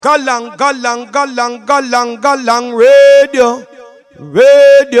Galang, galang, galang, galang, galang, radio,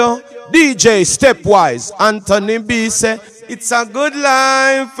 radio. DJ Stepwise, Anthony B say, it's a good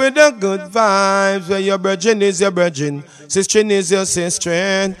life with a good vibes. Where your virgin is your virgin, sister is your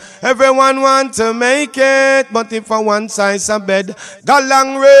sister. Everyone want to make it, but if for one size a bed,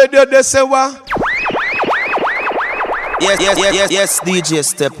 galang radio, they say what? Yes, DJ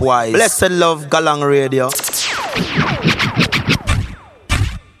Stepwise. Blessed love, galang radio.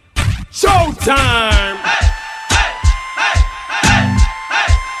 Showtime!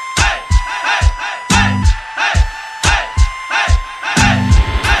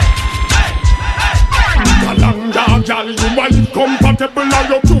 Girl, you want compatible and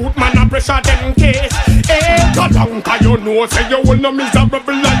you cute, man, a pressure them case. Eh, Kalanka, you know, say you will no miserable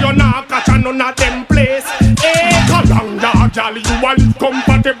and you not catch none of them place. Eh, Kalanka, girl, you want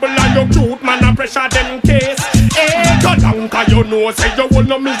compatible and you cute, man, a pressure them case. Eh, Kalanka, you know, say you will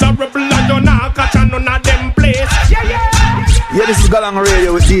no miserable and you not catch none of them place. Yeah, yeah. Yeah, this is Galang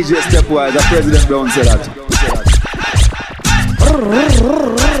Radio with DJ Stepwise. The President Brown said that.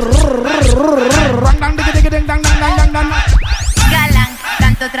 Galán,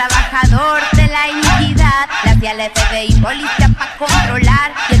 tanto trabajador de la iniquidad, la hacia el FBI, policía pa'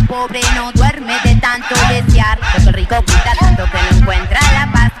 controlar, y el pobre no duerme de tanto desear, lo que el rico cuida tanto que no encuentra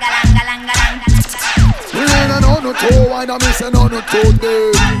la paz. Galán, galán, galán, galán.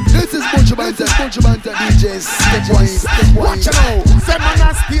 This is Bunch Banter DJs. Watch it out. Some man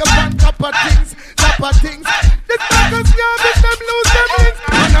a stay on top of things. This fuckers can't make them lose their wings.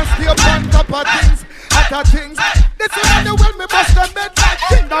 Man a stay on top of things. Other things. This is the way me bust them bed like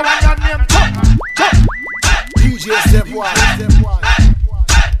thing. Now I got name Chop. DJ Stepwise.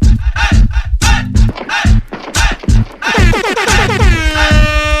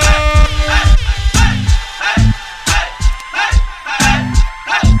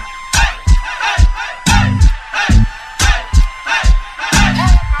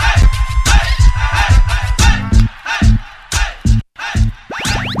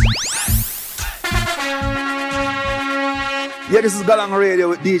 Yeah, this is Galang Radio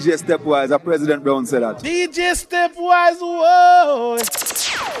with DJ Stepwise. The President Brown said that. DJ Stepwise, whoa.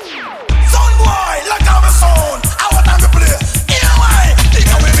 Son boy, like I'm a son. I want to play. In a way, think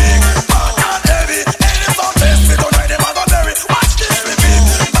I'm big, bad and heavy. Any song best, we don't ride them on the berry. Watch this, we big,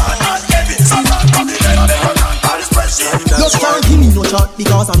 bad and heavy. Some man come in there and they can all expression. Just can't give me no shot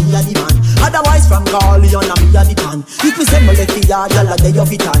because I'm here the man. Otherwise from Carleon I'm here the pan. If we say molest the yard, y'all a day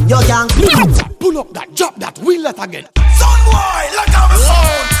of it and you can't pull up that, drop that, wheel that again. Son boy, like I'm a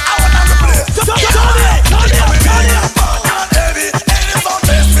son. I want to play. Turn it. Bad and heavy. Any song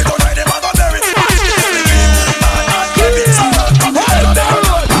best, we don't ride them on the berry. Watch this, we big, bad and heavy. Some man come in there and they can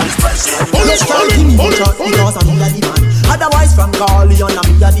all expression. Just can't give me no shot because I'm here the man. Otherwise from Carleon I'm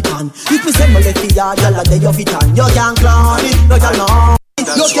here the pan. If we say molest the yard, y'all a day of it and you can't clown it, no y'all know.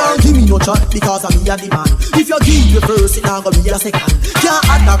 You can't give me no shot because I'm here the man. If you give me first, it not gonna be a second. Can't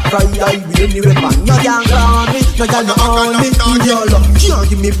attack Friday with any weapon. You can't ground me, no y'all no on me. Y'all can't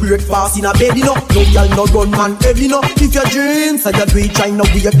give me breakfast in a bed, you know. No y'all no gunman heavy, you know. If your dreams and your dream trying to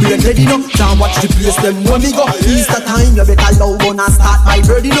be a brain ready, you know. Can't watch the place them when me go. Easter time, you better low one and start my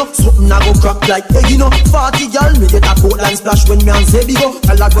bird, you know. Something I go crack like egg, you know. 40 y'all me get a boat and splash when me and Zebby go.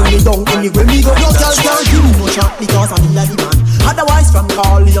 I'll gun me down anywhere me go. You can't give me no shot because I'm here the man. Otherwise from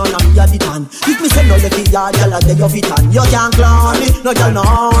Carleon I'm here the tan. If me say no let the yard, y'all a day of it and you can't clown me, no y'all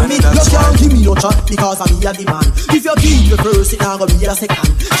know me. You can't give me no shot because I'm here the man. If you give me first, it not gonna be a second.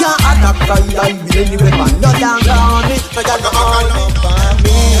 Can't attack Friday with any weapon. You can't clown me, no y'all know me.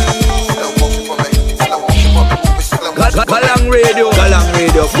 Galang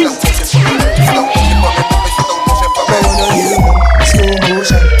Radio. Slow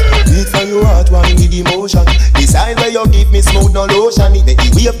motion. Beat for your heart, one with emotion. Decide where you give me smooth, no lotion. It make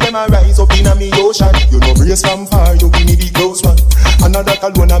the wave them a rise up in a me ocean. You know brace from far, you give me the close one. Another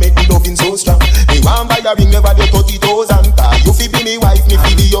cologne make me loving so strong. Me want buy a ring, never the 30,000. You fi be me wife, me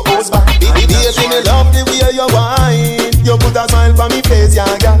fi be your husband. Baby, me love the way you whine. You put a smile for me face,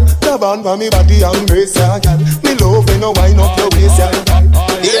 yeah, girl. Grab on for me body and brace, yeah, girl. Me love when you wind up your waist, yeah, girl.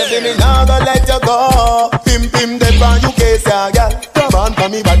 Baby, me not gonna let you go. Pim them on you case, yeah, girl. Grab on for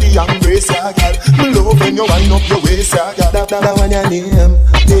me body and brace, yeah, girl. Me love when you wind up your waist, yeah, girl. That one your name,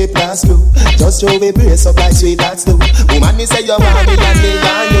 they plus blue. Just show me brace up like sweet that's do. Woman, me say you want me and me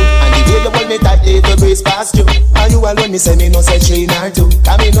want you. And the way you hold me tight, it'll brace past you. And you alone, me say me no say train or two.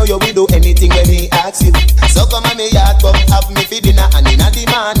 Cause me know you will do anything when me ask you. So come on me yard, come have me for dinner. And in the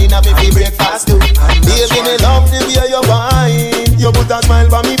morning, have me for breakfast too. Baby, me love the way you whine. You put a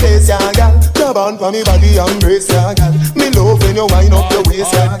smile on me face, yeah, girl. Grab on for me body, embrace ya, girl. Me love when you wind up your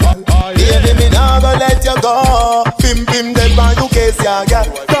waist, ya, girl. Baby, me never let you go. Pim pim dead by you case, ya, girl.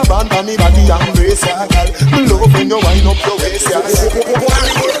 Grab on for me body, embrace ya, girl. Me love when you wind up your waist, ya, girl.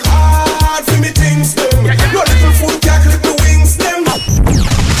 Hard for me things, them. Your little foot can't clip the wings, them.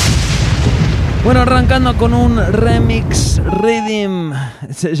 Bueno, arrancando con un remix rhythm,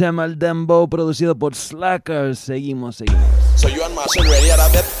 se llama el Dembow, producido por Slackers. Seguimos. So you and Marshall ready at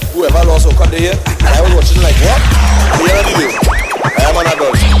that bit? Whoever lost will come to here. And I was watching like, what? What are you doing? I am an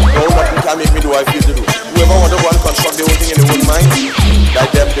adult. No nothing can make me do what I feel to do. Whoever want to go and construct the whole thing in their own mind,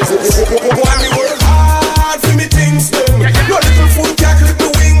 like them business. Why me work hard for me things, them? Your little foot can't clip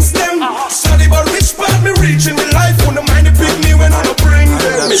the wings, them. Study about which part me reach in my life. Wanna mind the pick me when I don't bring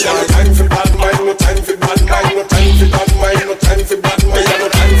them. Me got no time for bad mind, no time for bad mind, no time for bad mind, no time for bad mind. Me got no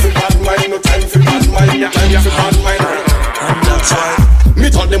time for bad mind, no time for bad mind, no time for bad mind. And that's why me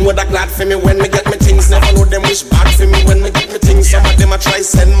told them what I glad for me when me get me things. Never know them wish bad for me when me get me things. Some of them I try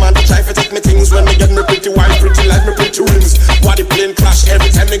send man to try for take me things. When me get me pretty wife, pretty like me pretty rims. Body plane crash every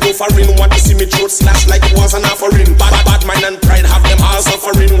time me go for in. Want to see me throat slash like it was an offering. Bad mind and pride have them all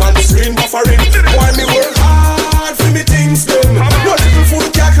suffering. Want the screen buffering. Why me work hard for me things them? No little food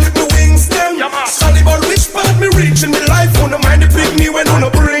can't clip the wings them. Study about which part me reach in my life. Wanna mind the pick me when I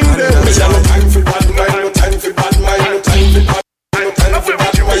don't bring them. Me got no time for bad mind, no time for bad mind, no time for bad. No time for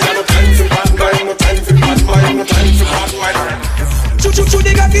bad mind, no time for bad mind, no time for bad mind, no time for bad mind. Choo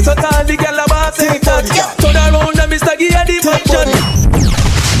the cocky so tall, the girl a boss it hot. Turn around and Mr. G a the fashion.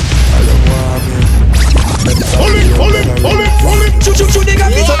 Hold it. Choo the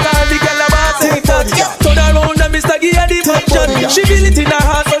cocky so tall, the girl a boss it hot. Turn around and Mr. G a the fashion. She feel it in her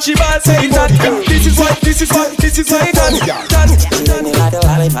heart so she boss it hot. This is why it hot. She let me like a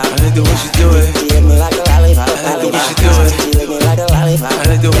lollipop. I like the way she do it. She let me like a lollipop. I like the way she do it. She let me like a lollipop. I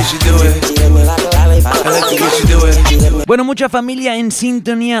like the way she do it. She let me like a lollipop. I like the way she do it. Bueno, mucha familia en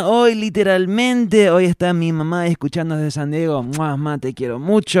sintonía hoy, literalmente. Hoy está mi mamá escuchando desde San Diego. Mamá, te quiero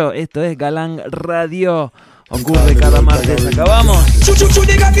mucho. Esto es Galán Radio. Ocurre cada martes, acabamos.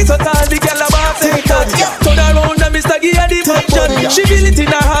 The cocky so tall, the girl a boss it hot. Turn around and Mr. G a the fashion. She feel it in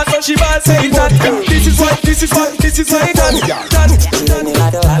her heart so she boss it hot. This is why it hot. She let me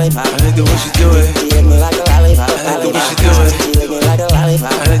like a lollipop. I like the way she do it. She let me like a lollipop. I like the way she do it. She let me like a lollipop.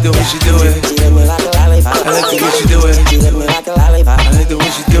 I like the way she do it. She let me like a lollipop. I like the way she do it. She let me like a lollipop. I like the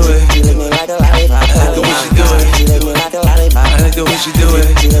way she do it. She let me like a lollipop. I like the way she do it. She let me like a lollipop. I like the way she do it.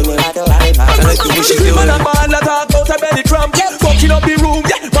 She let me like a lollipop. I like the way she do it. Out a belly cramp, fucking up the room,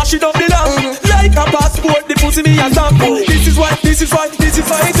 mashing up the lamp. Like a passport, the pussy me a stamp. This is why it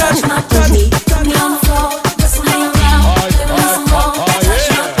touch. Touch me on the floor, whistle me around, give me some more.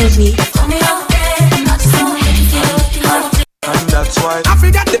 Touch me, hold me up, I just wanna make you feel. And that's why I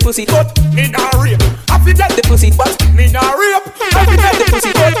forget the pussy, but me not rape. I forget the pussy, but me not rape. I forget the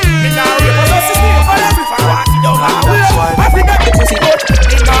pussy, but me not rape. I forget the pussy, but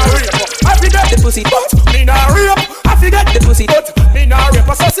me not rape. I forget the pussy, but me not rape. I forget the pussy, but me not rape.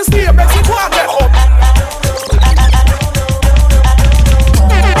 So sister, makes it one get up.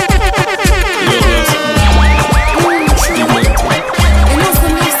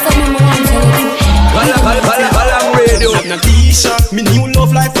 Me new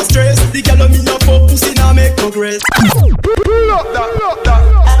love life for stress. The girl me up for pussy now make progress.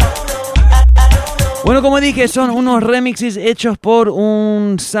 Bueno, como dije, son unos remixes hechos por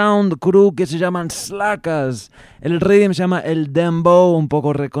un sound crew que se llaman Slackers. El rhythm se llama el Dembow, un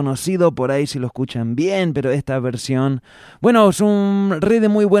poco reconocido por ahí si lo escuchan bien, pero esta versión, bueno, es un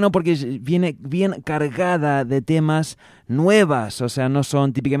rhythm muy bueno porque viene bien cargada de temas nuevas, o sea, no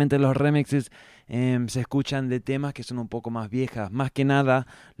son típicamente los remixes. Se escuchan de temas que son un poco más viejas. Más que nada,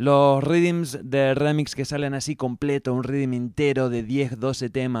 los rhythms de remix que salen así completo, un rhythm entero de 10, 12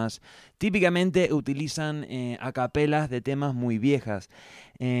 temas, típicamente utilizan acapelas de temas muy viejos.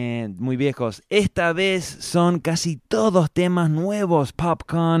 Esta vez son casi todos temas nuevos.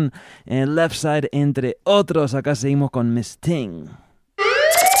 Popcorn, Left Side, entre otros. Acá seguimos con Miss Ting.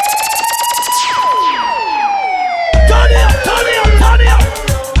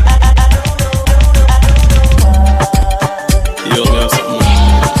 Yo, me have something.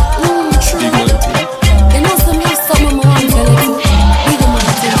 Big man thing. You know some new summer more and tell it. Big man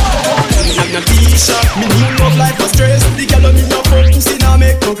thing. Me T-shirt, me new love life for stress. The girl me up for pussy now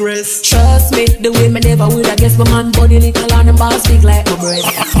make progress. Trust me, the way me never would I guess my man body little and the balls big like my breast.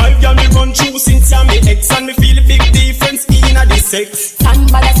 Five girl me run through since I'm me ex and me feel a big difference in a the sex. Stand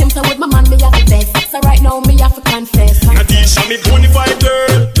by the simple with my man, me have the best. So right now me have to confess. Na T-shirt me bonafide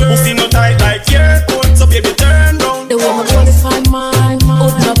girl, pussy no tight like your coat, so baby turn round. The woman qualified man,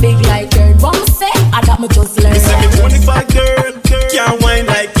 hood no big like dirt. Bounce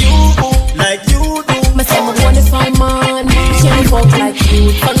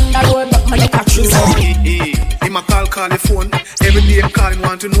call your phone. Every day I'm calling,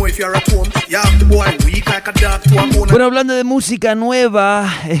 want to know if you're at home. Yeah, the boy weak like a dog to a bone. Bueno, hablando de música nueva,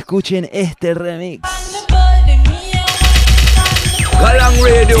 escuchen este remix. Galang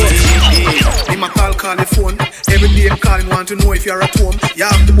Radio. Him a call your phone. Every day I'm calling, want to know if you're at home.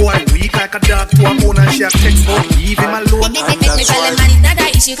 Yeah, the boy weak like a dog to a bone, and she a text but leave him alone. Me tell the man it's not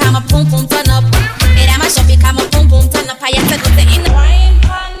that issue, come a pum pum turn up. It am a shop, it come a pum pum turn up. I have to do the in the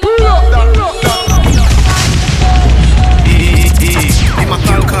Him a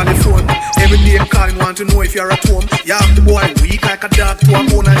call your phone. Every day I'm calling, want to know if you're at home. Yeah, the boy weak like a dog to a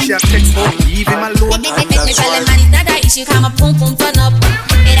bone, and she a text but leave him alone. Me tell the man it's not that issue, come a pum pum turn up.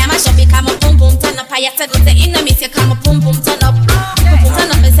 It am a shop, it come a pum pum turn up. I have to do the in the miss, you come a pum pum turn up. Pum pum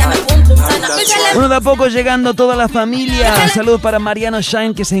turn up, me say me pum pum turn up. Me tell him. Bueno, de a poco llegando toda la familia. Saludos para Mariano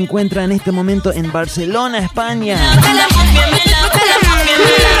Shine, que se encuentra en este momento en Barcelona, España.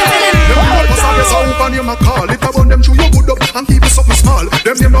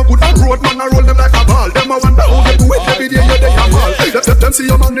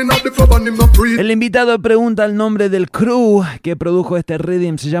 El invitado pregunta el nombre del crew que produjo este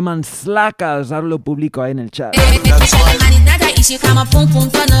rhythm. Se llaman Slackers. Ahora lo publico ahí en el chat.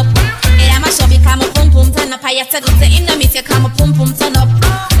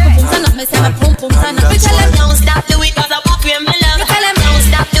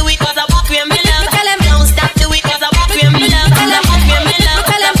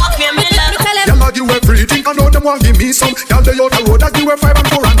 I know them want give me some. Y'all they out the road, I give her 5 and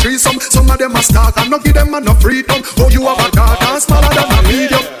 4 and 3 some. Some of them a start and not give them enough freedom. Oh, you have a daughter and smaller than a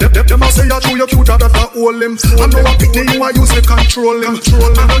medium. Them a say you're true, you're cuter than a hold him. I know a picnic you a use to control him.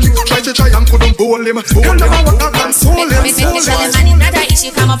 I know you try and couldn't bowl him. You never want to console him. Me tell the man it's not that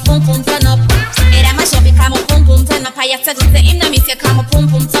issue, come a pum pum turn up. It am a shop, it come a pum pum turn up. I have to do the in the miss, you come a pum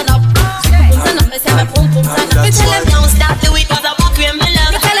pum turn up. Pum pum turn up, me say me pum pum turn up. Me tell him don't stop the week 'cause I walk with me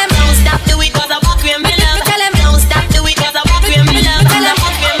love. Me tell him don't stop the week 'cause I walk with me love. Me tell him don't stop the week 'cause I walk with me love. Tell him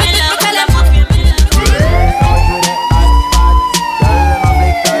walk with me love. Tell him walk with me love.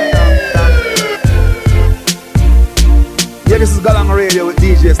 Yeah, this is Galang Radio with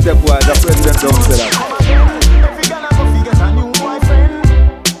DJ Stepwise, the president don't say that.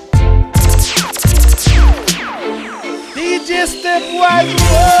 DJ Stepwise,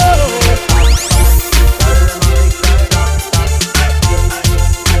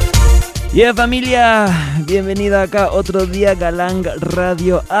 Yeah, familia, bienvenida acá otro día Galang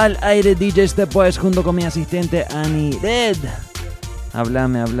Radio al aire. DJ Stepwise junto con mi asistente Annie Red.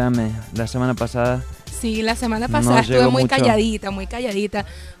 Háblame. La semana pasada. Sí, la semana pasada No estuve llegó muy mucho. calladita.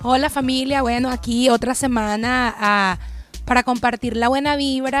 Hola familia, bueno, aquí otra semana para compartir la buena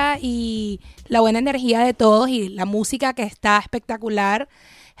vibra y la buena energía de todos y la música que está espectacular.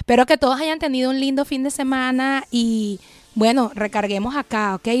 Espero que todos hayan tenido un lindo fin de semana y bueno, recarguemos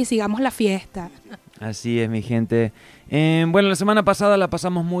acá, ¿ok? Y sigamos la fiesta. Así es, mi gente. Bueno, la semana pasada la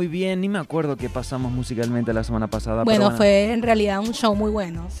pasamos muy bien. Ni me acuerdo qué pasamos musicalmente la semana pasada. Bueno, pero fue en realidad un show muy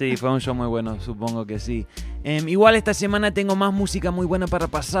bueno. Sí, fue un show muy bueno, supongo que sí. Igual esta semana tengo más música muy buena para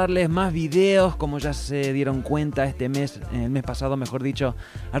pasarles, más videos, como ya se dieron cuenta el mes pasado, mejor dicho,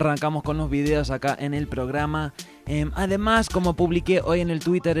 arrancamos con los videos acá en el programa. Además, como publiqué hoy en el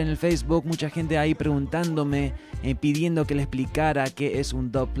Twitter, en el Facebook, mucha gente ahí preguntándome, pidiendo que le explicara qué es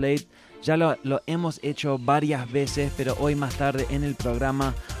un dubplate. Ya lo hemos hecho varias veces, pero hoy más tarde en el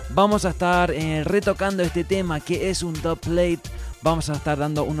programa vamos a estar retocando este tema, que es un dubplate. Vamos a estar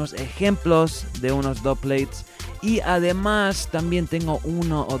dando unos ejemplos de unos dubplates. Y además también tengo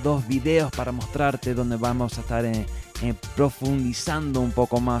 1 o 2 videos para mostrarte donde vamos a estar profundizando un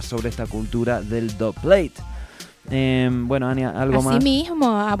poco más sobre esta cultura del dubplate. Bueno, Ania, ¿algo más? Así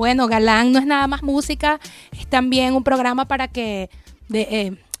mismo. Bueno, Galán no es nada más música, es también un programa para que...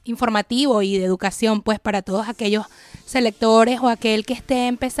 informativo y de educación pues para todos aquellos selectores o aquel que esté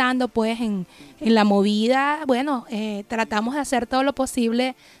empezando pues en la movida. Bueno, tratamos de hacer todo lo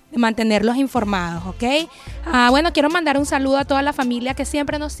posible de mantenerlos informados, ¿ok? Bueno, quiero mandar un saludo a toda la familia que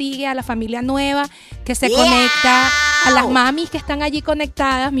siempre nos sigue, a la familia nueva que se conecta, a las mamis que están allí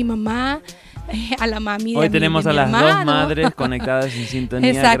conectadas, mi mamá, a la mami Hoy de tenemos mi a las hermano. 2 madres conectadas en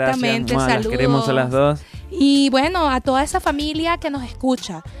sintonía. Exactamente, Gracias. Las queremos a las 2. Y bueno, a toda esa familia que nos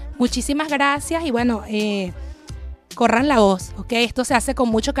escucha, muchísimas gracias y bueno, corran la voz, ¿ok? Esto se hace con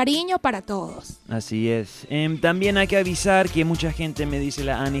mucho cariño para todos. Así es. También hay que avisar que mucha gente, me dice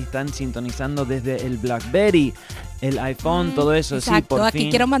la Ani, están sintonizando desde el BlackBerry, el iPhone, todo eso. Exacto, sí, por aquí fin.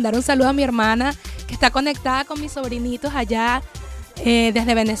 quiero mandar un saludo a mi hermana que está conectada con mis sobrinitos allá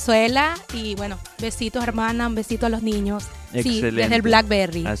desde Venezuela. Y bueno, besitos hermana, un besito a los niños. Excelente. Sí, desde el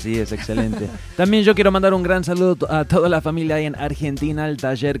Blackberry. Así es, excelente. También yo quiero mandar un gran saludo a toda la familia ahí en Argentina, el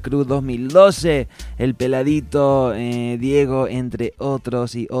Taller Cruz 2012, el Peladito, Diego, entre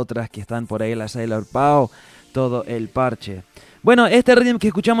otros y otras que están por ahí, la Sailor Pau, todo el parche. Bueno, este ritmo que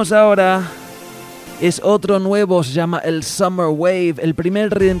escuchamos ahora es otro nuevo, se llama el Summer Wave. El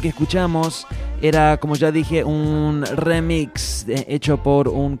primer ritmo que escuchamos era, como ya dije, un remix hecho por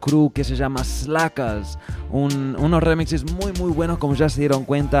un crew que se llama Slackers. Unos remixes muy muy buenos, como ya se dieron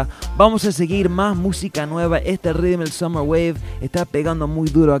cuenta. Vamos a seguir más música nueva. Este ritmo, el Summer Wave, está pegando muy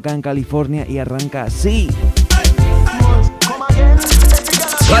duro acá en California y arranca así.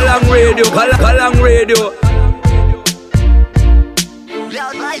 Galang Radio.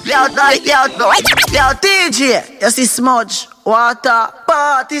 Yo, DJ, you see smudge, water,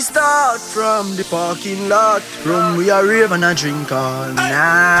 party start from the parking lot. Room we are rave and a drink all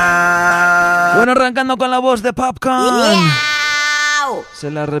night. Bueno, arrancando con la voz de Popcorn.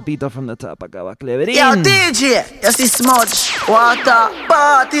 Se la repito from the top, acá va Cleverín. Yo, DJ, you see smudge, water,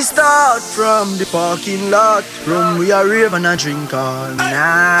 party start from the parking lot. Room we are rave and a drink all night,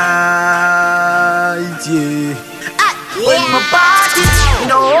 yeah. When my party,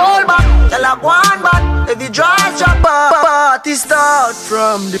 no hold back, tell I one back. Every drive drop, party start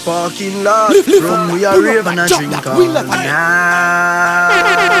from the parking lot. From we are rave and a drink all night.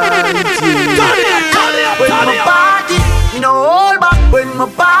 When my party, no hold back. When my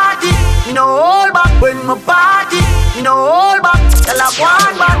party, no hold back. When my party, no hold back. Tell I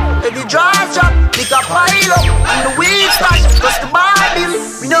one back. Every drive drop, pick a pile up and the weed stash. Cause the Bible,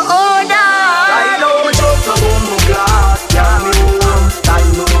 we no order. I know we just a bumbo glass.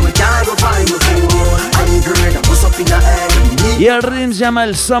 Y el ritmo se llama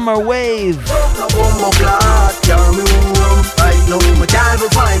el Summer Wave.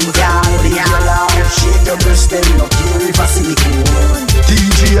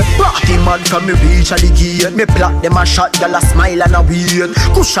 DJ, party mad from me reach at the gate. Me plot them a shot, y'all a smile and a wait.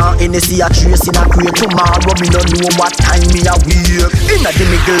 Cushion Hennessy a trace in a crate. Tomorrow me no know what time me a wake. Inna the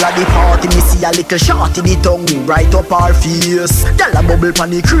middle of the party, me see a little shot in the tongue right up our face. Y'all a bubble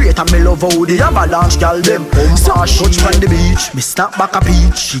pan the crate and me love how the avalanche y'all them sash touch from the beach. Me snap back a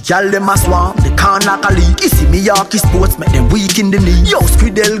peach, y'all them a swarm. They can't knock a leak. You see me Yorkie sports make them weak in the knee. Yo,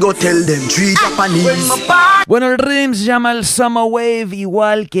 Squidel go tell them 3 Japanese. Bueno, el ritmo se llama el Summer Wave,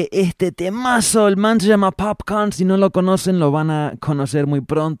 igual que este temazo. El man se llama Popcorn. Si no lo conocen, lo van a conocer muy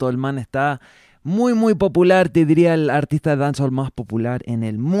pronto. El man está muy, muy popular. Te diría el artista de dancehall más popular en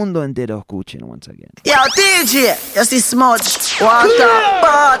el mundo entero. Escuchen once again. Yo, DJ, you see smudge, water,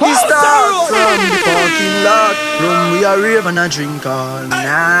 party start from the parking lot. Room we are rave and a drink all night,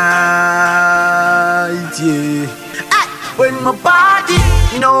 yeah. When my party,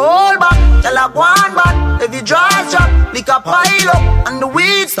 no hold back, tell I one back. Every drive drop, lick a pile up and the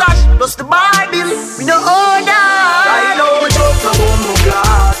weed stash, plus the Bible, we no order. I know we just a bumbo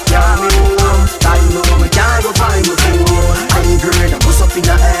glass, yeah me home. I know we can't go find my phone. I agree that push up in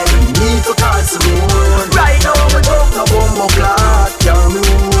the air, we need to call someone. Right now we just a bumbo glass, yeah me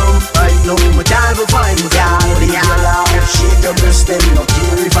home. I know we can't go find my phone. Yeah, life, shake your breast and no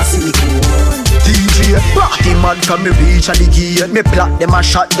care if I see me cool. DJ, party mad from me reach at the gate. Me plot them a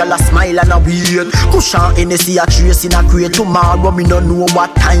shot, y'all a smile and a wait. Cushion Hennessy a trace in a crate. Tomorrow me no know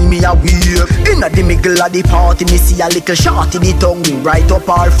what time me a wake. Inna the middle of the party, me see a little shot in the tongue right up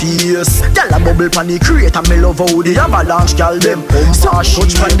our face. Y'all a bubble pan the crate and me love how the avalanche y'all them sash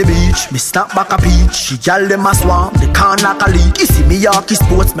touch from the beach. Me snap back a peach, y'all them a swarm. They can't knock a leak. You see me Yorkie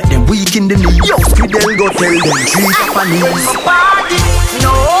sports make them weak in the knee. Yo, Squidel go tell them 3 Japanese. Party,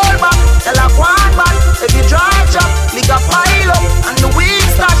 no hold back, tell a one back. If you drive drop, lick a pile up and the weed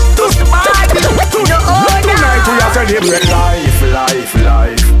stash, touch the Bible. Tonight we are celebrate life.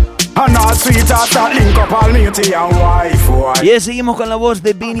 And all sweetheart that link up all matey and wife. Y seguimos con la voz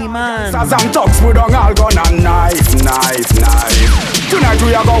de Beenie Man. As I'm talks we don't all gun and knife. Tonight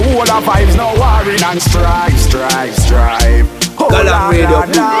we are go hold our vibes, no warring and strive. Galang Radio.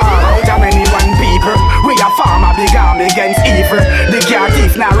 How many one people? We a farmer big arm against evil. The cat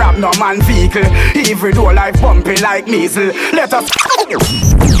thief now rap no man vehicle. Every door life bumping like measles. Let us.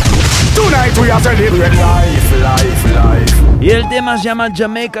 Tonight we are celebrate life. Y el tema se llama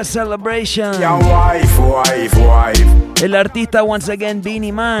Jamaica Celebration. Yeah, wife. El artista once again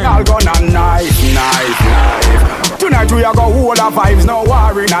Beenie Man. All gonna knife. Tonight we are go hold our vibes, no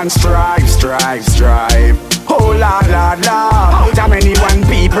warring and strive. Oh Oh Lord, Lord, Lord. How many one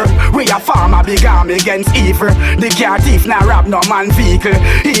people? We a farmer big army against evil. The car thief now rob no man vehicle.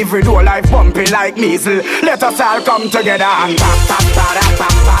 Every door life bumping like measles. Let us all come together and pop, pop, pop, pop,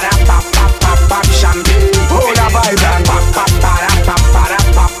 pop, pop, pop, pop, pop, champagne. Hold a vibe and pop, pop, pop, pop, pop,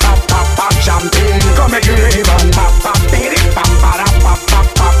 pop, pop, pop, pop, champagne. Come make you rave and pop, pop, pop, pop, pop, pop,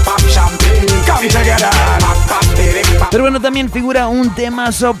 pop, pop, champagne. Come together and pop, pop, pop. Pero bueno, también figura un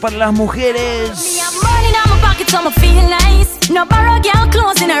temazo para las mujeres. I'ma feel nice. No borrow girl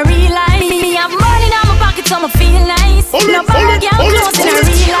clothes in a real life. Me have money in my pocket, so I'ma feel nice. No borrow girl clothes in a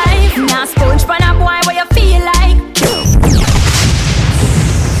real life. Now sponge pan a boy where you feel like.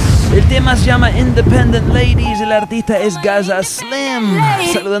 El tema se llama Independent Ladies. El artista es Gaza Slim.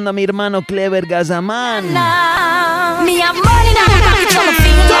 Saludando a mi hermano Clever Gazaman. Me have money in my pocket, so I'ma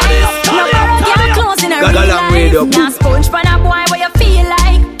feel nice. No borrow girl clothes in a real life. Now sponge pan a boy where you feel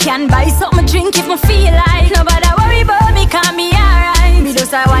like. Can buy something drink if me feel like. Nobody worry about me, call me alright. Me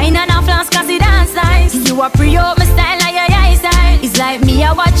just a wine and a flask cause it dance nice. You a pre-up my style like your eyesight. It's like me,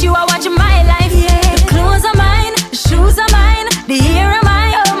 I watch you, I watch my life. Yeah. The clothes are mine, the shoes are mine, the hair are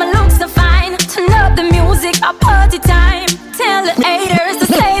mine. Oh, my looks are fine. Turn up the music, a party time. Tell the haters to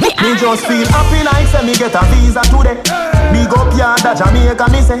stay behind. Me just feel happy like say me get a visa today. Big up yard Jamaica,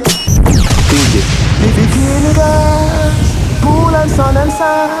 me say. Me bikini girls.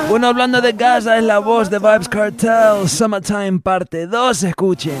 Bueno, hablando de Gaza, es la voz de Vybz Kartel. Summertime parte 2,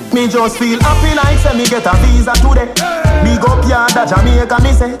 escuchen. Me just feel happy like say me get a visa today. Big up yard Jamaica,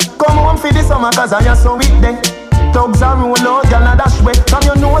 me say. Come home for the summer cause I am so weak there. Thugs are roll out, y'all a dash way. From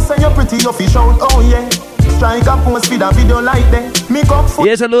your nose say you're pretty, you fish out, oh yeah. Strike a post with a video like that. Me come for. Y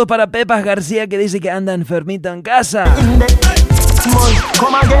el saludo para Pepas García que dice que anda enfermito en casa.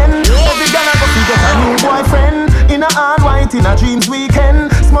 Come again. Every girl I go see get a new boyfriend. In a hard white, in a dreams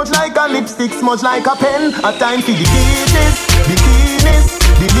weekend. Smudge like a lipstick, smudge like a pen. A time for the beaches, bikinis,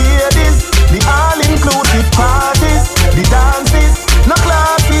 the ladies, the all-inclusive parties, the dances, no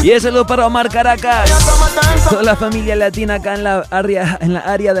classes. Y el saludo para Omar Caracas. Toda la familia latina acá en la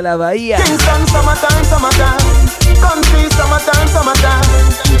área de la bahía. Kingston, summertime, summertime. Country, summertime, summertime.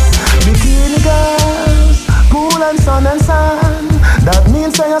 Bikini girls, pool and sun and sand. That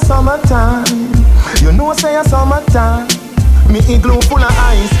means say a summertime. You know say a summertime. Me igloo full of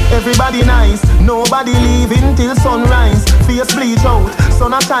ice. Everybody nice. Nobody leaving till sunrise. Face bleach out,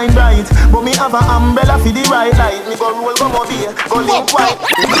 sun a shine bright. But me have a umbrella for the right light. Me go roll, go over here, go link white.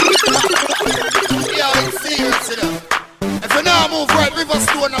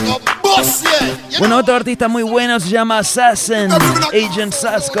 Bueno, otro artista muy bueno se llama Assassin, Agent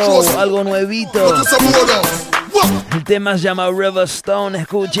Sasco, algo nuevito. El tema se llama Riverstone,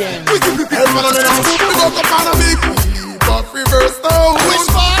 escuchen.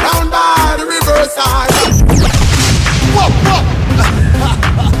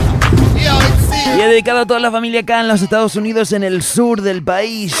 Y he dedicado a toda la familia acá en los Estados Unidos, en el sur del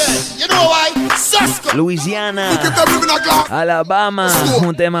país. Louisiana, Alabama.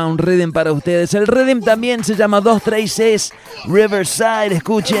 Un tema, un rhythm para ustedes. El rhythm también se llama 236 Riverside,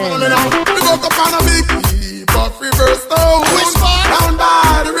 escuchen. Riverstone, which part? Down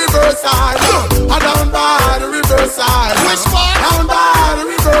by the riverside. Down by the riverside. Which part? Down by the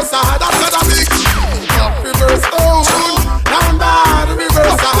riverside. That's a big of Riverstone. Down by the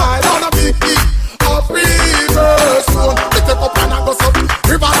riverside. On a big of Riverstone. We take up and go up.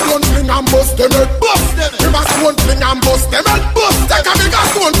 Riverstone fling and bust them head. Bust them. Riverstone fling and bust them head. Bust. Take a big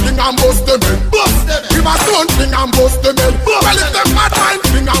stone fling and bust them head. Bust them. Riverstone fling and bust them head. Well if them bad mind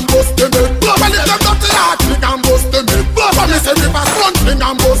fling and bust them head. Well if them dirty heart fling and bust them head. But me say Riverstone fling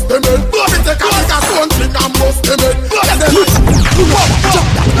and bust them head. Me take a big stone fling and bust them head.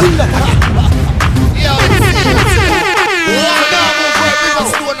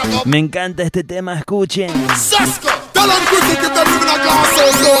 Me encanta este tema, escuchen. Sasco, tell them quickly keep them living a glass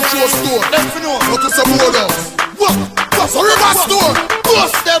house, don't show store. Let me know, go to some orders. What? So Riverstone,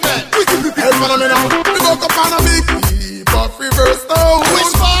 bust them head. We keep it head man on it now. We go up on a big heap of Riverstone.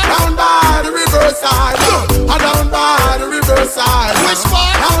 Which part? Down by the riverside. Down by the riverside. Which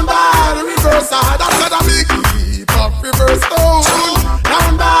part? Down by the riverside. That's a big heap of Riverstone.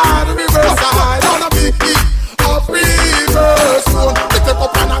 Down by the riverside. On a big heap of Riverstone. We take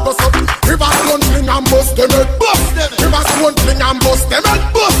up and go up. Riverstone fling and bust them head. Bust them. Riverstone fling and bust them head.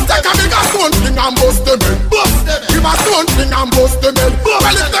 Bust. Take a big stone fling and bust them head. Bust them. Riverstone fling and bust them head.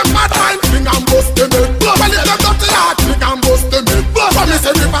 Well if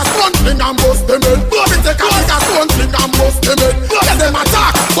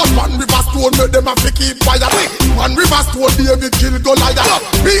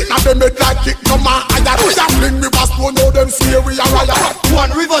Beat na them head like kick no man higher. We a fling river stone, now them say we a riot.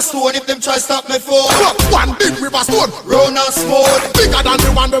 One river stone if them try stop me phone. One big river stone, round and smooth. Bigger than the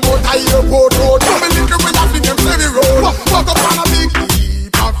one them out high airport road. Come and little with a fling them say the road. Walk up on a big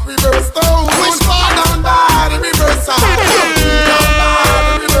heap of river stone. Which part? Down by the river side. Down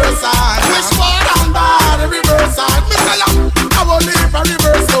by the river side. Which part? Down by the river side. Me tell ya, I will leave a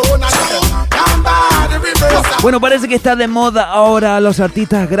river stone. Down by the river side. Bueno, parece que está de moda ahora. Los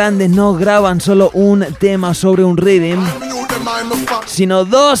artistas grandes no graban solo un tema sobre un rhythm, sino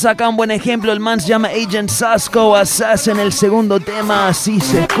dos. Acá un buen ejemplo, el man se llama Agent Sasko Assassin. El segundo tema así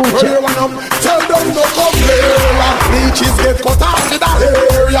se escucha.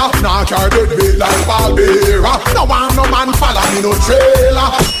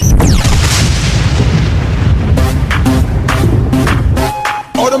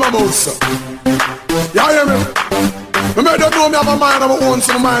 Yeah, hear me? Me made them know me have a mind of my own,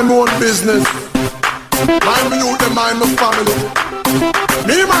 so mind my own business. Mind me youth, them mind my family.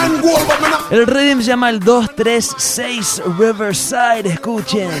 Me mind goal, but me not. El rhythm se llama el 236 Riverside.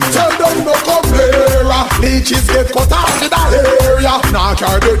 Escuchen. Tell them no come here. Leeches get cut off in that area. Now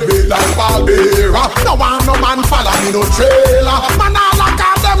carry the bill like Barbera. No one, no man follow me no trailer. Man all like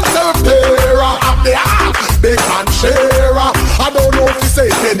all themselves there. Up the heart, big man sharer. I don't know if you say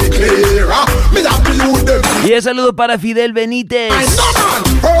any clearer. Me have to use them. Y el saludo para Fidel Benítez.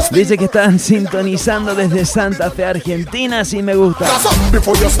 Dice que están sintonizando desde Santa Fe, Argentina. Sí me gusta.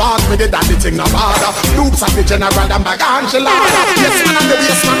 Before you start with it, that the thing no bother. Loops at the general and bag and gelada. Yes man and the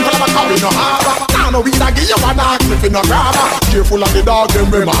bass man full of a carry no harbor. Now no weed I give you one act if you no grabber. Careful of the dog them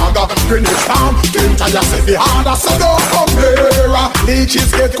we maga. Finish down, game tire set the harder. So don't come here.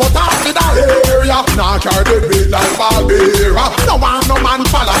 Leeches get cut off in that area. Now carry the bill like Barbera. No one no man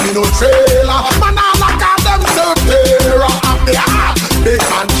follow me no trailer. Man all like all them serve there. Up the heart, big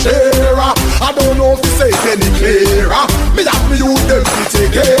man sharer. I don't know if you say any clearer. Me have me use them to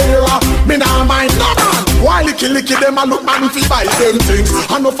take care of. Me nah mind no man. Why licky them a look man fi buy them things.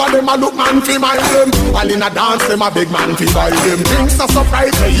 Enough of them a look man fi mind them. While in a dance them a big man fi buy them things. So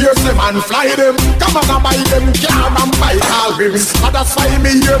surprise me hear them man fly them. Come on a buy them car and bike all rims. And that's why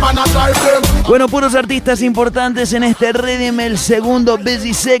me here man a drive them. Bueno, puros artistas importantes en este rhythm. El segundo,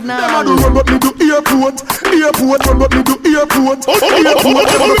 Busy Signal. Them a do run but me do airport. Airport run but me do airport.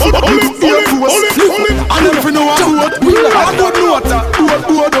 Airport run but me do airport. And them fi know a boat. I don't know what that.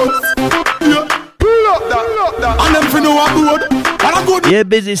 Y es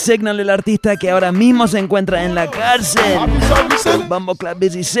Busy Signal, el artista que ahora mismo se encuentra en la cárcel. Bumbo Club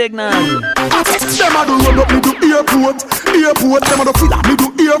Busy Signal. Them a do run up me do airport. Airport, them a do feel me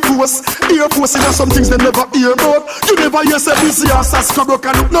do Air Force. Air Force in some things they never hear about. You never hear say this year Sasko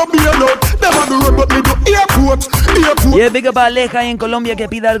can no be alone. Them a do run up me do airport. Airport. Y es big up a Aleja ahí en Colombia que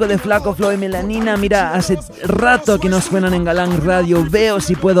pide algo de Flaco, Flow y Melanina. Mira, hace rato que no suenan en Galán Radio. Veo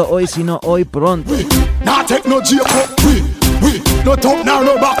si puedo hoy, si no hoy pronto. Nah take no joke up, we no top now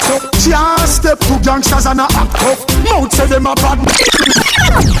no back up. Can't step to gangsters and a act tough. Mouth say them a bad.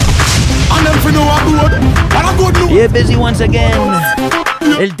 And them fi know a good, and a good news. Y es Busy once again.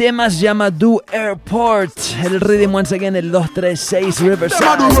 El tema se llama Do Airport. El rhythm once again, el 236 Riverside. Them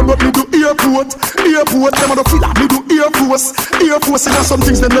a do run but me do airport. Airport, them a do feel me do Air Force. Air Force in some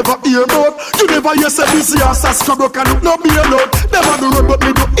things they never hear about. You never hear say this year Sasko can no be alone. Them a do run but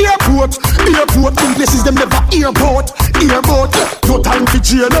me do airport. Airport in places them never hear about. Airport, no time for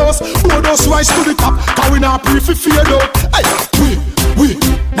jail us. Board us rise to the top. Cause we not pray for fear out. Hey, we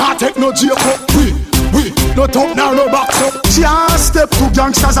not take no joke up. We no top now no back up. Can't step to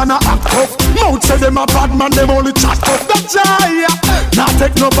gangsters and a act tough. Mouth say them a bad man, them only chat up. That's yeah. Not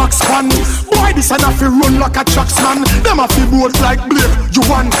take no back span. Boy this and a fi run like a tracksman. Them a fi boat like Blake. You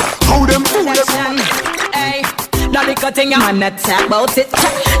want how them do them? Hey. Dolly cutting your man not talk about it.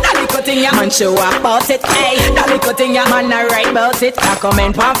 Dolly cutting your man show up about it. Hey, Dolly cutting your man not write about it. I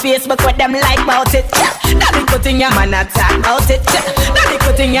comment on Facebook what them like about it. Dolly cutting your man not talk about it. Dolly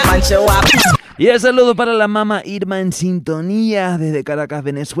cutting your man show up. Y el saludo para la mama Irma en sintonía desde Caracas,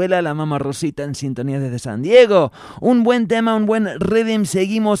 Venezuela. La mama Rosita en sintonía desde San Diego. Un buen tema, un buen rhythm.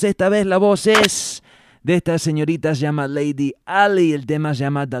 Seguimos, esta vez la voz es de esta señorita, se llama Lady Ali. El tema se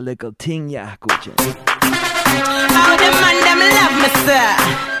llama The Little Thing. Ya escuchen.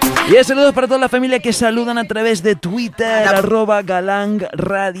 Y el saludo para toda la familia que saludan a través de Twitter, @Galang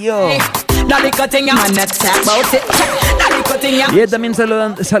Radio. Y también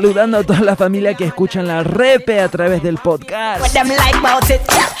saludando a toda la familia que escuchan la repe a través del podcast.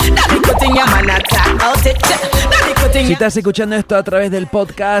 Si estás escuchando esto a través del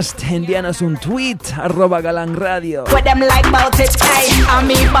podcast, envíanos un tweet @Galang Radio.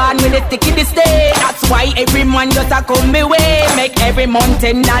 the sticky the stay. That's why every man just a come me way. Make every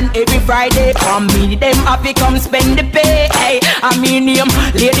mountain and every Friday. Come me them happy come spend the pay. Hey, I mean him,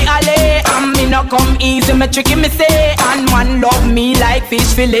 Lady Ale. And me no come easy, me tricky me say. And man love me like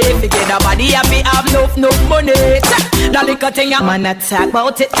fish fillet. Fi get a body happy, have no money. That little thing a man a talk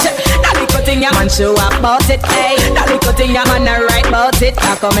about it. That little thing a man show up about it. Hey, that little thing a man a write about it.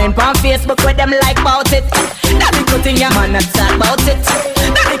 I comment on Facebook where them like about it. That little thing a man a talk about it.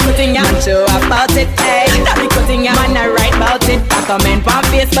 That little thing a man show up about it. Hey, that little thing a man a write about it. I comment on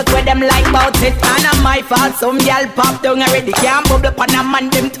Facebook where them like about it. And I'm my fault, some y'all pop down already. Can't bubble upon a man,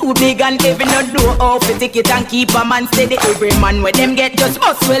 them too big and heavy. No do off it, take it and keep a man steady. Every man where them get just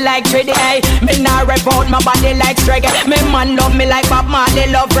muscle like Treddy. Hey, me nah rev out my body like Strega. Me man love me like Bob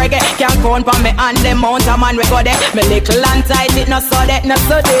Marley love reggae. Can't count for me and them mount a man we go there. Me little and tight, it not so that, not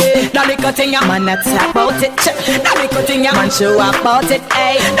so there. That little thing a man a talk about it. That little thing a man show up about it.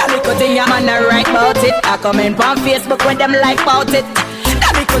 Hey, that little thing a man a write about it. I comment on Facebook when them like about it.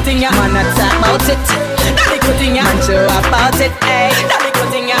 That little thing a man a talk about it. That little thing a man show up about it. Hey, that little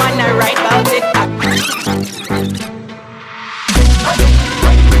thing a man a write about it.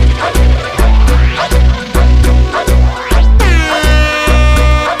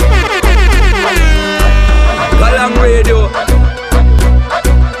 Galang Radio.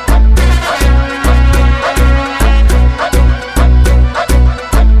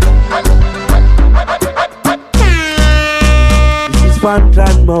 This is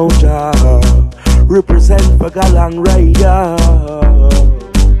Fantan Moja, represent for Galang Radio.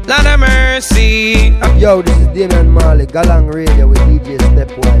 Lord of mercy. Yo, this is Damian Marley, Galang Radio with DJ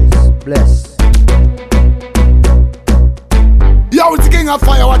Stepwise. Bless. Yo, it's the King of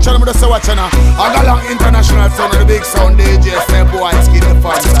Fire, watch on, I'm just watching now. I got long international sound of the big sound DJ Stepwise, keep the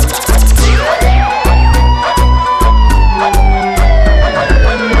fans alive.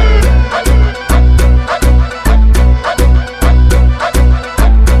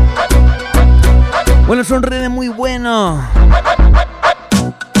 Bueno, es un rhythm muy bueno.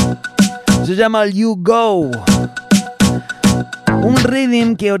 Se llama You Go. Un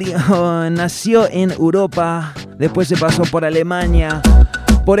rhythm que nació en Europa, después se pasó por Alemania,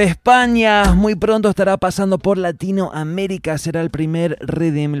 por España, muy pronto estará pasando por Latinoamérica. Será el primer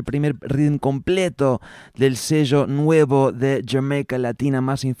rhythm completo del sello nuevo de Jamaica Latina.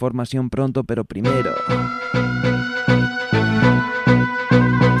 Más información pronto, pero primero.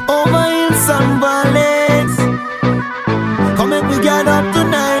 Over in some valleys, come and we get up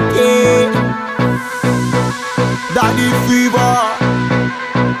tonight, yeah. Daddy fever.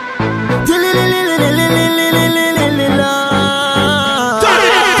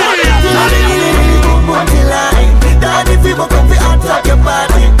 Daddy fever, come fi attack your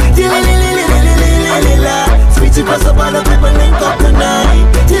body. Switching us up all the people link up tonight.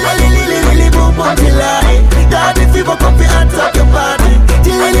 Boom boom till I. Daddy fever, come fi attack your body.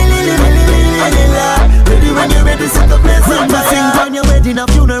 Ready when you're ready, set the place on fire. Sing when you're wedding, a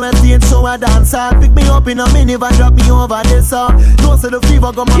funeral scene, so I dance. Pick me up in a minivan, drop me over this song. No say the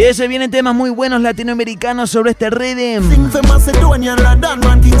fever come. Y ese vienen temas muy buenos latinoamericanos sobre este rhythm. Sing for Macedonia, London,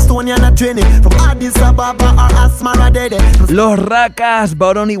 man, Kingstonian, and training. From Addis Ababa or Asmara, Dede. Los Rakas,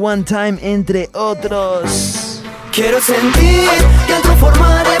 But Only One Time, entre otros. Quiero sentir que en tu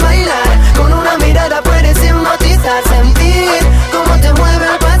forma de bailar, con una mirada puedes hipnotizar. Sentir cómo te mueve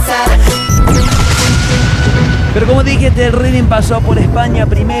al pasar. Pero como dije, este rhythm pasó por España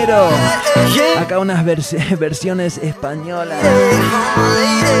primero. Acá unas versiones españolas.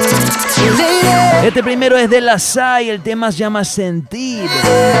 Este primero es de La Sai, el tema se llama Sentir.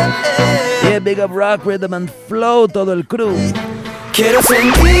 Yeah, Big Up Rock, Rhythm and Flow, todo el crew. Quiero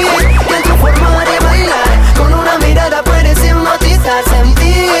sentir que en tu forma de bailar, con una mirada puedes hipnotizar.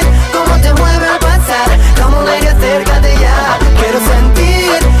 Sentir cómo te mueve al pasar, como un aire acércate ya. Quiero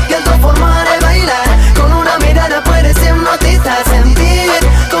sentir que en tu forma de bailar, con una mirada puedes hipnotizar. Sentir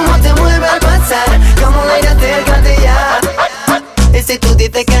cómo te mueve al pasar, como un aire acércate ya. Y si tú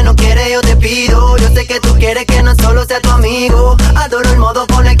dices que no quieres, yo te pido. Yo sé que tú quieres que no solo sea tu amigo. Adoro el modo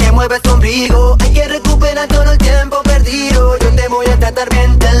con el que mueves tu ombligo. Hay que recuperar todo el tiempo perdido. Yo te voy a tratar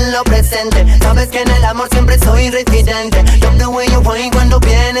bien, tenlo presente. Sabes que en el amor siempre soy residente. Love the way you whine cuando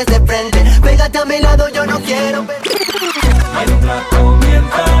vienes de frente. Pégate a mi lado, yo no quiero Mientras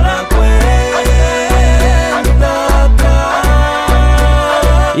comienza la cuenta atrás.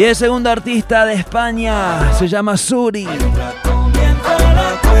 Y el segundo artista de España se llama Suri.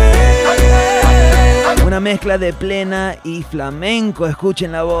 Una mezcla de plena y flamenco,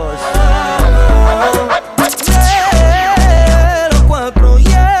 escuchen la voz. 4 y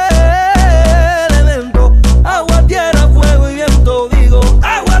el evento, agua, tierra, fuego y viento. Digo,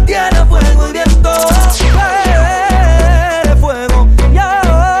 agua, tierra.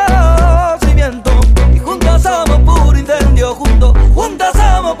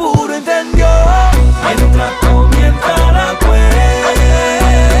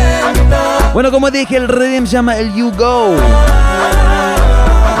 Bueno, como dije, el rhythm se llama el You Go.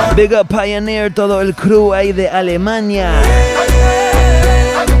 Big Up Pioneer, todo el crew ahí de Alemania.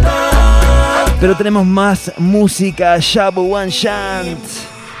 Pero tenemos más música. Shabu One Shant.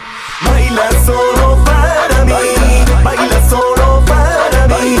 Baila solo para mí, baila solo para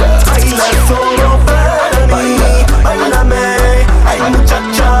mí, baila solo para mí, bailame, ay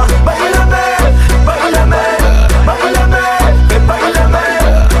muchacha, bailame, bailame, bailame, bailame,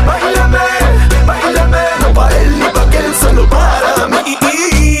 bailame, bailame, no para él ni para aquel, solo para mí. Tú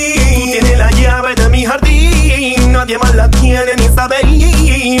tienes la llave de mi jardín, nadie más la tiene ni sabe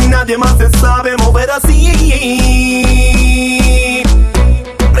ir, nadie más se sabe mover así.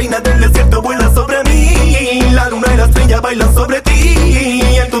 Reina del desierto vuela sobre mí, la luna y la estrella bailan sobre ti,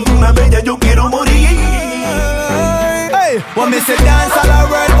 en tu luna bella yo quiero morir. Hey, when me say dance all a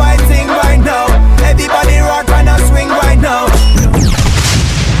worldwide thing right now, everybody rock and a swing right now.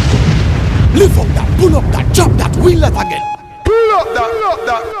 Lift up that, pull up that, drop that, wheel it again.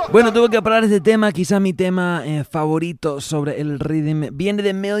 Bueno, tuve que parar este tema, quizá mi tema favorito sobre el rhythm. Viene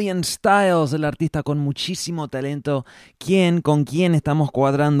de Million Styles, el artista con muchísimo talento, con quien estamos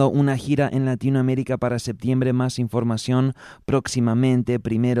cuadrando una gira en Latinoamérica para septiembre. Más información próximamente.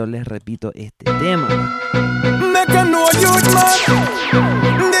 Primero les repito este tema. Make them know youth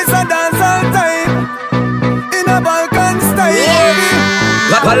man, this a dance all time, in a Balkan style.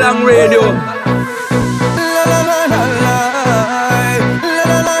 Galang Radio.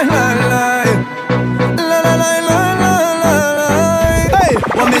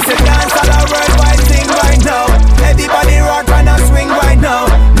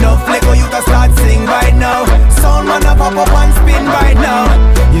 Pop up and spin right now.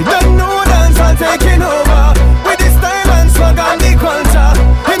 You don't know dance all taking over with this style and swag and the culture.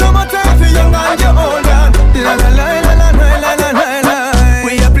 It no matter if you're young and you're old. La la la la la la la la la.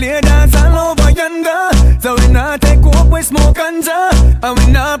 We a play dance all over yonder, so we not take up with smoke and jar, and we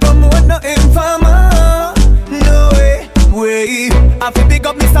not promote no informer. No way, way. I feel big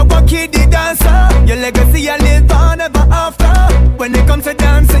up Mr. Wacky the dancer. Your legacy I live on ever after. When it comes to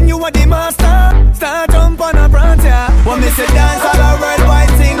dancing, you are the master. Start jump on a branch, yeah. When me say dance all a worldwide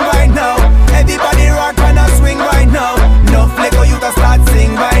thing right now, everybody rock and a swing right now. No flicker, you can start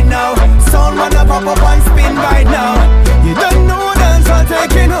sing right now. Sound man a pop up and spin right now. You don't know dance all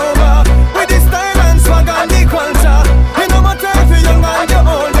taking over with this style and swag and the culture. It no matter if you're young and you're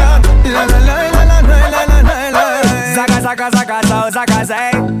old. La la la la la la la la la. Zaga zaga zaga zaga zaga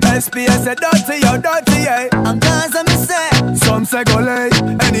zay. SPS say dirty yo dirty eh. And dance me say. Some say go lay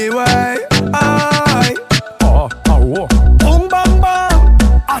anyway. Aye. Boom bang bang,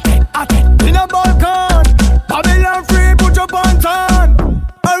 at it, in a Balkan. Babylon free, put your pants on.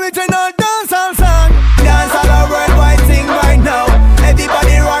 Original dancehall song. Dance all a worldwide thing right now.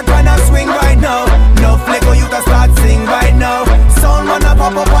 Everybody rock and a swing right now. No flicker, you can start sing right now. Sound man a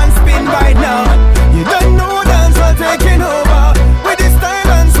pop up and spin right now. You don't know dancehall taking over with this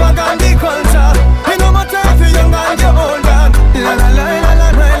style and swag and the culture. It no matter if you're young and you're old. La la la la la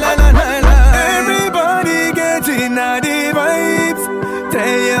la la la la. Everybody get in a the vibes.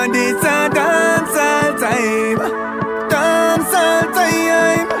 Tell you this a dancehall time. Dancehall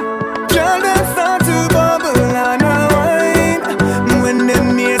time. Girl, them start to bubble and a wine when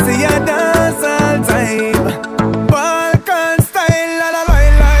them hear say a dancehall time. Balkan style, la la la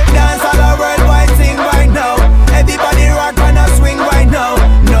la. Dance all a worldwide thing right now. Everybody rock and a swing right now.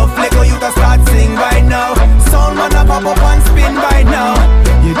 No flicker, you can start sing right now. Sound man a pop up and spin right now.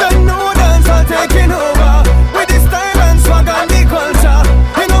 You don't know dancehall taking over with this style and swag and the culture.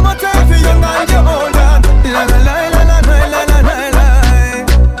 It no matter if you're young and you're old. La la la la la la la la la la.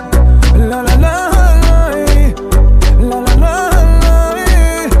 La la la la la la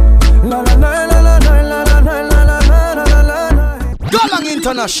la. Galang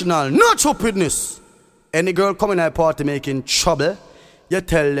International, no stupidness. Any girl coming at a party making trouble, you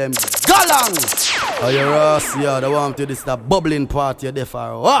tell them Galang. Oh, you're us, yeah, the one to this, the bubbling party you're there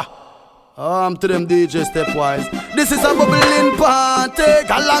for. To them DJ Stepwise. This is a bubbling party,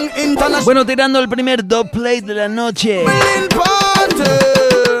 Galang International. Bueno, tirando el primer dub plate de la noche. Bubbling party.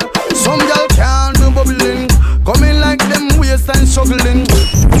 Some girl can't do bubbling, coming like them waist and struggling.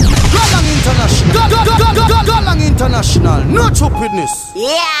 Galang International, Galang International, no stupidness.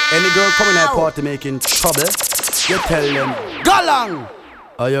 Yeah. Any girl coming at a party making trouble, you tell them Galang.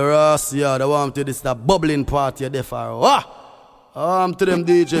 Oh, you're us, yeah, the one to this, the bubbling party you're there for. To them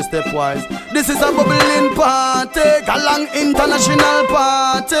DJ Stepwise. This is a bubbling party, Galang International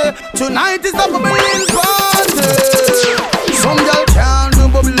party. Tonight is a bubbling party. Some girl can't do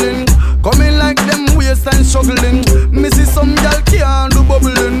bubbling, coming like them waist and struggling. Me see some girl can't do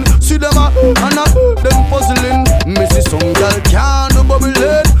bubbling. See them a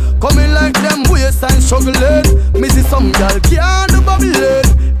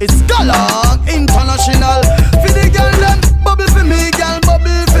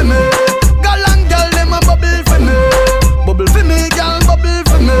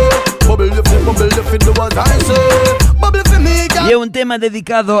tema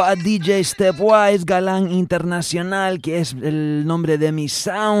dedicado a DJ Stepwise, Galán Internacional, que es el nombre de mi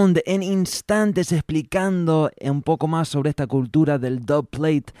sound. En instantes explicando un poco más sobre esta cultura del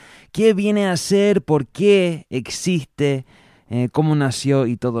dubplate, qué viene a ser, por qué existe, cómo nació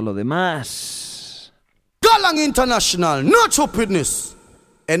y todo lo demás. Galán International, no stupidness.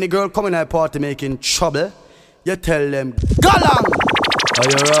 Any girl coming at a party making trouble, you tell them, Galán! Oh,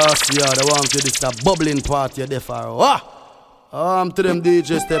 you're ass, yeah, the one to this a bubbling party, you're there for to them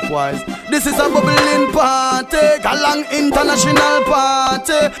DJ Stepwise. This is a bubbling party, Galán International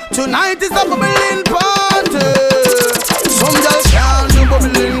party. Tonight is a bubbling party. Some girls can't do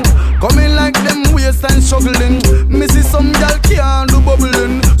bubbling, coming like them waist and struggling. Me see some girl can't do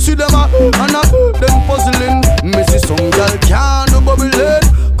bubbling, see them and them puzzling. Me see some girl can't do bubbling,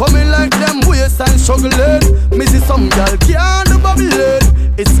 coming like them waist and struggling. Me see some girl can't do bubbling.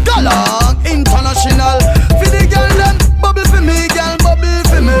 It's Galán International. For the girl them bubble for me, girl bubble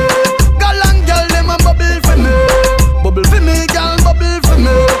for me. Galán girl them a bubble for me. Bubble for me, girl bubble for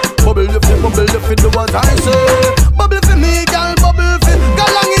me. Bubble if you do what I say. Bubble for me, girl bubble for me.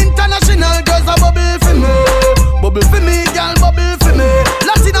 Galán International girls a bubble for me. Bubble for me, girl bubble for me.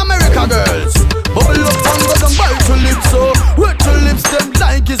 Latin America girls, bubble up and go down by to lips so. Wet to lips them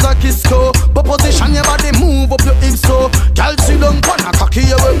like is a kiss so. But position your body, move up your hips so. Girl sit down pan a cocky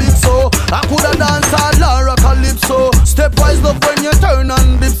you a bit so. I coulda dance a Laura Calypso. Stepwise love when you turn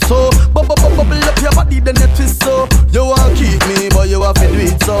and dip so. Bubble up your body then you twist so. You want keep me but you have to do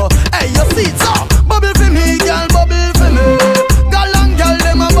it so. Hey you see it so. Bubble for me girl, bubble for me. Galán girl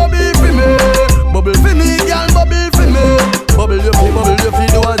them a bubble for me. Bubble for me girl, bubble for me. Bubble you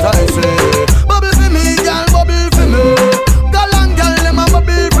do what I say. Bubble for me girl, bubble for me. Galán girl them a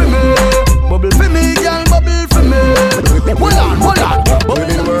bubble for me. Bubble for me girl, bubble for me. Hold on. We've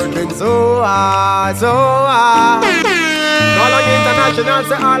been working so hard. Galán International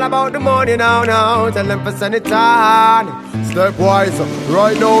say all about the money now. Tell them to send it on. Stepwise,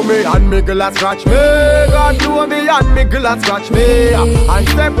 right now me and me girl scratch me. God know me and me girl scratch me. And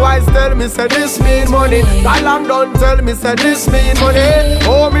Stepwise tell me say this mean money. Galán don't tell me say this mean money.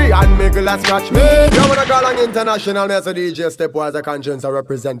 Oh me and me girl scratch me. Yo, when a Galán International, me as a DJ Stepwise, a conscience I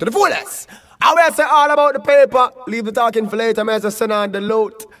represent to the fullest. I will say all about the paper. Leave the talking for later. Me as a send on the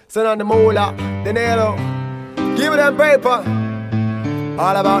loot, send on the moolah, the nail. Give me them paper.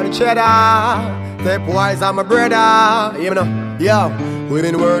 All about the cheddar. Stepwise, I'm a brother. You know, yo, we've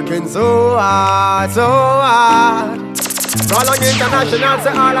been working so hard. Galán International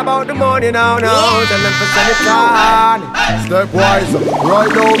say all about the money now. Tell them to send it on. Stepwise,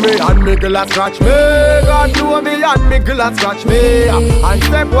 right now me and me girl scratch me. God know me and me girl scratch me. And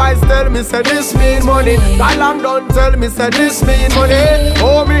Stepwise tell me say this mean money. Galán don't tell me say this mean money.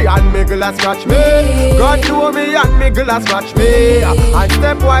 Oh me and me girl scratch me. God know me and me girl scratch me. And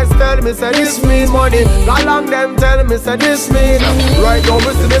Stepwise tell me say this mean money. Galán them tell me say this mean. Right now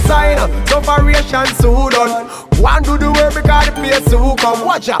me see the sign. Separation so done. One do the work because the place who come.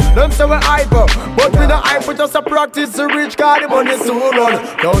 Watch out, them say we hyper, but we not hyper just to practice to reach cause the money soon run.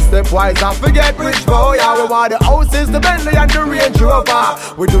 Now Stepwise I forget rich boy. We want the houses, the Bentley and the Range Rover.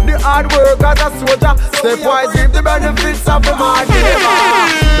 We do the hard work as a soldier. Stepwise give the benefits of the hard labor.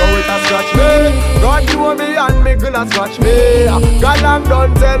 Now it a scratch me. God know me and me girl a scratch me. Galán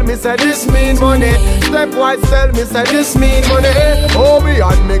don't tell me say this mean money. Stepwise tell me say this mean money. Oh me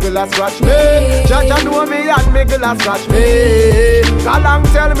and me girl a scratch me. Jaja know me and me girl a scratch me. Galán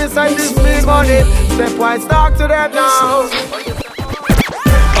tell me say this mean money. Stepwise talk to them now.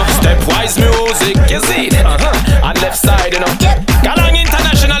 Stepwise music, you see it? On left side, you know. Galán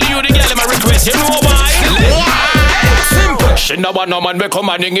International, you the girl, my request, you know why? Simple. She no want no man, me come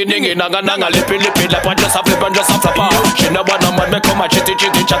a dingy, nanga, lippy, lap, just a flip and just a flapper. She no want no man, me come a chitty,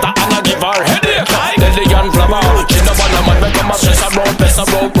 chatter, and I give her headache. Deadly and flabber. She no want no man, me come a press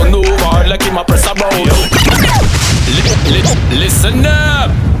around, maneuver, like him a press around. Listen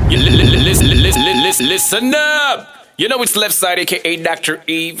up. Listen up. You know it's left side, aka Dr.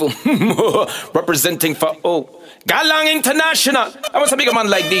 Evil. Representing for Galán International. I want to big a man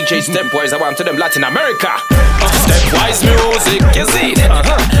like DJ Stepwise. I want to them Latin America. Stepwise music, you see it?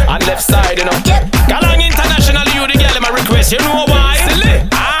 On left side, you know. Galán International, you the girl, my request, you know why?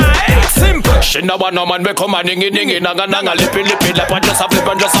 Simple. She no want no man, me come a dingy, nanga, lippy, lap, just a flip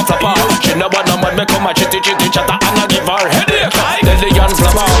and just a flapper. She no want no man, me come a chitty, chatter, and I give her headache. Deadly and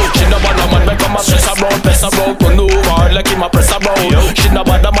flabber. She no want no man, me come a press around, maneuver, like him a press around. She no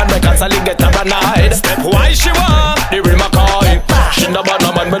want no man, me constantly get her annoyed. Stepwise she want the real McCoy. She no want no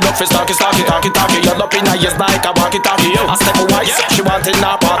man with no fist talky. You're up in her ears like a walkie-talkie. I step wise, she want in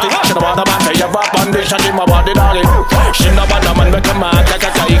her party. She no want a man for your rap and bitch and she my body doggy. She no want a man with a man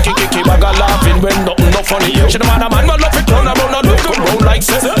kiki bag a laughing when nothing no funny. She no want a man with love it clown around and look around like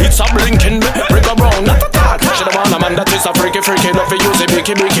say it's a blinking bring around not a talk. She no want a man that is a freaky love for use it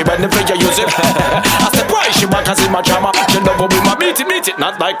beaky when the figure use it. I step wise, she want cause in my drama. She love with my beat it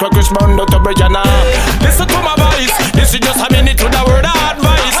not like Chris Brown to Brianna. Listen to my voice, this is just a minute to the word of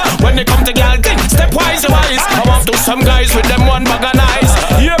advice. When they come to girl thing, stepwise wise. I want to some guys with them one bag of nice.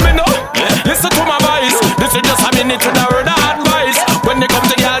 Hear me now? Listen to my voice. This is just a minute to the word of advice. When they come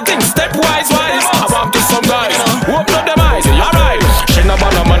to girl thing, stepwise wise. I want to some guys who open up them eyes. Alright. She no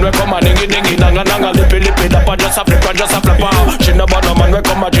want a man we come a dingy nanga lippy that and just a flip out. She no want a man we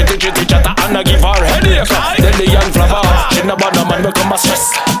come a jitty chatter and a give her headache. Then the young flapper. She no want a man we come a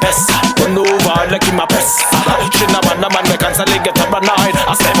stress. Run over like him a press. She no want a man we constantly get up at night.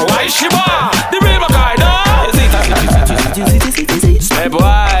 I step wise she want the real guy. Step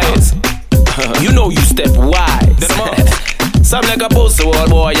wise. You know you step wise. Some like a pussy old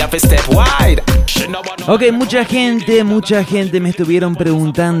boy, you have to step wide. Ok, mucha gente me estuvieron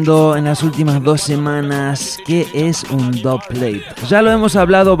preguntando en las últimas 2 semanas qué es un dubplate. Ya lo hemos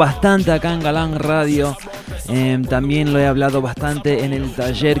hablado bastante acá en Galán Radio. También lo he hablado bastante en el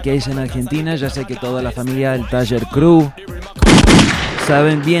taller que hice en Argentina. Ya sé que toda la familia del taller Crew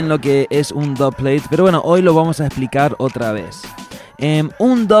saben bien lo que es un dubplate, pero bueno, hoy lo vamos a explicar otra vez.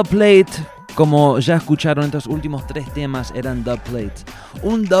 Un dubplate, como ya escucharon, estos últimos 3 temas eran dubplates.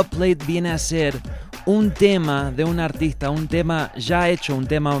 Un dubplate viene a ser un tema de un artista, un tema ya hecho, un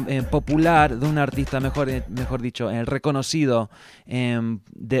tema popular de un artista, mejor dicho, reconocido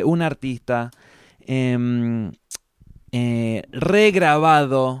de un artista,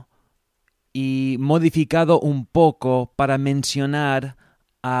 regrabado y modificado un poco para mencionar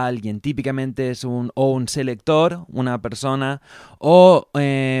a alguien. Típicamente es un selector, una persona, o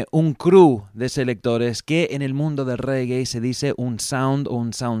un crew de selectores, que en el mundo del reggae se dice un sound o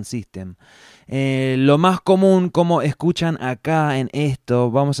un sound system. Lo más común, como escuchan acá en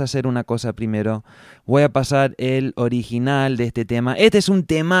esto, vamos a hacer una cosa primero. Voy a pasar el original de este tema. Este es un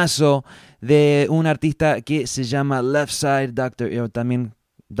temazo de un artista que se llama Leftside, también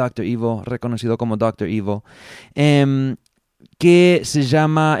Dr. Evil, reconocido como Dr. Evil. Que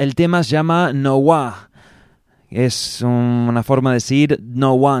el tema se llama No Wa. Es una forma de decir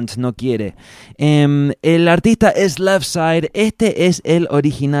no want, no quiere. El artista es Leftside. Este es el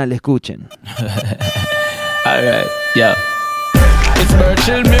original, escuchen. Alright, yeah. It's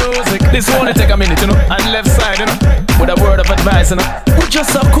virtual music. This only take a minute, you know. And Leftside, you know. With a word of advice, you know. With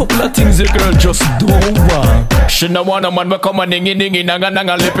just a couple of things the girl just don't want. She no want a man we come a ningy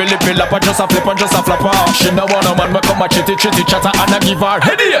nanga lippy lappa, just a flip and just a flapper. She no want a man we come a chitty chatter and a give her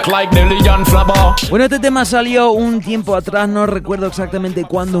headache like Nelly and Flabber. Bueno, este tema salió un tiempo atrás, no recuerdo exactamente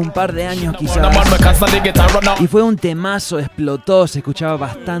cuándo, un par de años quizás. Y fue un temazo, explotó, se escuchaba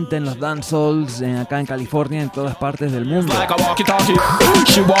bastante en los dancehalls, acá en California, en todas partes del mundo.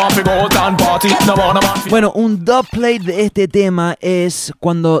 Bueno, un dubplate de este tema es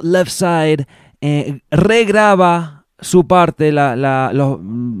cuando Leftside regraba su parte,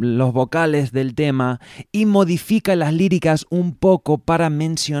 los vocales del tema, y modifica las líricas un poco para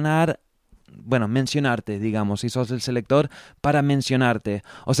mencionarte, digamos, si sos el selector, para mencionarte.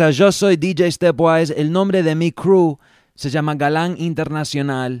 O sea, yo soy DJ Stepwise, el nombre de mi crew se llama Galán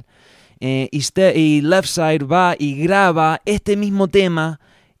Internacional, y Leftside va y graba este mismo tema,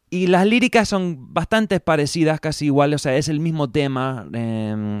 y las líricas son bastante parecidas, casi igual, o sea, es el mismo tema,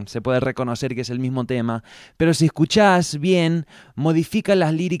 se puede reconocer que es el mismo tema, pero si escuchás bien, modifica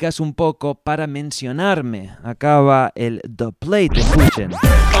las líricas un poco para mencionarme. Acá va el dubplate, escuchen.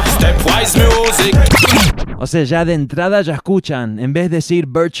 Stepwise Music. O sea, ya de entrada ya escuchan, en vez de decir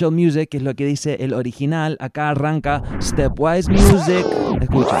virtual music, que es lo que dice el original, acá arranca Stepwise Music,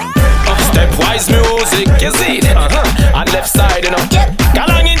 escuchen. Stepwise Music, you see it? And Leftside, you know.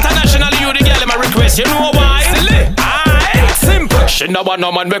 Galang International, you the girl, my request, you know why? It's simple. She no want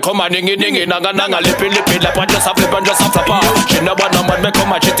no man, we come a ningy nanga lippy lappa, just a flip and just a flapper. She no want no man, we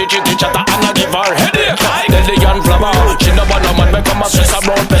come a chitty chatter and a give her headache like Nelly and Flabber. She no want no man, we come a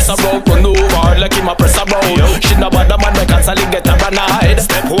press around, run over like him a press around. She no want no man, we constantly get her a night.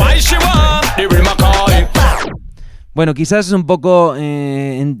 Stepwise she want the real McCoy. Bueno, quizás es un poco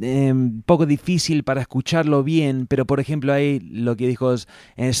difícil para escucharlo bien, pero por ejemplo ahí lo que dijo es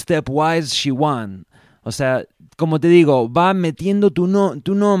Stepwise she won. O sea, como te digo, va metiendo tu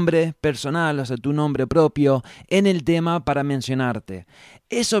nombre personal, o sea, tu nombre propio en el tema para mencionarte.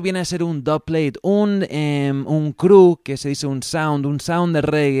 Eso viene a ser un dubplate, un crew, que se dice un sound de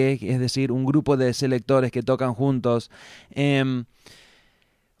reggae, es decir, un grupo de selectores que tocan juntos.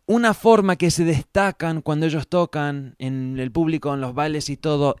 Una forma que se destacan cuando ellos tocan en el público, en los bailes y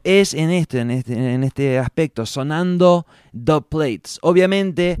todo, es en este aspecto, sonando dubplates.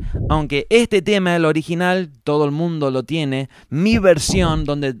 Obviamente, aunque este tema, el original, todo el mundo lo tiene, mi versión,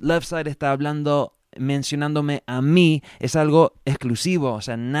 donde Leftside está hablando, mencionándome a mí, es algo exclusivo, o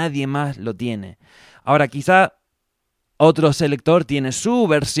sea, nadie más lo tiene. Ahora, quizá otro selector tiene su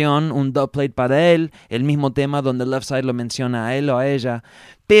versión, un dubplate para él, el mismo tema donde Leftside lo menciona a él o a ella,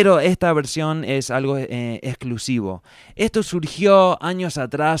 pero esta versión es algo exclusivo. Esto surgió años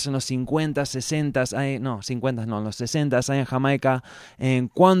atrás, en los 50, 60, los 60, ahí en Jamaica,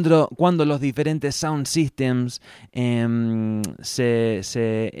 cuando los diferentes sound systems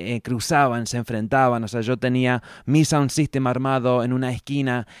se cruzaban, se enfrentaban. O sea, yo tenía mi sound system armado en una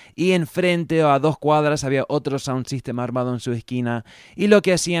esquina y enfrente o a 2 cuadras había otro sound system armado en su esquina. Y lo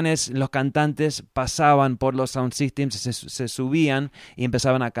que hacían es, los cantantes pasaban por los sound systems, se subían y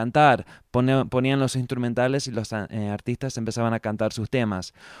empezaban a cantar, ponían los instrumentales y los artistas empezaban a cantar sus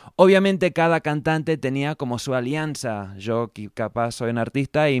temas. Obviamente cada cantante tenía como su alianza. Yo capaz soy un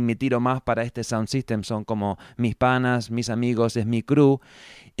artista y me tiro más para este sound system, son como mis panas, mis amigos, es mi crew.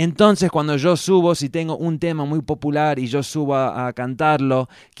 Entonces cuando yo subo, si tengo un tema muy popular y yo subo a cantarlo,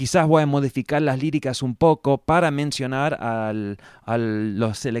 quizás voy a modificar las líricas un poco para mencionar a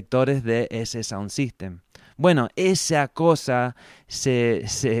los selectores de ese sound system. Bueno, esa cosa fue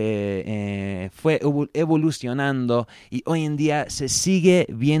evolucionando y hoy en día se sigue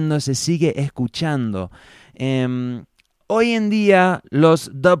viendo, se sigue escuchando. Hoy en día los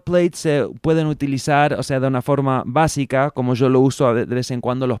dubplates se pueden utilizar, o sea, de una forma básica, como yo lo uso de vez en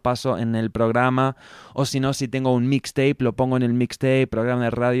cuando, los paso en el programa, o si no, si tengo un mixtape, lo pongo en el mixtape, programa de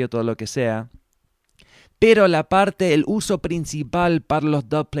radio, todo lo que sea. Pero el uso principal para los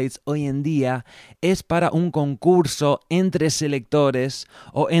dubplates hoy en día es para un concurso entre selectores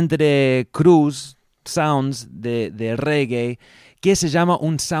o entre crews, sounds de reggae, que se llama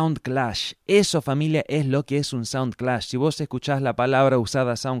un sound clash. Eso, familia, es lo que es un sound clash. Si vos escuchás la palabra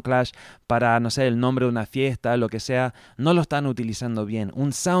usada sound clash para, no sé, el nombre de una fiesta, lo que sea, no lo están utilizando bien.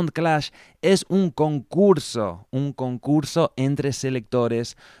 Un sound clash es un concurso entre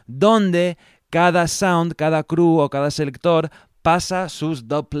selectores donde cada sound, cada crew o cada selector pasa sus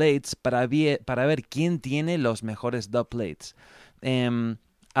dubplates para ver quién tiene los mejores dubplates.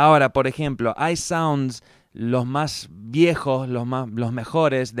 Ahora, por ejemplo, hay sounds, los más viejos, los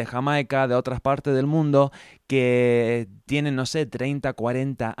mejores de Jamaica, de otras partes del mundo, que tienen, no sé, 30,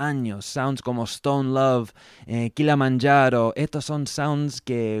 40 años. Sounds como Stone Love, Kilimanjaro. Estos son sounds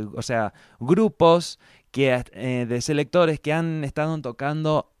que, o sea, grupos de selectores que han estado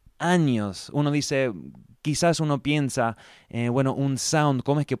tocando años. Uno dice, quizás uno piensa, un sound,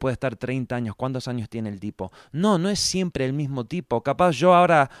 ¿cómo es que puede estar 30 años? ¿Cuántos años tiene el tipo? No es siempre el mismo tipo. Capaz yo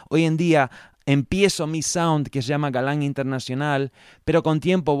hoy en día, empiezo mi sound que se llama Galang Internacional, pero con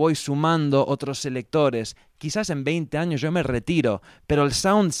tiempo voy sumando otros selectores. Quizás en 20 años yo me retiro, pero el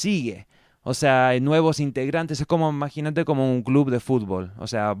sound sigue. O sea, hay nuevos integrantes, es como, imagínate, como un club de fútbol. O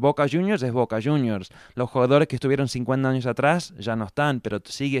sea, Boca Juniors es Boca Juniors. Los jugadores que estuvieron 50 años atrás ya no están, pero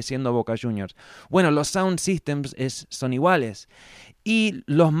sigue siendo Boca Juniors. Bueno, los sound systems son iguales. Y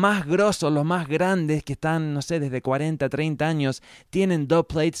los más grosos, los más grandes, que están, no sé, desde 40, 30 años, tienen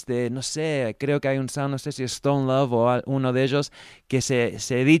dubplates de, no sé, creo que hay un sound, no sé si es Stone Love o uno de ellos, que se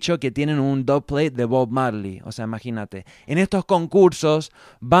ha dicho que tienen un dubplate de Bob Marley. O sea, imagínate. En estos concursos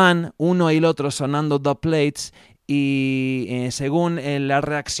van uno y el otro sonando dubplates y según la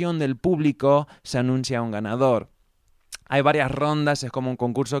reacción del público se anuncia un ganador. Hay varias rondas, es como un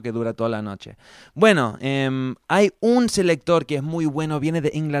concurso que dura toda la noche. Bueno, hay un selector que es muy bueno, viene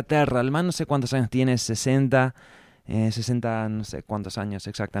de Inglaterra. El man no sé cuántos años tiene, 60, no sé cuántos años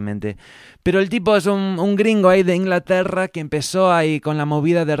exactamente. Pero el tipo es un gringo ahí de Inglaterra que empezó ahí con la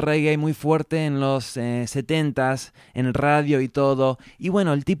movida de reggae muy fuerte en los 70s, en radio y todo. Y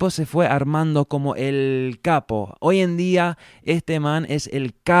bueno, el tipo se fue armando como el capo. Hoy en día este man es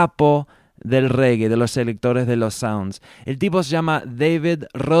el capo del reggae, de los selectores de los sounds. El tipo se llama David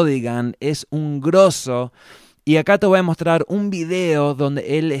Rodigan, es un grosso. Y acá te voy a mostrar un video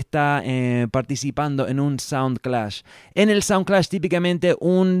donde él está participando en un sound clash. En el sound clash típicamente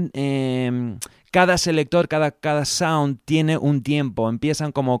cada selector, cada sound tiene un tiempo.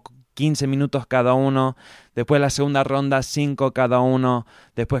 Empiezan como 15 minutos cada uno. Después la segunda ronda, 5 cada uno.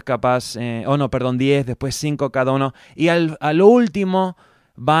 Después 10. Después 5 cada uno. Y al último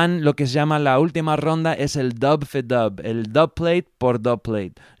van lo que se llama la última ronda, es el dub for dub. El dub plate por dub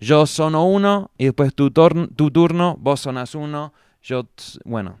plate. Yo sono uno y después tu turno, vos sonas uno.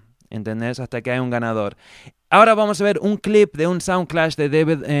 Bueno, ¿entendés? Hasta que hay un ganador. Ahora vamos a ver un clip de un Sound Clash de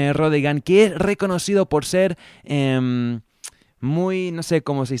David Rodigan, que es reconocido por ser muy, no sé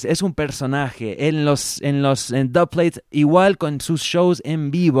cómo se dice, es un personaje en los dubplates, igual con sus shows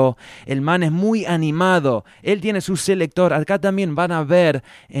en vivo. El man es muy animado, él tiene su selector. Acá también van a ver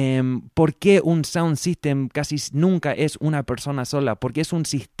por qué un sound system casi nunca es una persona sola, porque es un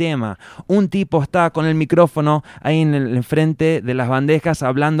sistema. Un tipo está con el micrófono ahí en el frente de las bandejas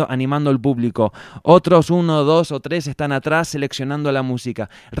hablando, animando al público. Otros 1, 2 o 3 están atrás seleccionando la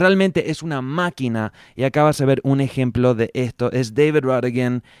música. Realmente es una máquina, y acá vas a ver un ejemplo de esto. Es David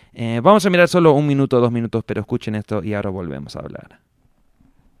Rodigan. Vamos a mirar solo 1 minuto, 2 minutos, pero escuchen esto y ahora volvemos a hablar.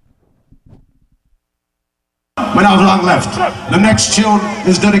 We have long left. The next tune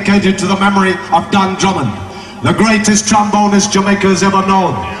is dedicated to the memory of Don Drummond, the greatest trombonist Jamaica's ever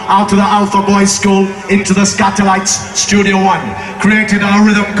known. Out to the Alpha Boys School, into the Scatolites, Studio One, created a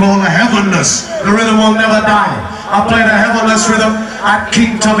rhythm called Heavenless. The rhythm will never die. I play the Heavenless rhythm at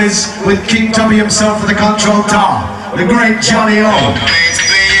King Tummy's with King Tummy himself at the control tower. The great Johnny O. It's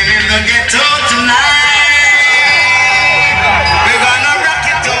playing in the ghetto tonight. We're gonna rock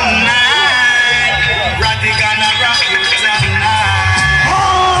it tonight. Roddy gonna rock you tonight.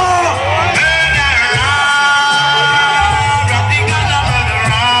 Oh! Murder on. Roddy gonna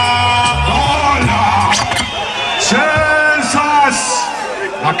murder on. Oh, no. Jesus!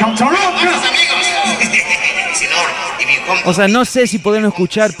 I come to rock you. O sea, no sé si pueden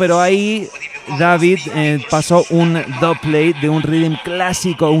escuchar, pero ahí David pasó un dubplate de un rhythm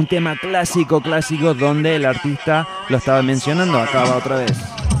clásico, un tema clásico donde el artista lo estaba mencionando. Acá va otra vez.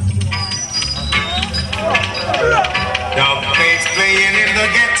 Dubplate's playing in the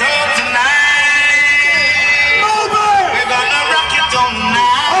ghetto tonight. We're gonna rock you tonight.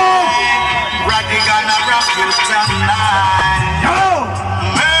 Roddy gonna rock you tonight.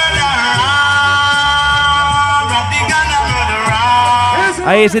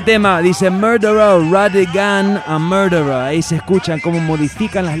 Ahí ese tema dice Murderer, Rodigan a Murderer. Ahí se escuchan cómo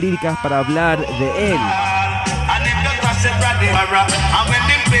modifican las líricas para hablar de él.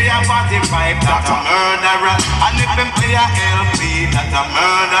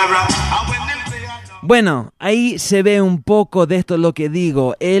 Bueno, ahí se ve un poco de esto lo que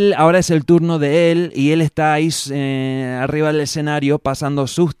digo. Él, ahora es el turno de él y él está ahí arriba del escenario pasando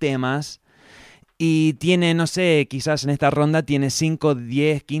sus temas. Y tiene, no sé, quizás en esta ronda tiene 5,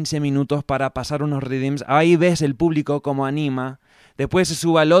 10, 15 minutos para pasar unos rhythms. Ahí ves el público como anima. Después se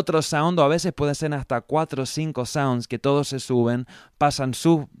sube al otro sound, o a veces pueden ser hasta 4 o 5 sounds que todos se suben, pasan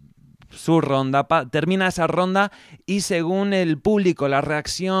su ronda, termina esa ronda y según el público, la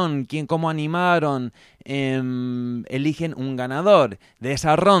reacción, cómo animaron, eligen un ganador de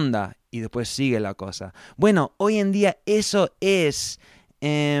esa ronda y después sigue la cosa. Bueno, hoy en día eso es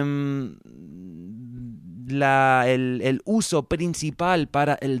el uso principal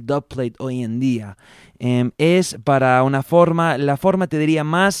para el dubplate hoy en día. Es para la forma te diría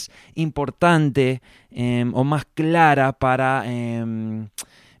más importante o más clara para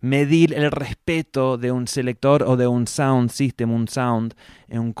medir el respeto de un selector o de un sound system, un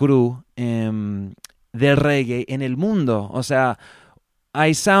crew de reggae en el mundo. O sea,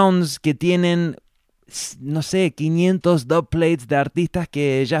 hay sounds que tienen, no sé, 500 dubplates de artistas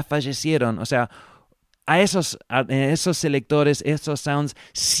que ya fallecieron. O sea, a esos selectores, esos sounds,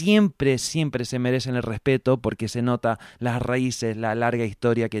 siempre se merecen el respeto porque se nota las raíces, la larga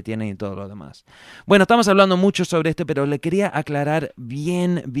historia que tienen y todo lo demás. Bueno, estamos hablando mucho sobre esto, pero le quería aclarar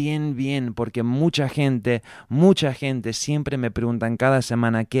bien, porque mucha gente siempre me preguntan cada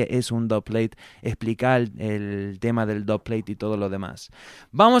semana qué es un dubplate, explicar el tema del dubplate y todo lo demás.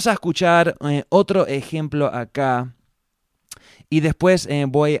 Vamos a escuchar otro ejemplo acá. Y después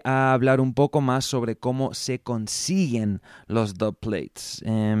voy a hablar un poco más sobre cómo se consiguen los dubplates.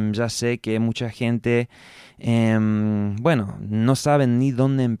 Ya sé que mucha gente, no saben ni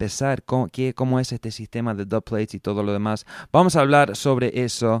dónde empezar, cómo es este sistema de dubplates y todo lo demás. Vamos a hablar sobre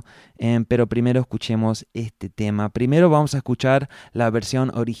eso, pero primero escuchemos este tema. Primero vamos a escuchar la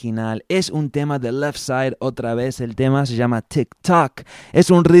versión original. Es un tema de Left Side otra vez. El tema se llama TikTok. Es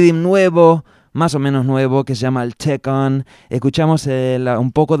un rhythm nuevo, más o menos nuevo, que se llama el Tech On. Escuchamos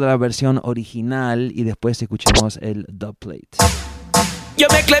un poco de la versión original y después escuchamos el dubplate. You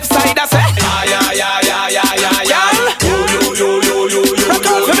make left side, I say. Yeah.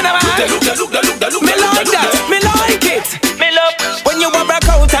 You out for me now, man. Me like that, me like it. Me love when you a rock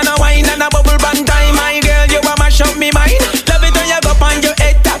out and a wine and a bubble band time. My girl, you a mash up me mind. Love it when you go on your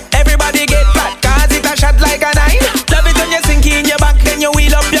head top. Everybody get flat, cause it a shot like a nine. Love it when you sink in your back, then you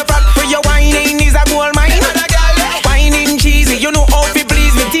wheel up your front. For your whining is a gold mine. Whining cheesy, you know how to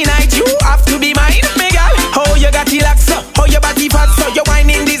please me tonight. You have to be mine, me girl. How you got relax, so how your body fat, so your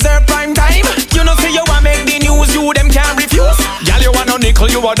whining deserve prime time. You know say you want make the news, you them can't refuse. Girl, you want no nickel,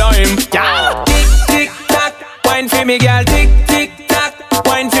 you a dime. Yeah. Tick tick tock, wine for me, girl. Tick tick tock,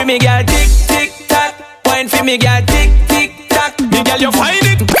 wine for me, girl. Tick tick tock, wine for me, girl. Tick tick tock, me girl, you find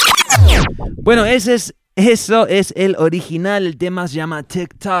it. Bueno, eso es el original. El tema se llama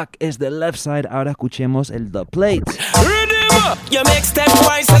TikTok, es The Left Side. Ahora escuchemos el dub plate.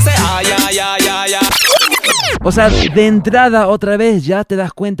 O sea, de entrada otra vez ya te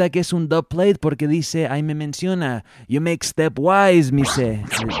das cuenta que es un dub plate porque dice, ahí me menciona, you make stepwise, me say.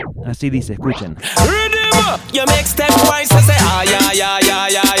 Así dice, escuchen. You make stepwise, I say, ah, yeah, yeah, yeah,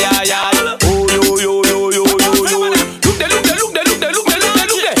 yeah, yeah, yeah. Oh, yo, yo, yo, yo, yo, yo. Look there, look there, look there, look there, look there, look there,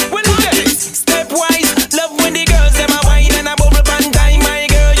 look there. Well, look there. Stepwise, love when the girls them a wine and a bubble pan time. My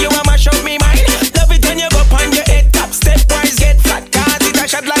girl, you a mash up me mind. Love it when you go on your head top. Stepwise, get flat, cause it a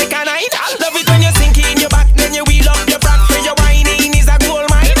shot like a nine. Love it when you sink in your back, then you wheel up your frack. For your whining is a gold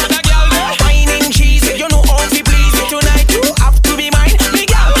mine. The girl, whining cheesy, you know how to please me tonight. You have to be mine, me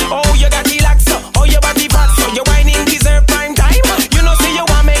girl. Oh, you got relax, oh, your body fat, so your whining deserve prime time. You know say you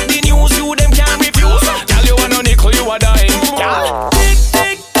want make the news, you them can't refuse. Girl, you want no nickel, you a dime. Girl, tick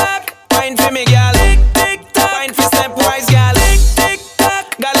tick tock, wine for me, girl. Tick tick tock, wine for stepwise, girl. Tick tick tock,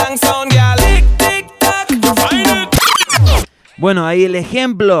 galang sound, girl. Tick tick tock, you find it. Bueno, ahí el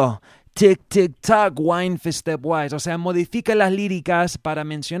ejemplo. Tick, tick, tock, wine for stepwise. O sea, modifica las líricas para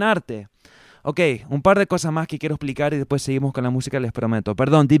mencionarte. Ok, un par de cosas más que quiero explicar y después seguimos con la música, les prometo.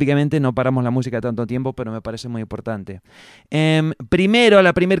 Perdón, típicamente no paramos la música tanto tiempo, pero me parece muy importante. Primero,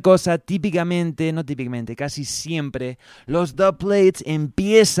 la primera cosa, casi siempre, los dub plates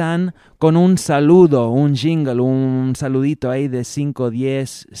empiezan con un saludo, un jingle, un saludito ahí de 5 o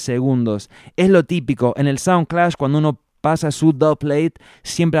 10 segundos. Es lo típico. En el Sound Clash, cuando uno pasa su dub plate,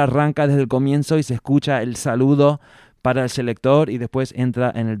 siempre arranca desde el comienzo y se escucha el saludo para el selector y después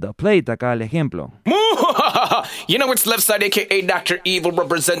entra en el dub plate. Acá el ejemplo. You know it's Left Side, aka Dr. Evil,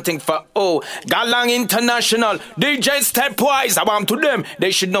 representing for Galang International. DJ Stepwise, I want to them.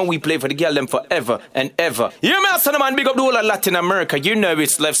 They should know we play for the girl them forever and ever. You may son man, big up the whole of Latin America. You know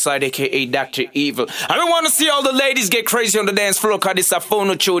it's Left Side, aka Dr. Evil. I don't want to see all the ladies get crazy on the dance floor, cause it's a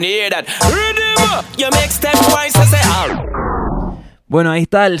phono tune. You hear that? Rhythm, you make Stepwise, I say, Bueno, ahí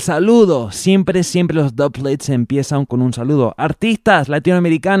está el saludo. Siempre los dub plates empiezan con un saludo. Artistas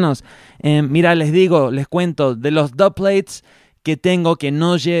latinoamericanos, mira, les cuento, de los dub plates que tengo que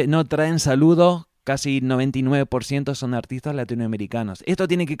no traen saludo, casi 99% son artistas latinoamericanos. Esto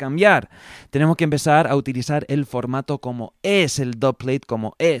tiene que cambiar. Tenemos que empezar a utilizar el formato como es, el dub plate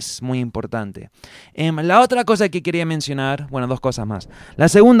como es, muy importante. La otra cosa que quería mencionar, bueno, dos cosas más. La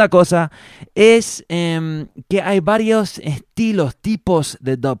segunda cosa es que hay varios tipos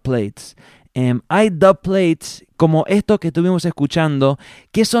de dub plates. Hay dub plates como esto que estuvimos escuchando,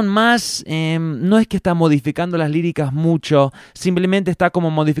 que son más, no es que está modificando las líricas mucho, simplemente está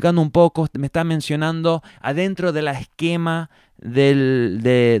como modificando un poco, me está mencionando adentro del esquema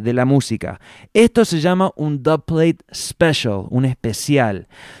de la música. Esto se llama un dub plate special, un especial.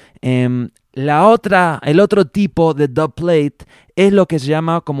 El otro tipo de dub plate es lo que se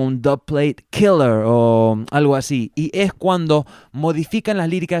llama como un dub plate killer o algo así. Y es cuando modifican las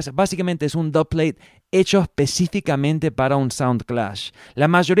líricas, básicamente es un dub plate hecho específicamente para un sound clash. La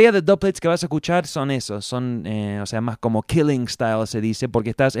mayoría de dub plates que vas a escuchar son esos, son más como killing style se dice, porque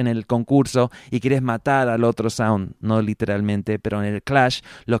estás en el concurso y quieres matar al otro sound, no literalmente, pero en el clash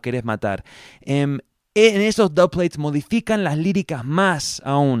lo quieres matar. En esos dub plates modifican las líricas más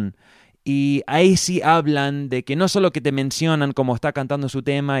aún. Y ahí sí hablan de que no solo que te mencionan como está cantando su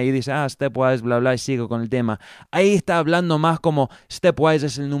tema y dice, Stepwise, bla, bla, y sigo con el tema. Ahí está hablando más como Stepwise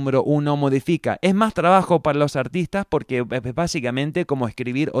es el número 1, modifica. Es más trabajo para los artistas porque es básicamente como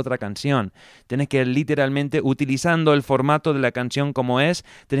escribir otra canción. Tenés que literalmente, utilizando el formato de la canción como es,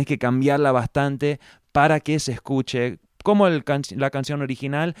 tenés que cambiarla bastante para que se escuche como la canción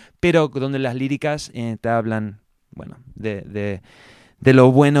original, pero donde las líricas te hablan, bueno, de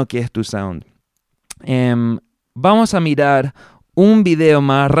lo bueno que es tu sound. Vamos a mirar un video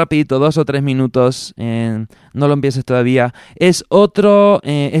más, rapidito, 2 o 3 minutos, no lo empieces todavía. Es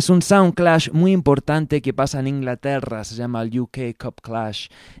un sound clash muy importante que pasa en Inglaterra, se llama el UK Cup Clash.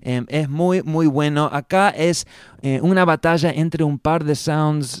 Es muy, muy bueno. Acá es una batalla entre un par de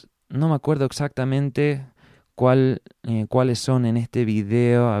sounds, no me acuerdo exactamente cuáles son en este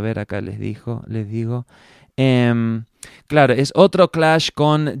video. A ver, acá les digo. Claro, es otro clash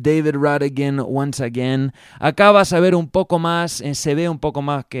con David Rodigan once again. Acá vas a ver un poco más, se ve un poco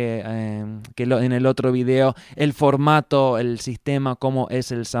más que en el otro video, el formato, el sistema, cómo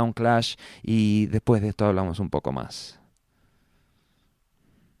es el sound clash, y después de esto hablamos un poco más.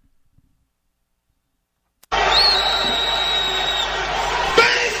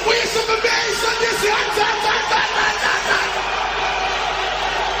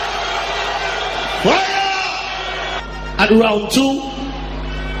 At round 2,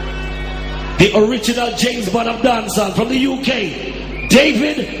 the original James Bond of dancehall from the UK,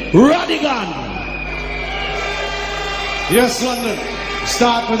 David Rodigan. Yes, London.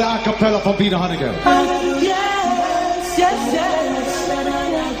 Start with the acapella for Peter Honeygan. Yes, yes, yes.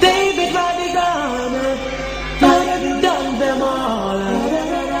 David Rodigan. Done them all.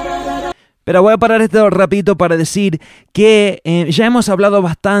 Pero voy a parar esto rapidito para decir que ya hemos hablado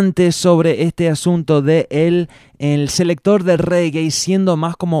bastante sobre este asunto de el selector de reggae siendo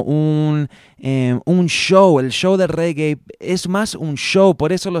más como un show. El show de reggae es más un show,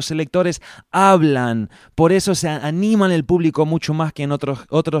 por eso los selectores hablan, por eso se animan el público mucho más que en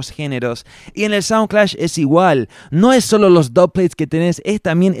otros géneros. Y en el Sound Clash es igual, no es solo los dubplates que tenés, es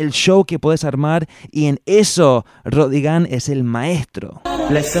también el show que puedes armar, y en eso Rodigan es el maestro.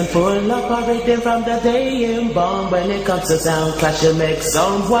 Lesson full of origin from the day in born. When it comes to sound clash, you make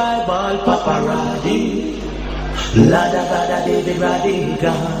sound wild ball paparazzi. Lada bada David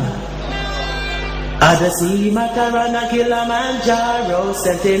Rodigan. Odyssey, Macarena, Kilimanjaro,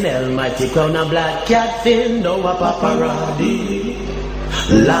 Sentinel, Mighty Crown and Black Catfin, Noah paparazzi.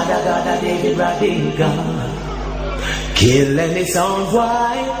 Lada bada David Rodigan. Kill any sound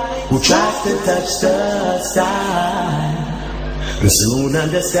wild who tries to touch the style. Soon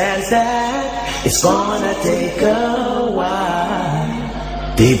understands that it's gonna take a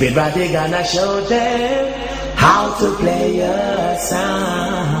while. David Rodigan I showed them how to play a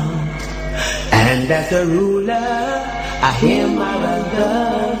sound, and as the ruler I hear my run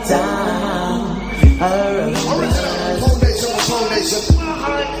the town.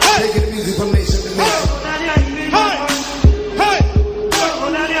 Taking the music from nation to nation.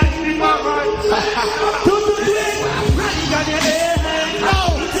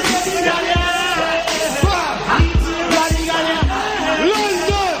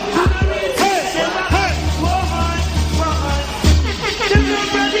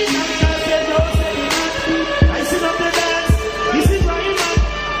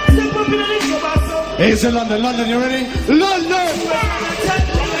 Here's in London. London, you ready? London!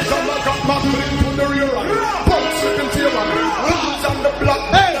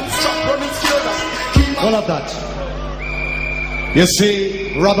 All of that. You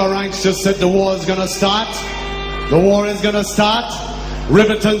see, Rubber Ranks just said the war is gonna start. The war is gonna start.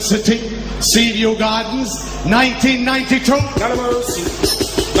 Riverton City, Seaview Gardens, 1992. None of mercy.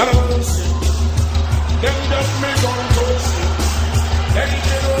 None of mercy. Them just make on mercy.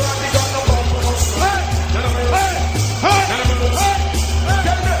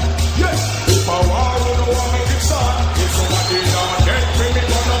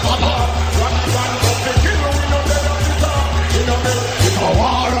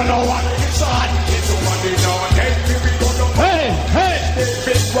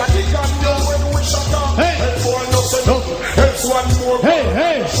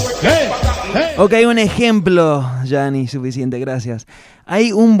 Ok, un ejemplo, Gianni, suficiente, gracias.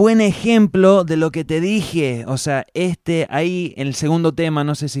 Hay un buen ejemplo de lo que te dije, o sea, ahí en el segundo tema,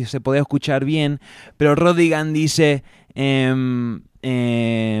 no sé si se podía escuchar bien, pero Rodigan dice, bueno,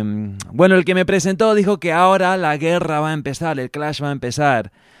 el que me presentó dijo que ahora la guerra va a empezar, el clash va a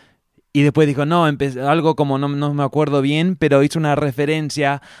empezar. Y después dijo, no, algo como no me acuerdo bien, pero hizo una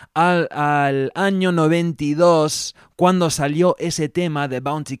referencia al año 92, cuando salió ese tema de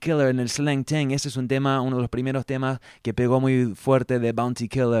Bounty Killer en el Slang Tang. Ese es un tema, uno de los primeros temas que pegó muy fuerte de Bounty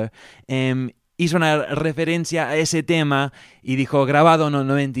Killer. Hizo una referencia a ese tema y dijo, grabado en el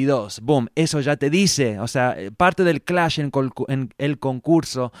 92. Boom, eso ya te dice. O sea, parte del clash en el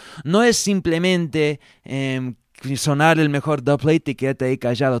concurso no es simplemente sonar el mejor dubplate y quedarte ahí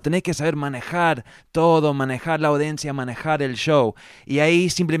callado. Tenés que saber manejar todo, manejar la audiencia, manejar el show. Y ahí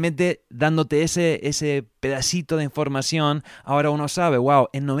simplemente dándote ese pedacito de información, ahora uno sabe, wow,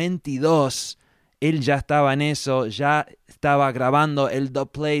 en 92 él ya estaba en eso, ya estaba grabando el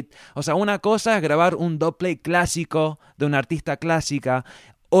dubplate. O sea, una cosa es grabar un dubplate clásico de una artista clásica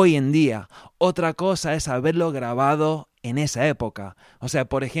hoy en día. Otra cosa es haberlo grabado en esa época. O sea,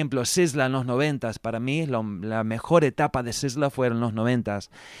 por ejemplo, Sizzla en los 90s. Para mí la mejor etapa de Sizzla fue en los 90s.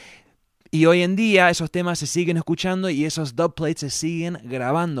 Y hoy en día esos temas se siguen escuchando y esos dubplates se siguen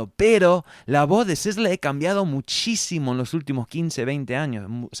grabando. Pero la voz de Sizzla ha cambiado muchísimo en los últimos 15, 20 años.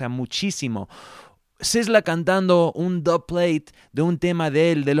 O sea, muchísimo. Sizzla cantando un dubplate de un tema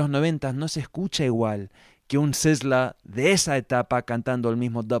de él de los 90 no se escucha igual que un Sizzla de esa etapa cantando el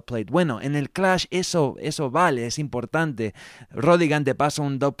mismo dubplate. Bueno, en el Clash eso vale, es importante. Rodigan te pasa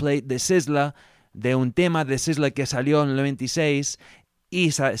un dubplate de Sizzla, de un tema de Sizzla que salió en el 96,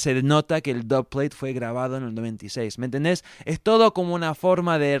 y se nota que el dubplate fue grabado en el 96. ¿Me entendés? Es todo como una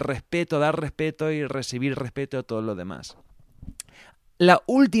forma de respeto, dar respeto y recibir respeto a todo lo demás. La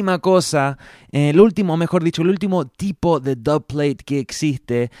última cosa, el último tipo de dubplate que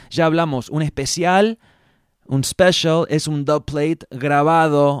existe, ya hablamos, un especial. Un special es un dubplate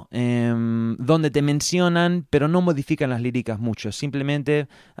grabado donde te mencionan, pero no modifican las líricas mucho. Simplemente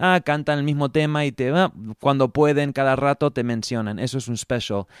cantan el mismo tema y cuando pueden, cada rato te mencionan. Eso es un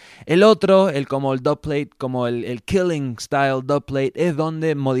special. El otro, como el dubplate, como el killing style dubplate, es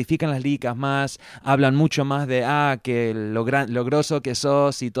donde modifican las líricas más, hablan mucho más de que lo grosso que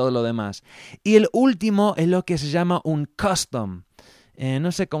sos y todo lo demás. Y el último es lo que se llama un custom.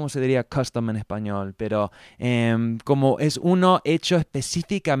 No sé cómo se diría custom en español, pero como es uno hecho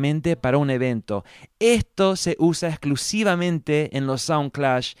específicamente para un evento. Esto se usa exclusivamente en los Sound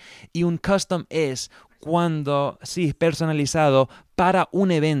Clash, y un custom es cuando, es personalizado para un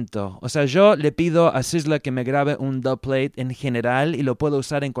evento. O sea, yo le pido a Sizzla que me grabe un dubplate en general y lo puedo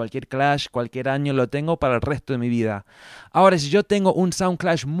usar en cualquier Clash, cualquier año, lo tengo para el resto de mi vida. Ahora, si yo tengo un Sound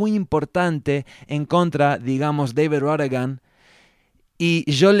Clash muy importante en contra, digamos, David Rodigan, y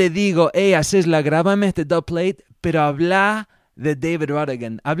yo le digo, a Sizzla, grábame este dubplate, pero habla de David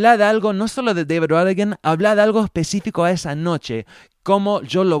Rodigan. Habla de algo, no solo de David Rodigan, habla de algo específico a esa noche. Cómo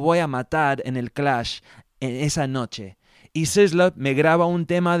yo lo voy a matar en el Clash en esa noche. Y Sizzla me graba un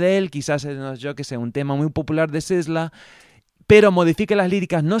tema de él, quizás yo que sé, un tema muy popular de Sizzla, pero modifica las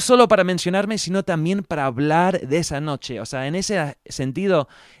líricas no solo para mencionarme, sino también para hablar de esa noche. O sea, en ese sentido,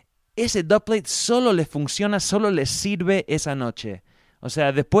 ese dubplate solo le funciona, solo le sirve esa noche. O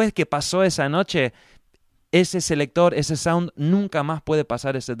sea, después que pasó esa noche, ese selector, ese sound, nunca más puede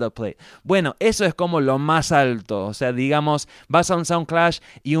pasar ese dubplate. Bueno, eso es como lo más alto. O sea, digamos, vas a un Sound Clash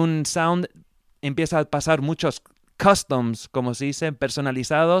y un sound empieza a pasar muchos customs, como se dice,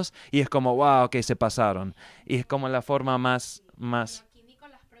 personalizados, y es como, wow, que se pasaron. Y es como la forma más... Aquí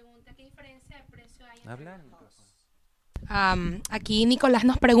Nicolás pregunta qué diferencia de precio hay aquí Nicolás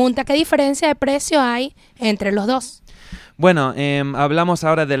nos pregunta qué diferencia de precio hay entre los dos. Bueno, hablamos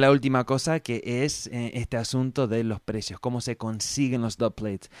ahora de la última cosa, que es este asunto de los precios, cómo se consiguen los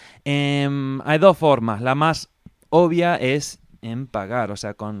dubplates. Hay dos formas. La más obvia es en pagar, o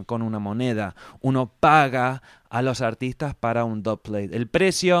sea, con una moneda. Uno paga a los artistas para un dubplate. El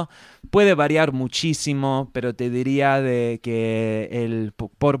precio puede variar muchísimo, pero te diría de que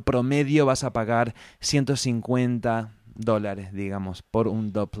por promedio vas a pagar $150, digamos, por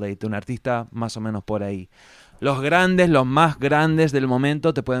un dubplate. Un artista más o menos por ahí. Los más grandes del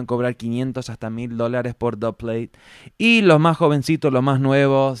momento te pueden cobrar $500 hasta $1,000 por dubplate. Y los más jovencitos, los más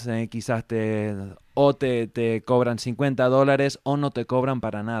nuevos, quizás te cobran $50 o no te cobran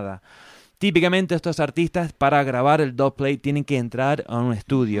para nada. Típicamente estos artistas para grabar el dubplate tienen que entrar a un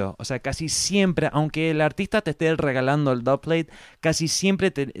estudio. O sea, casi siempre, aunque el artista te esté regalando el dubplate, casi siempre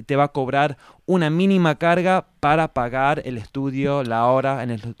te va a cobrar una mínima carga para pagar el estudio, la hora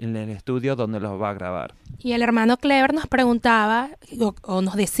en el estudio donde los va a grabar. Y el hermano Clever nos preguntaba o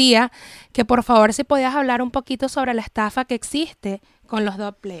nos decía que por favor si podías hablar un poquito sobre la estafa que existe con los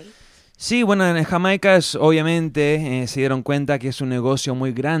dubplates. Sí, bueno, en Jamaica obviamente se dieron cuenta que es un negocio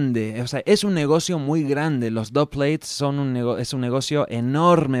muy grande. O sea, es un negocio muy grande. Los dubplates es un negocio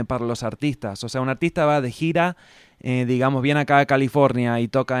enorme para los artistas. O sea, un artista va de gira, digamos, viene acá a California y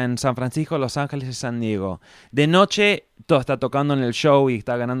toca en San Francisco, Los Ángeles y San Diego. De noche, todo está tocando en el show y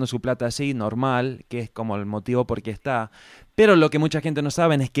está ganando su plata así, normal, que es como el motivo por qué está. Pero lo que mucha gente no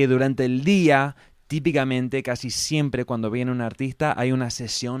sabe es que durante el día típicamente, casi siempre cuando viene un artista hay una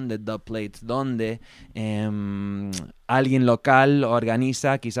sesión de dubplates donde alguien local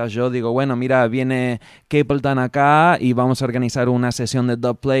organiza, quizás yo digo, bueno, mira, viene Capleton acá y vamos a organizar una sesión de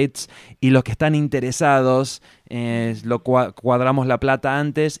dubplates, y los que están interesados cuadramos la plata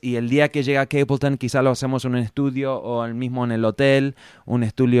antes, y el día que llega Capleton quizás lo hacemos en un estudio o el mismo en el hotel, un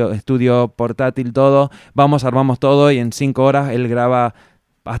estudio portátil, todo, armamos todo y en 5 horas él graba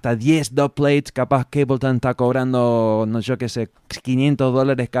hasta 10 dubplates. Capaz Capleton está cobrando, no yo qué sé,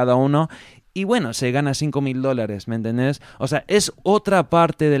 $500 cada uno. Y bueno, se gana $5,000, ¿me entendés? O sea, es otra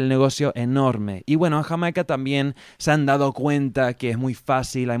parte del negocio enorme. Y bueno, en Jamaica también se han dado cuenta que es muy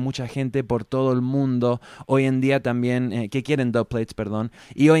fácil. Hay mucha gente por todo el mundo hoy en día también, que quieren dubplates, perdón.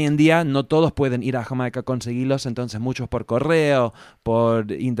 Y hoy en día no todos pueden ir a Jamaica a conseguirlos. Entonces muchos por correo,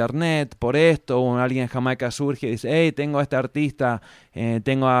 por internet, por esto. O alguien en Jamaica surge y dice, hey, tengo a este artista,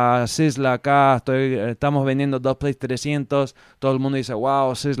 tengo a Sizzla acá, estamos vendiendo dubplates 300. Todo el mundo dice,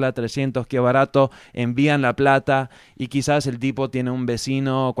 wow, Sizzla 300, qué barato. Envían la plata y quizás el tipo tiene un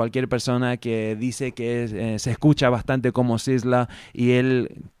vecino o cualquier persona que dice que se escucha bastante como Sizzla y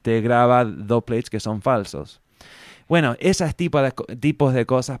él te graba dubplates que son falsos. Bueno, esos tipos de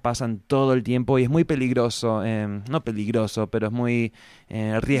cosas pasan todo el tiempo y es muy peligroso, no peligroso, pero es muy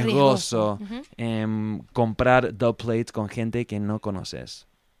riesgoso comprar dubplates con gente que no conoces.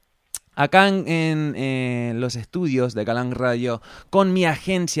 Acá en los estudios de Galang Radio, con mi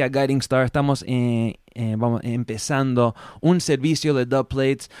agencia Guiding Star, estamos empezando un servicio de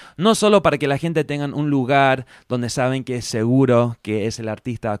dubplates, no solo para que la gente tenga un lugar donde saben que es seguro, que es el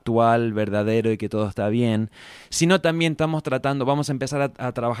artista actual, verdadero y que todo está bien, sino también vamos a empezar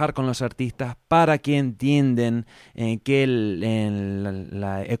a trabajar con los artistas para que entiendan que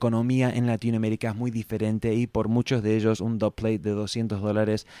la economía en Latinoamérica es muy diferente y por muchos de ellos un dubplate de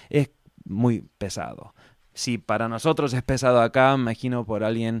 $200 es muy pesado. Si para nosotros es pesado acá, me imagino por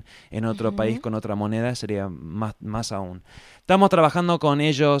alguien en otro país con otra moneda sería más aún. Estamos trabajando con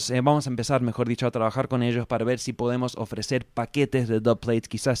ellos, vamos a empezar, mejor dicho, a trabajar con ellos para ver si podemos ofrecer paquetes de dubplates.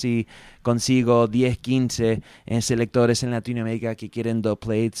 Quizás si consigo 10, 15 selectores en Latinoamérica que quieren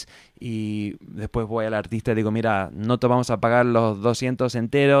dubplates y después voy al artista y digo, mira, no te vamos a pagar los 200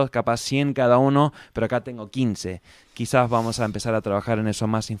 enteros, capaz 100 cada uno, pero acá tengo 15. Quizás vamos a empezar a trabajar en eso,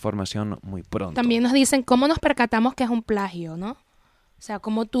 más información muy pronto. También nos dicen cómo nos percatamos que es un plagio, ¿no? O sea,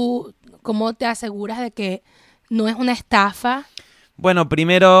 cómo te aseguras de que no es una estafa. Bueno,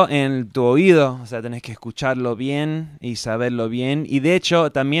 primero en tu oído, o sea, tenés que escucharlo bien y saberlo bien. Y de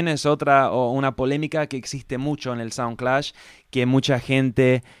hecho, también es una polémica que existe mucho en el Sound Clash, que mucha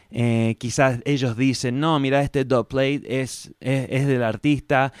gente, quizás ellos dicen, no, mira, este dubplate es del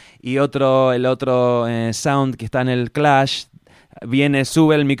artista, y el otro sound que está en el Clash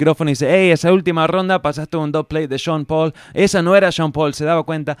sube el micrófono y dice, hey, esa última ronda pasaste un dubplate de Sean Paul, esa no era Sean Paul, se daba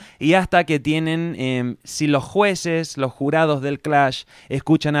cuenta, y hasta que tienen, si los jueces, los jurados del Clash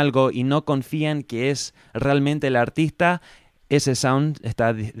escuchan algo y no confían que es realmente el artista, ese sound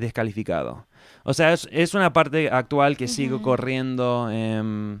está descalificado. O sea, es una parte actual que sigo corriendo.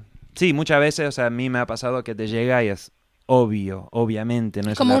 Sí, muchas veces, o sea, a mí me ha pasado que te llega y es obviamente.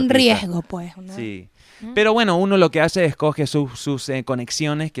 No es como un riesgo, pues. ¿No? Sí. Pero bueno, uno lo que hace es escoge sus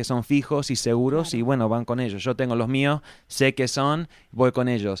conexiones que son fijos y seguros, claro. Y bueno, van con ellos. Yo tengo los míos, sé que son, voy con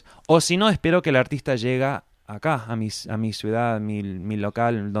ellos. O si no, espero que el artista llegue acá, a mi ciudad, mi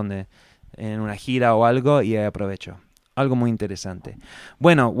local, en una gira o algo, y aprovecho. Algo muy interesante.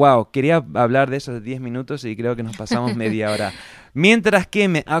 Bueno, wow, quería hablar de esos 10 minutos y creo que nos pasamos media hora. Mientras que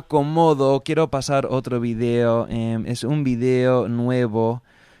me acomodo, quiero pasar otro video. Es un video nuevo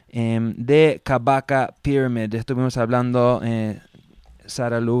de Kabaka Pyramid. Estuvimos hablando,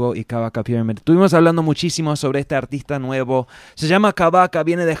 Sara Lugo y Kabaka Pyramid. Estuvimos hablando muchísimo sobre este artista nuevo. Se llama Kabaka,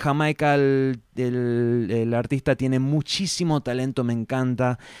 viene de Jamaica. El artista tiene muchísimo talento, me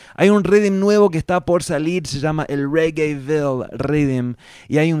encanta. Hay un rhythm nuevo que está por salir, se llama el Reggaeville Rhythm.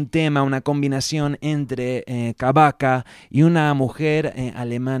 Y hay un tema, una combinación entre Kabaka y una mujer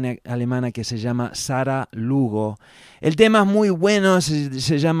alemana que se llama Sara Lugo. El tema es muy bueno,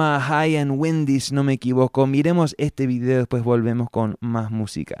 se llama High and Windy, si no me equivoco. Miremos este video, después volvemos con más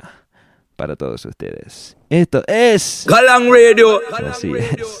música para todos ustedes. Esto es Galang Radio. Así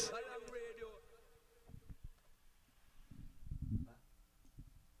es.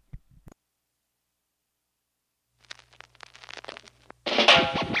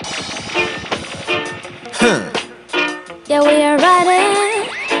 Yeah, we are riding.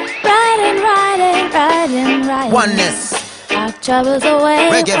 Oneness. Our troubles away.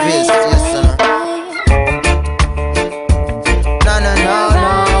 Reggae beats, yes sir. No.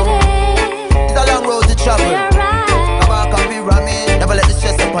 It's a long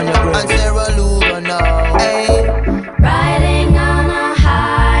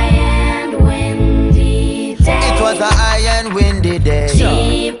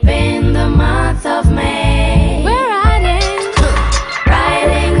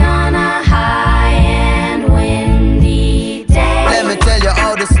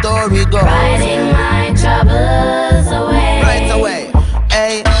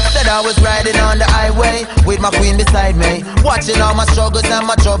queen beside me, watching all my struggles and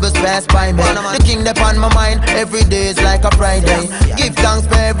my troubles pass by me. The king upon my mind, every day is like a Friday. Give thanks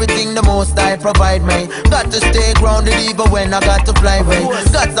for everything the most I provide me. Got to stay grounded even when I got to fly away.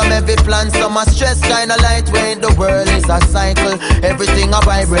 Got some heavy plans, so my stress kinda lightweight. The world is a cycle, everything I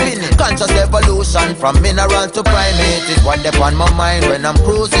vibrate. Conscious evolution from mineral to primate is what upon my mind when I'm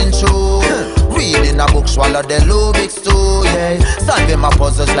cruising through. Reading a book, swallow the Rubik's too, yeah. Solving my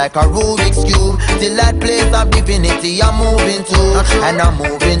puzzles like a Rubik's Cube. Till that place of divinity I'm moving to. And I'm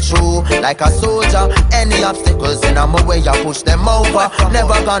moving through like a soldier. Any obstacles in my way, I push them over.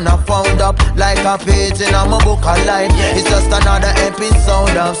 Never gonna found up like a page in my book of life. It's just another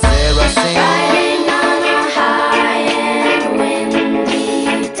episode of Sarah Singh. Riding on a high and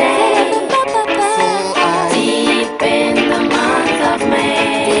windy day, deep in the month of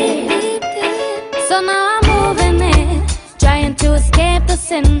May. So now I'm moving in, trying to escape the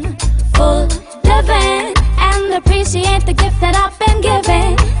sinful living and appreciate the gift that I've been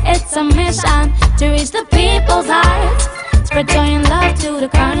given. It's a mission to reach the people's hearts, spread joy and love to the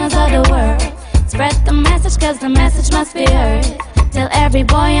corners of the world. Spread the message, cause the message must be heard. Tell every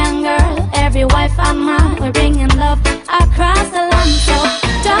boy and girl, every wife and man, we're bringing love across the land. So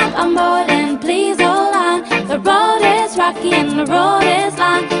jump on board and please hold on. The road is rocky and the road is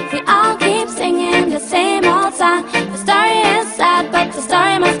long. We all keep singing the same old song. The story is sad, but the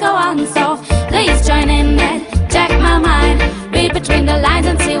story must go on. So please join in and check my mind. Read between the lines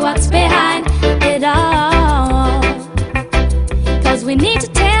and see what's behind it all. Cause we need to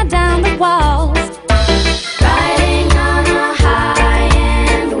tear down the walls. Riding on a high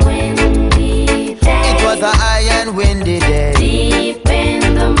and windy day. It was a high and windy day. Deep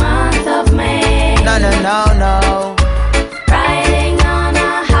in the month of May. No, no, no, no. Riding on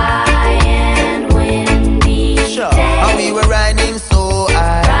a high and windy day. And we were riding so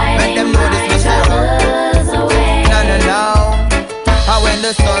high. Let them know this was away. No, no, no. And when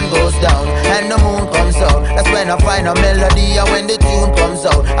the sun goes down and the moon comes out, that's when I find a melody. And when the tune comes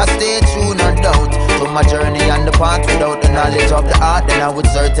out, I stay true, no doubt, to my journey and the path. Without the knowledge of the art, then I would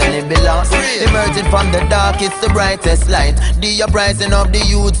certainly be lost. Emerging from the dark, it's the brightest light. The uprising of the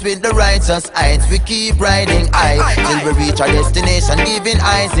youths with the righteous heights. We keep riding high till we reach our destination, giving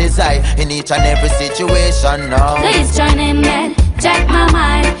eyes is high in each and every situation now. Please join in and check my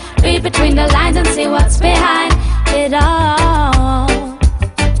mind. Read between the lines and see what's behind it all.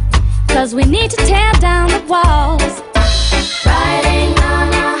 Cause we need to tear down the walls. Riding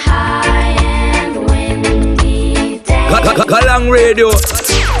on a high and windy day. Galang Radio.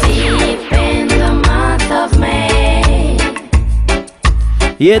 Deep in the month of May.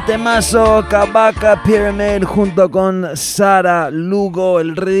 Y este mazo Kabaka Pyramid junto con Sara Lugo.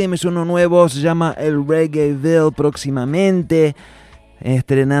 El rhythm es uno nuevo, se llama el Reggaeville, próximamente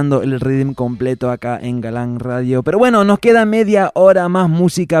estrenando el rhythm completo acá en Galang Radio. Pero bueno, nos queda media hora más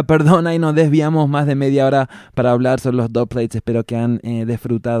música, perdona, y nos desviamos más de media hora para hablar sobre los dubplates. Espero que han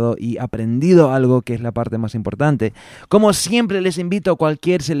disfrutado y aprendido algo, que es la parte más importante. Como siempre, les invito a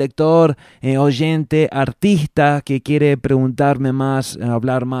cualquier selector, oyente, artista que quiere preguntarme más,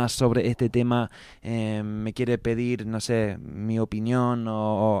 hablar más sobre este tema, me quiere pedir, no sé, mi opinión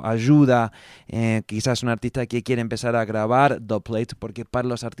o ayuda, quizás un artista que quiere empezar a grabar dubplates, porque para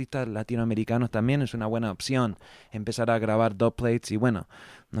los artistas latinoamericanos también es una buena opción empezar a grabar dubplates. Y bueno,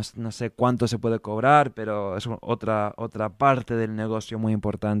 no sé cuánto se puede cobrar, pero es otra parte del negocio muy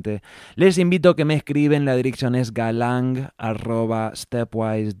importante. Les invito a que me escriben, la dirección es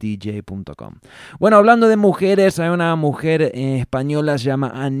galang@stepwisedj.com. Bueno, hablando de mujeres, hay una mujer española, se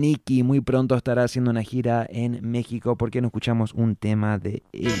llama Aniki, muy pronto estará haciendo una gira en México. ¿Por qué no escuchamos un tema de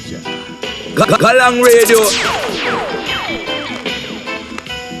ella? Galang Radio.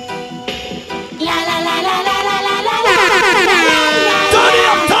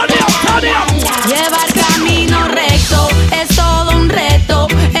 Llevar camino recto es todo un reto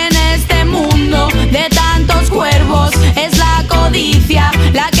en este mundo de tantos cuervos. Es la codicia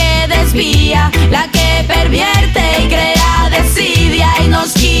la que desvía, la que pervierte y crea desidia y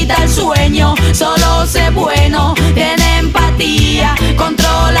nos quita el sueño. Solo sé bueno, ten empatía,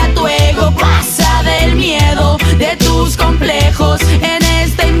 controla tu ego, pasa del miedo de tus complejos en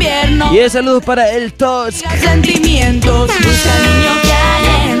este invierno. Y el saludo para el Tosk. Sentimientos, busca el niño que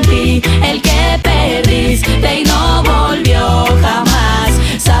hay en ti, el que perdiste y no volvió jamás.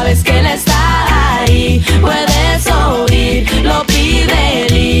 Sabes que él está ahí, puedes oír, lo pide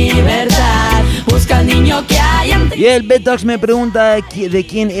libertad. Busca al niño que hay en ti. Y el Betox me pregunta de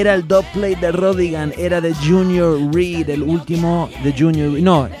quién era el dubplate de Rodigan. Era de Junior Reid, el último de Junior Reid.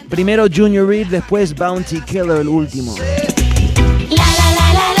 No, primero Junior Reid, después Bounty Killer, el último. La la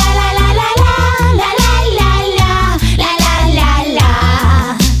la la la la la la la la la la.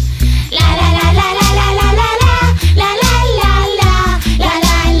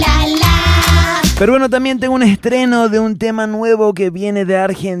 Pero bueno, también tengo un estreno de un tema nuevo que viene de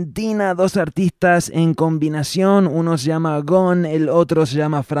Argentina. 2 artistas en combinación. Uno se llama Gon, el otro se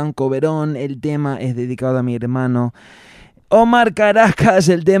llama Franco Verón. El tema es dedicado a mi hermano Omar Caracas.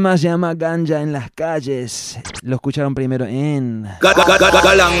 El tema se llama Ganja en las calles. Lo escucharon primero en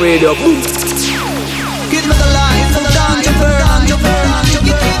Galang Radio.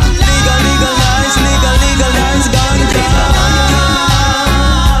 Legalize ganja.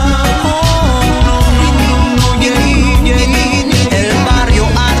 El barrio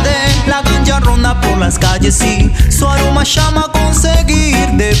arde, la ganja ronda por las calles y su aroma llama a conseguir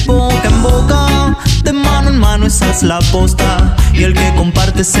de boca en boca, de mano en mano, esa es la posta. Y el que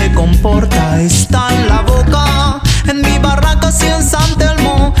comparte se comporta, está en la boca. En mi barraca y en San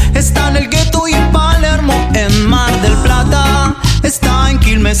Telmo, está en el gueto y en Palermo, en Mar del Plata, está en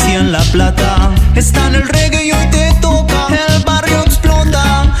Quilmes y en La Plata, está en el reggae y hoy te toca. El barrio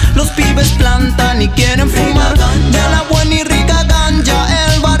explota, los pibes plantan y quieren fumar de la buena y rica ganja.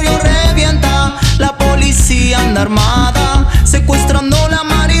 El barrio revienta, la policía anda armada, secuestrando la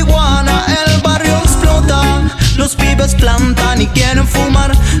marihuana. El barrio explota, los pibes plantan y quieren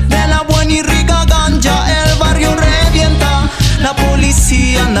fumar de la buena y rica ganja. El barrio revienta, la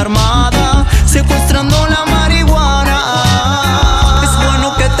policía anda armada, secuestrando la marihuana. Es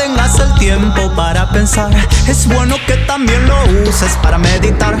bueno que tengas el tiempo para pensar, es bueno que también lo uses para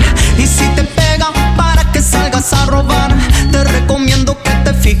meditar. Y si te pega para que salgas a robar, te recomiendo que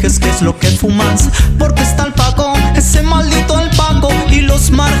te fijes qué es lo que fumas, porque está el Paco, ese maldito el Paco, y los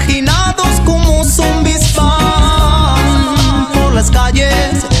marginados como zombies van por las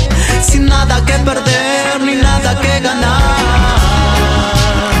calles sin nada que perder ni nada que ganar,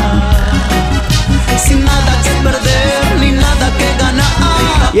 sin nada que perder ni nada que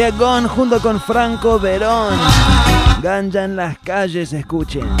ganar. Y a Gon junto con Franco Verón, Ganja en las calles,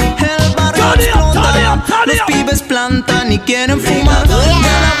 escuchen. El barrio explota, los pibes plantan y quieren fumar de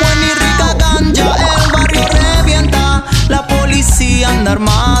la buena y rica ganja. El barrio revienta, la policía anda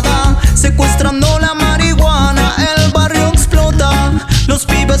armada, secuestrando la marihuana. El barrio explota, los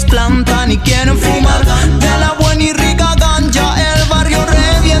pibes plantan y quieren fumar de la buena y rica ganja. El barrio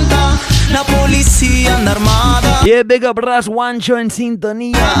revienta, la policía anda armada. Yeah, big up Ras Wancho en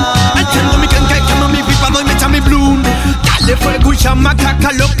sintonía. Enciendo mi canca y quemo mi pipa, doy me echa mi bloom. Dale fuego y llama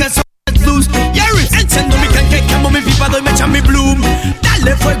caca lo que eso es luz. Enciendo mi canca y quemo mi pipa, doy me echa mi bloom.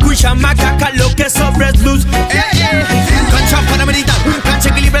 Dale fuego y llama caca lo que sobre es luz. Cancha para meditar, cancha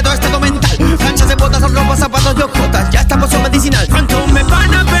equilibrio todo estado mental. Cancha de botas, ropas, zapatos y ojotas. Ya estamos en medicinal. ¿Cuánto me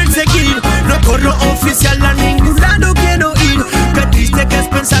van a perseguir? No corro oficial, a ningún lado quiero ir. Qué triste que es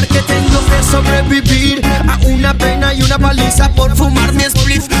pensar que tengo que sobrevivir a una pena y una paliza por fumar mi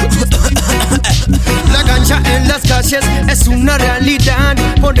spliff. La cancha en las calles es una realidad,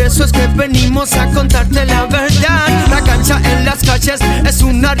 por eso es que venimos a contarte la verdad. La cancha en las calles es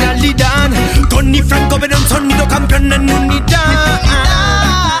una realidad, con y Franco Verón, sonido campeón en unidad.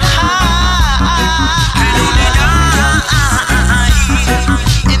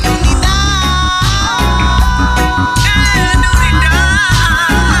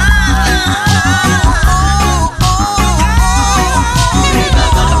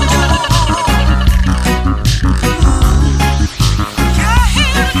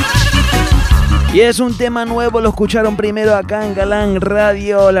 Y es un tema nuevo, lo escucharon primero acá en Galang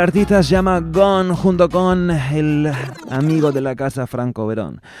Radio. El artista se llama Gon junto con el amigo de la casa Franco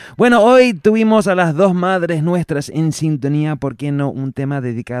Verón. Bueno, hoy tuvimos a las 2 madres nuestras en sintonía, ¿por qué no? Un tema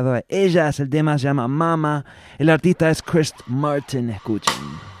dedicado a ellas. El tema se llama Mama. El artista es Chris Martin, escuchen.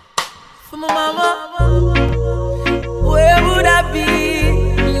 For my mama, where would I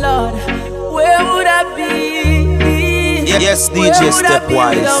be, Lord? Where would I be? Yes, DJ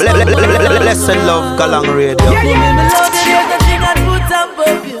Stepwise. Blessed love, Galang Radio.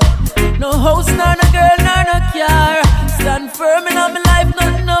 No house, nor no girl, nor no car. Stand firm in my life,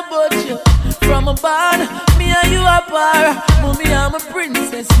 nothing about you. From a barn, me and you are par. Mommy, I'm a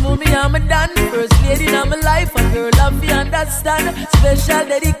princess, mommy, I'm a dan. First lady in my life, a girl of you understand. Special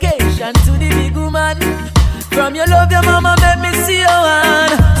dedication to the big woman. From your love, your mama made me see your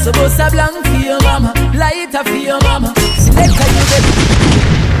hand. So bust a blank for your mama, lighter for your mama. Select how you get.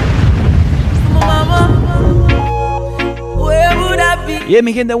 Mama, where would I be? Yeah,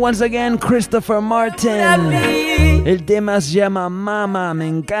 mi gente, once again, Christopher Martin. El tema se llama Mama, me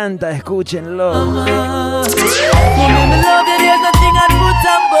encanta, escúchenlo. Mommy, me love you, there's nothing I'd put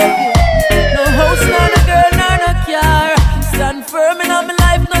above you. No house, nor no girl, nor no car. Stand firm in my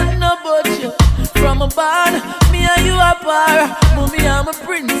life, nothing about you. From a barn, me and you apart. Mommy, I'm a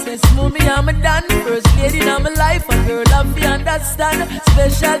princess. Mommy, I'm a dan. First lady in my life, a girl of me understand.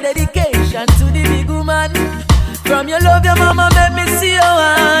 Special dedication to the big woman. From your love, your mama make me see your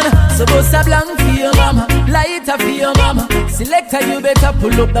hand. So bust a blank for your mama, lighter for your mama. Selector, you better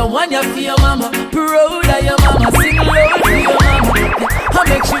pull up the one you for your mama. Proud of your mama, sing loud for your mama. I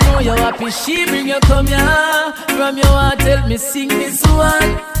make you know you're happy, she bring you come here. From your heart, tell me sing this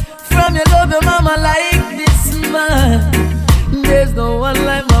one. From your love, your mama like this man. There's no one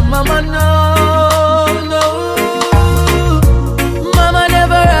like my mama, no, no. Mama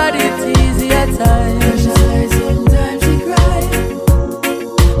never had it easy at times. Sometimes she cried.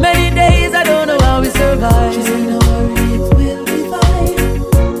 Many days I don't know how we survived. She said, no worry, it will be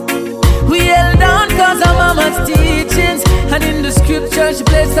fine. We held on cause our mama's teachings. And in the scripture she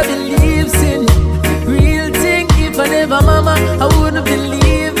placed her beliefs in. Real thing, if I never mama, I wouldn't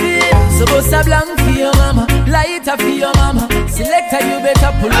believe it. So bust a blank for your mama, lighter for your mama. Selector, you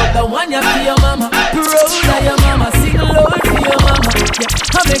better pull up the one you for your mama. Proud of your mama, sing loud for your mama.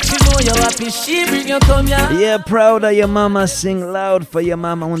 I make you know you're happy, she bring you come here. Yeah, proud of your mama, sing loud for your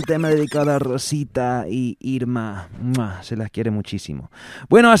mama. Un tema dedicado a Rosita y Irma. ¡Mua! Se las quiere muchísimo.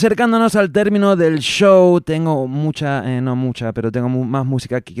 Bueno, acercándonos al término del show, tengo tengo más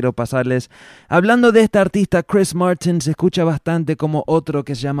música que quiero pasarles. Hablando de esta artista, Chris Martin, se escucha bastante como otro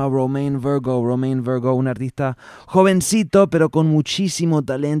que se llama Romain Virgo. Romain Virgo, un artista jovencito, pero con muchísimo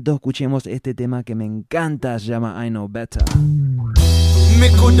talento. Escuchemos este tema que me encanta, se llama I Know Better. Me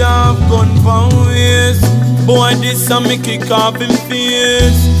could have gone for ways. Boy, this a me kick off in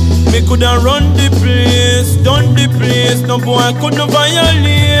face. Me could have run the place, done the place. No boy could not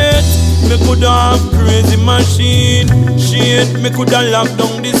violate. Me could have crazy machine. Shit, me could have locked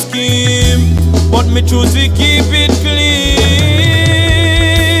down the scheme. But me choose to keep it clean.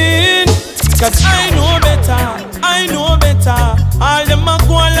 Cause I know better, I know better. All them a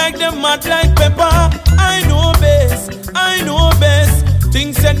go like them mad like pepper. I know best, I know best.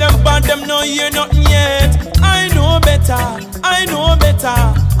 Things said them bad, them no hear nothing yet. I know better, I know better.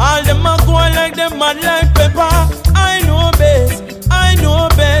 All them a go like them mad like pepper. I know best, I know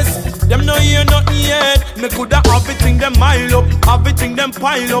best. Them no hear nothing yet. Me coulda have everything them mile up, everything them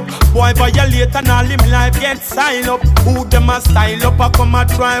pile up. Boy violate and all him life get style up. Who them a style up, I come a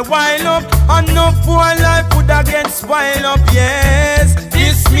try wild up. And no boy life woulda get spoil up, yes.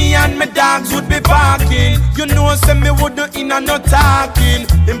 This me and my dogs would be barking. You know say me woulda in and no talking.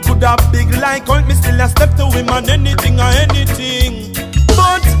 Him coulda big like Hulk, me still a step to him on anything or anything.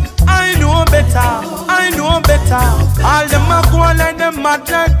 But I know better, I know better. All them a go like them mad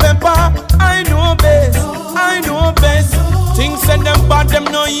like pepper. I know best, I know best. Things said them bad, them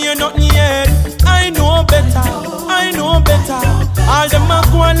no hear nothing yet. I know better, I know better. All them a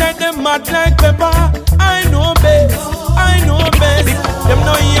go like them mad like pepper. I know best, I know best. Them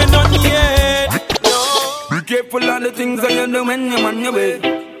no hear nothing yet. Be careful of the things that you do when you're on your way.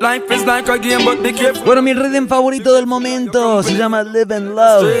 Life is like a game, but be careful. Bueno, mi rhythm favorito del momento se llama Live and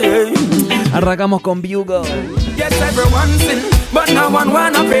Love. Arrancamos con Bugle. Yes, everyone's in, but no one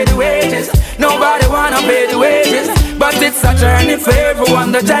wanna pay the wages. Nobody wanna pay the wages. But it's a journey for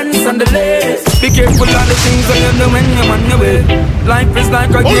everyone, the gents and the ladies. Be careful of the things that you do when you're on your way. Life is like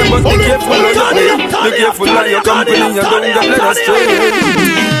a game, but be careful of your way. Be careful of your company, you don't get led astray.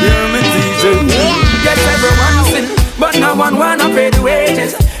 Hear me, DJ. Yes, everyone's in, but no one wanna pay the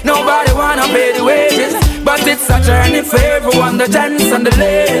wages. Nobody wanna pay the wages. But it's a journey for everyone, the gents and the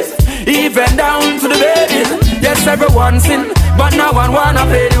ladies. Even down to the babies. Yes, everyone's in, but no one wanna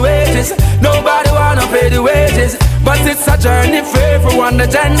pay the wages. Nobody wanna pay the wages. But it's a journey for everyone, the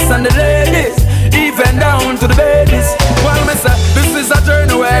gents and the ladies. Even down to the babies. Well, me say, this is a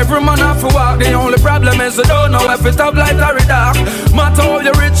journey where every man have to walk. The only problem is you don't know if it's up like or dark. Matter how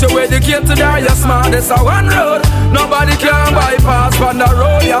you rich, you educate to die, you're smart. It's a one road, nobody can bypass on the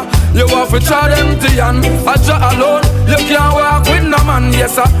road, yeah. You have to try empty and a jaw alone. You can't walk with no man,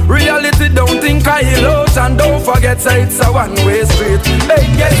 yes sir. Reality don't think I illusion. Don't forget, say it's a one-way street. Hey,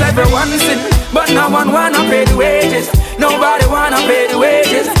 yes, everyone's in, but no one wanna pay the wages. Nobody wanna pay the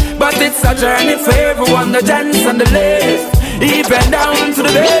wages. But it's a journey for everyone, the gents and the ladies. Even down to the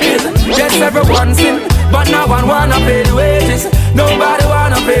babies. Yes, everyone's in, but no one wanna pay the wages. Nobody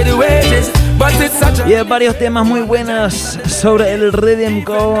wanna pay the wages. But it's a journey. Y varios temas muy buenos sobre el rhythm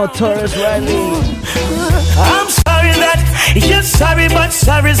con Tarrus Riley. I'm sorry that you're sorry, but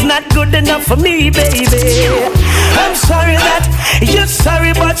sorry's not good enough for me, baby. I'm sorry that you're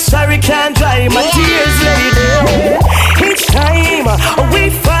sorry, but sorry can't dry my tears, lady. Each time we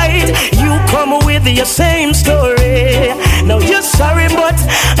fight, you come with your same story. Now you're sorry, but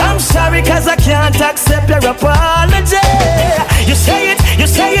I'm sorry. sorry cause I can't accept your apology. You say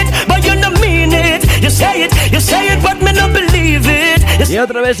it, but you don't mean it. You say it, but me not believe it. Y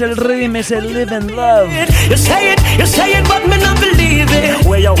otra vez el rhythm es el Live and Love. You say it, but me not believe it.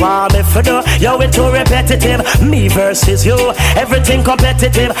 Where you want me for do? Yo, it's too repetitive. Me versus you, everything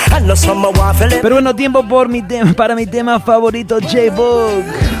competitive. I know some want to live. Pero bueno, tiempo para mi tema favorito, J-Boog.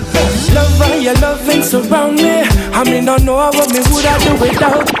 Love and your loving surround me. I mean, I know what me would I do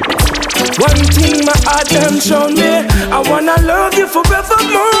without. One thing my heart them shown me, I wanna love you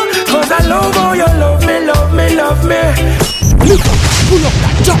forevermore. Cause I love how you love me, love me, love me. Pull up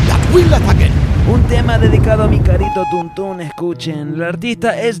that, jump that, wheel that again. Un tema dedicado a mi carito Tuntún, escuchen. El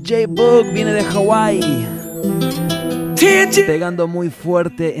artista es J-Boog, viene de Hawái. Pegando muy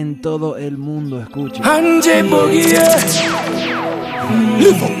fuerte en todo el mundo, escuchen. And J-Boog, yeah.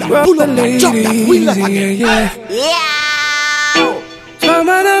 Live up that, pull up that, jump that, wheel that again.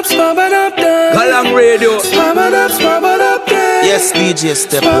 Galang Radio. Yes, DJ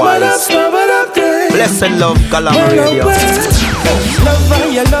Stepwise. Bless and love Galang Radio. Love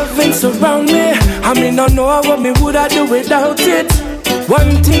and your loving surround me. I mean, I know what me would I do without it.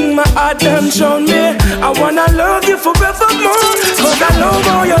 One thing my heart done shown me, I wanna love you forevermore. Cause I love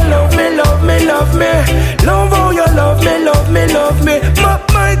how you love me, love me, love me. Love how you love me, love me, love me.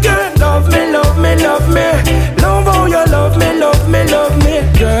 My girl, love me, love me, love me. Love how you love me, love me, love me.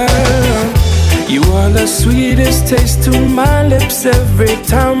 Girl, you are the sweetest taste to my lips every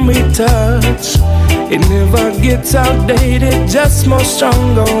time we touch. It never gets outdated, just more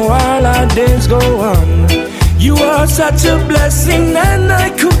stronger while our days go on. You are such a blessing and I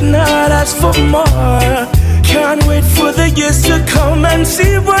could not ask for more. Can't wait for the years to come and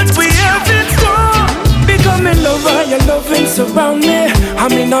see what we have in store. Become a lover, your loving surround me. I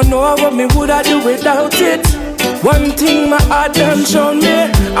mean, I know what me would I do without it. One thing my heart done shown me,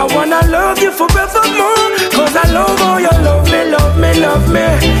 I wanna love you forevermore. Cause I love how you love me, love me, love me.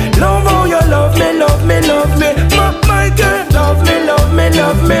 Love how you love me, love me, love me. My girl, love me, love me,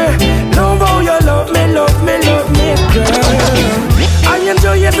 love me. Love how you love me, love me, love me, girl. I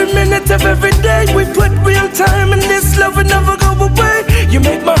enjoy every minute of every day. We put real time in this love will never go away. You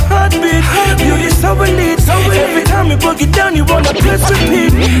make my heart beat, beauty so we need. Every time you broke it down, you wanna press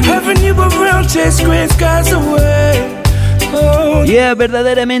repeat. Having you around, chase gray skies away. Yeah,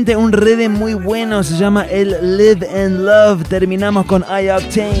 verdaderamente un rhythm muy bueno, se llama el Live and Love. Terminamos con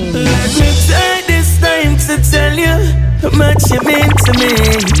I-Octane. Let me take this time to tell you how much you mean to me.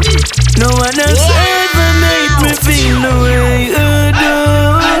 No one else ever made me feel the way you do.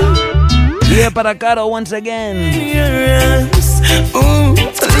 Yeah, para Caro once again. Yes. Ooh,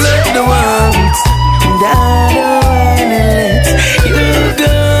 like the ones that I wanna let you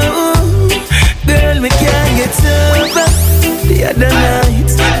go. Girl, we can't get over the other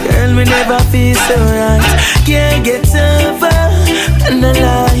night. Girl, we never feel so right. Can't get over and I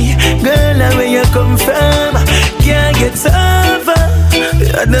lie. Girl, where you come from? Can't get over the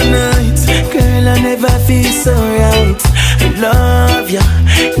other night. Girl, I never feel so right. Love you,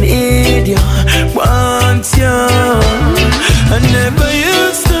 need you, want you. I never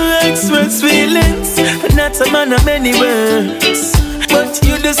used to express feelings, not a man of many words. But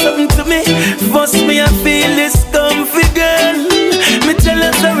you do something to me, force me I feel this comfy, girl. Me tell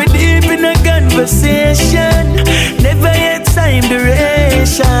us how we deep in a conversation. Never yet time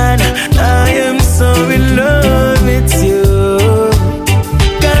duration. I am so in love with you.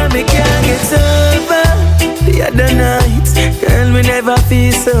 God, me can't get over the other night. Girl, we never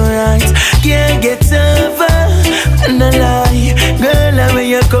feel so right. Can't get over and I lie. Girl, where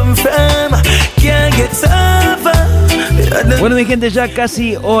you come from? Can't get over. Bueno, mi gente, ya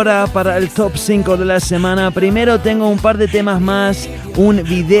casi hora para el top 5 de la semana. Primero tengo un par de temas más, un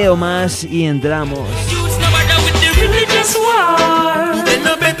video más y entramos.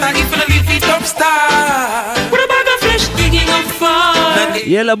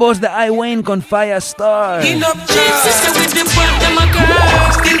 Y es la voz de I-Wayne con Firestar.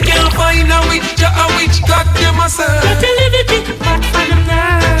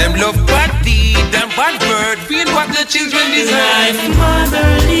 Them love party, them bad bird, feel what the children deserve.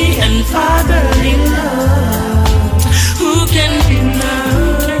 Motherly and fatherly love. Who can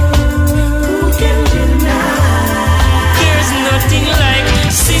deny? Who can deny? There's nothing like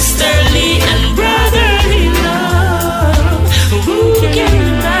sisterly and brotherly love. Who can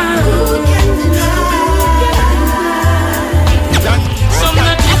deny? Who can deny? Some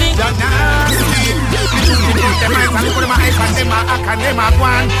not living.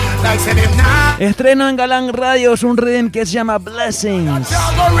 Estreno en Galán Radio es un rhythm que se llama Blessings.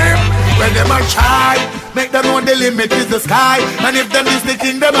 When them a try, make them know the limit is the sky. And if them is the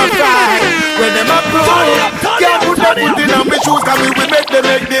king, them a cry. When them a prove, can't put them foot in on my shoes, cause we will make them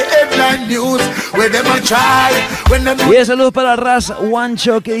make the headline news. When them a try, when them... Y saludos para Raz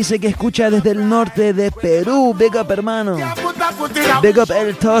Wancho, que dice que escucha desde el norte de Perú. Big up, hermano. Big up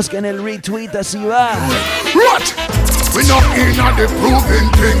el Tusk en el retweet, así va. We not in the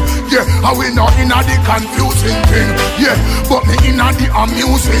proving thing, yeah. And we not in the confusing thing, yeah. But me in the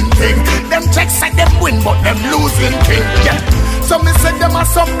amusing thing. Them checks say them win, but them losing thing, yeah. So me say them are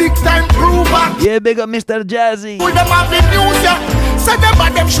some big time prover. Yeah, big up Mr. Jazzy. With them have the news, yeah. Say them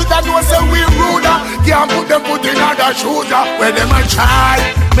and them shoulda know say we ruder. Can't put them foot in other shoes, where them a try.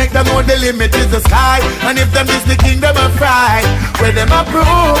 Make them know the limit is the sky. And if them is the king, them a fry. Where them a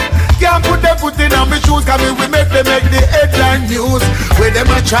prove. Can't put them foot in on my shoes, cause we make them make the headline news. Where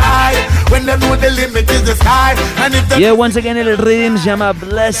them a try, when them know the limit is the sky. And if them... Yeah, once again el rhythm se llama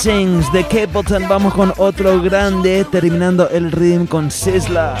Blessings de Capleton. Vamos con otro grande, terminando el rhythm con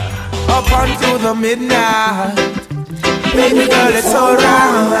Sizzla. Up until the midnight, baby girl, it's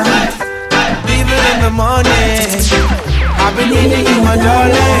alright. Even in the morning, I've been needing you, my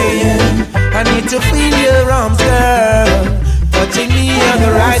darling. I need to feel your arms, girl, touching me on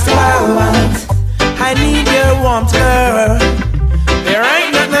the right spot. I need your warmth, girl. There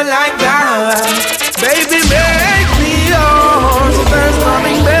ain't nothing like that. Baby, make me yours. There's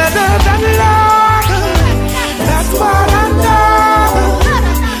nothing better than love. That's what I know.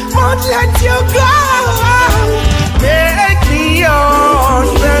 Won't let you go. Make me yours.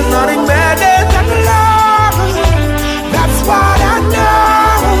 There's nothing better than love. That's what I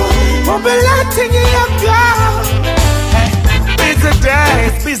know. Won't be letting you go. Busy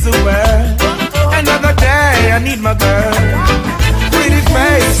days, busy world. Another day, I need my girl. Pretty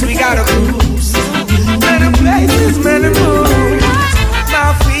face, we gotta cruise. Many places, many moves.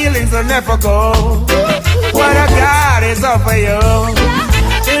 My feelings will never go. What I got is all for you.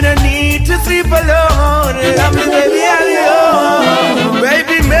 You don't need to sleep alone. Love me, baby, I'm yours.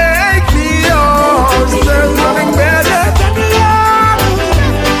 Baby, make me yours. There's nothing better than love.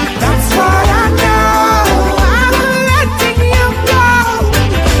 That's what I know. I'm letting you go.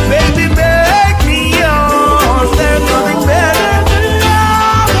 Baby, make me yours. There's nothing better than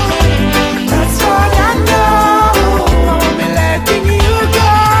love. That's what I know. I'm letting you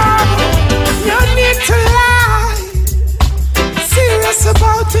go. No need to lie. Serious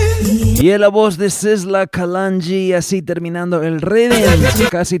about it. Y la voz de Sizzla Kalonji, así terminando el rhythm,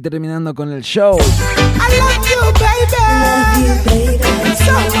 casi terminando con el show. I love you, baby.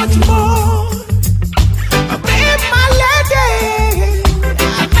 So much more. Be my lady.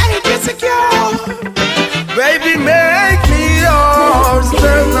 I make you secure. Baby, make me yours.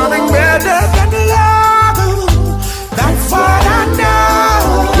 There's nothing better than love. That's what I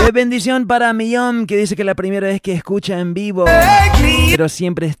know. Qué bendición para Millón, que dice que la primera vez que escucha en vivo, pero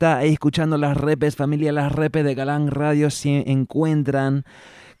siempre está ahí escuchando las repes. Familia, las repes de Galán Radio se encuentran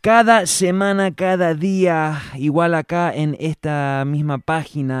cada semana, cada día, igual acá en esta misma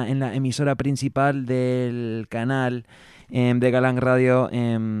página, en la emisora principal del canal de Galán Radio.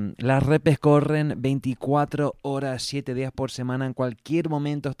 Las repes corren 24 horas, 7 días por semana. En cualquier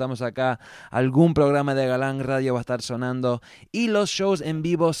momento estamos acá. Algún programa de Galán Radio va a estar sonando. Y los shows en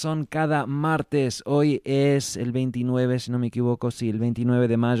vivo son cada martes. Hoy es el 29, si no me equivoco. Sí, el 29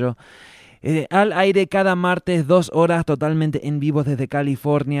 de mayo. Al aire cada martes, 2 horas totalmente en vivo desde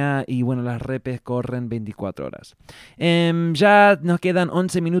California. Y bueno, las repes corren 24 horas. Ya nos quedan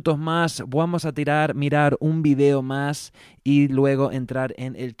 11 minutos más. Vamos a mirar un video más y luego entrar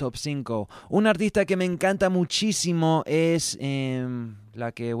en el top 5. Un artista que me encanta muchísimo es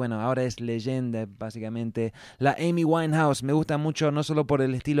la que, bueno, ahora es leyenda básicamente, la Amy Winehouse. Me gusta mucho, no solo por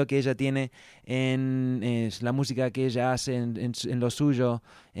el estilo que ella tiene en la música que ella hace en lo suyo,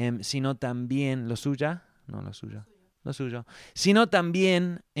 sino también sino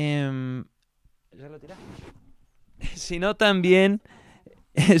también ¿ya lo tirás? sino también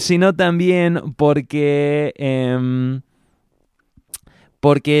porque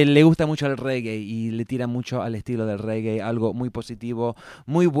le gusta mucho el reggae y le tira mucho al estilo del reggae, algo muy positivo,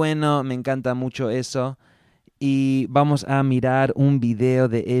 muy bueno, me encanta mucho eso. Y vamos a mirar un video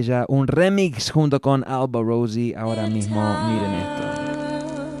de ella, un remix junto con Alba Rosie ahora mismo. Miren esto.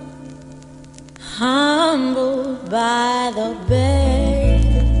 Humbled by the bass,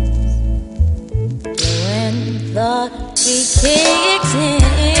 when the beat kicks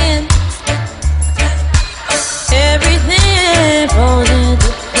in, everything falls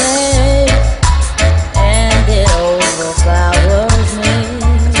into place, and it overpowers me.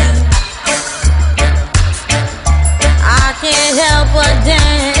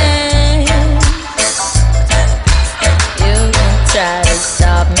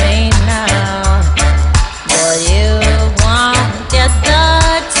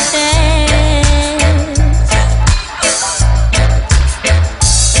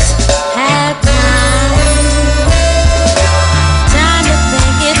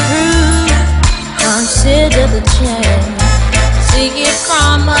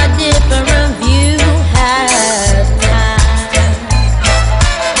 different view. Have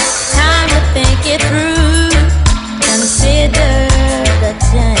time to think it through. Consider the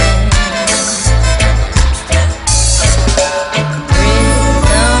time.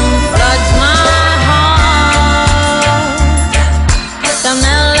 Rhythm floods my heart. The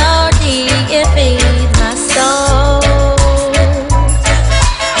melody, it feeds my soul.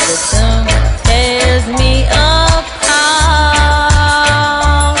 The tune tears me apart,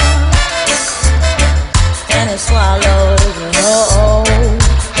 and it swallows me whole.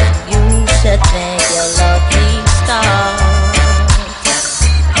 You should thank your lucky stars,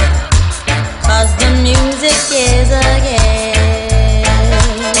 'cause the music is a gift,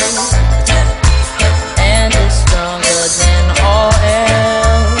 and it's stronger than all else.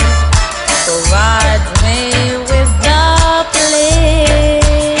 Provides me with the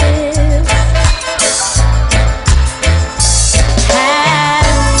bliss.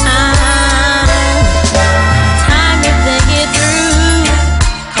 Have time to think it through.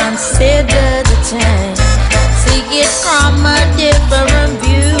 Consider the time. See it from a different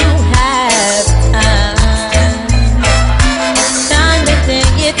view. Have time to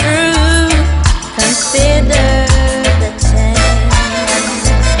think it through. Consider the time.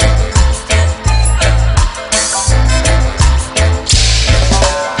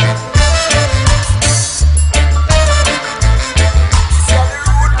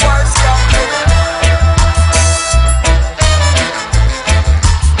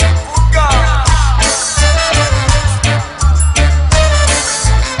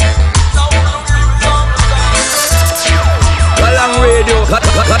 Galang Radio.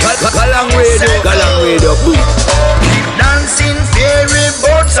 Galang Radio. Galang Radio. Dancing fairy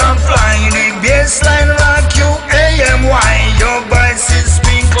boats are flying, a bassline rock you AMY. Your voices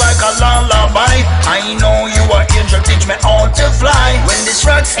speak like a lullaby. I know you are angel, teach me how to fly. When this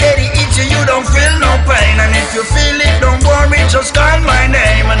rock steady hits you, you don't feel no pain. And if you feel it, don't worry, just call my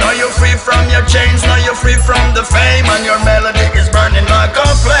name. I know you're free from your chains, now you're free from the fame. And your melody is burning like a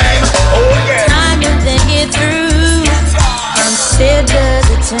flame. Oh yeah. Time to think it through. Consider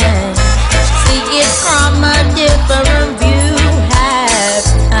the time. See it from a different view. Have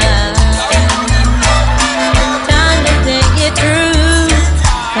time to think it through.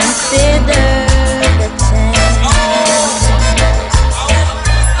 Consider the time.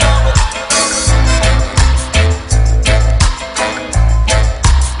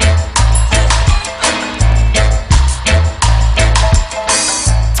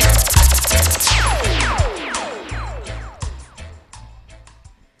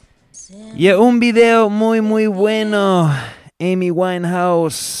 Y un video muy muy bueno. Amy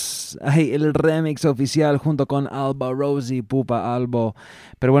Winehouse. Ay, el remix oficial junto con Alba Rosie, Pupa Albo.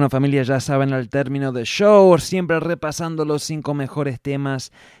 Pero bueno, familia, ya saben, al término del show, siempre repasando los 5 mejores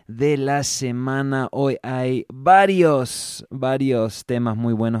temas de la semana. Hoy hay varios temas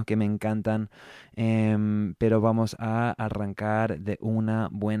muy buenos que me encantan. Pero vamos a arrancar de una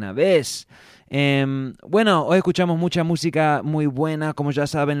buena vez. Bueno, hoy escuchamos mucha música muy buena. Como ya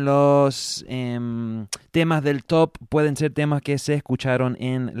saben, los temas del top pueden ser temas que se escucharon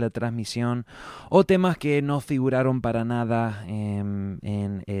en la transmisión o temas que no figuraron para nada en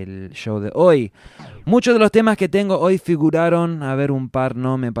el show de hoy. Muchos de los temas que tengo hoy figuraron, a ver, un par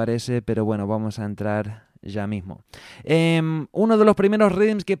no me parece, pero bueno, vamos a entrar ya mismo. Uno de los primeros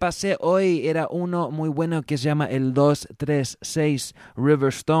rhythms que pasé hoy era uno muy bueno que se llama el 236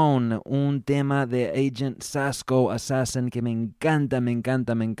 Riverstone, un tema de Agent Sasco Assassin que me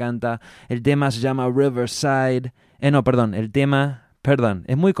encanta. El tema se llama Riverside.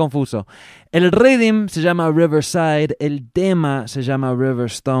 Es muy confuso. El rhythm se llama Riverside, el tema se llama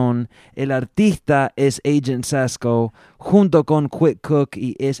Riverstone, el artista es Agent Sasco junto con Quick Cook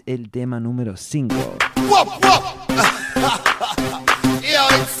y es el tema número 5. Whoop, whoop. Yeah,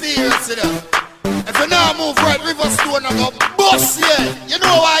 it's serious, you know. If you now move right, Riverstone and go bust, yeah. You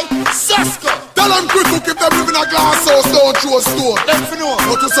know why? Sasco. Tell them quick to keep them living a glass house, don't throw a stone. Let me know.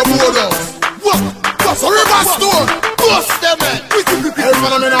 Go to some more house. Whoop. So Riverstone, bust them, man.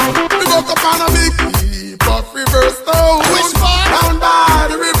 Everyone on me now. We go up on a big heap of Riverstone. Which part? Down by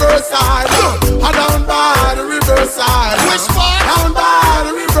the riverside. Down by the riverside. Which part? Down by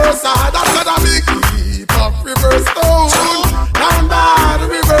the riverside. That's a big heap of Riverstone. Down by the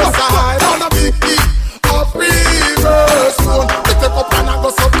riverside. On a big heap of Riverstone. We take up and I go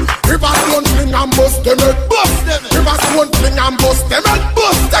up. Riverstone fling and bust them head. Bust them head. Riverstone fling and bust them head.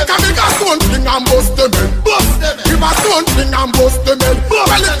 Bust. Take a big stone fling and bust them head. Bust them head. Riverstone fling and bust them head.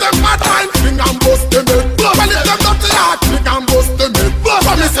 Well if them bad mind fling and bust them head. Well if them dirty heart fling and bust them head.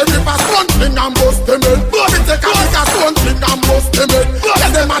 But me say Riverstone fling and bust them head. Me take a big stone fling and bust them head.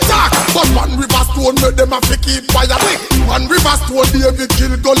 stone make them have to keep quiet. One river stone David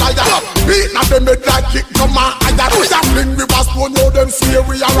kill Goliath. Beat na them head like kick come and higher. We a fling river stone, know them swear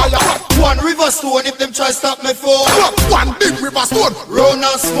we are riot. One river stone if them try stop me for. One big river stone, run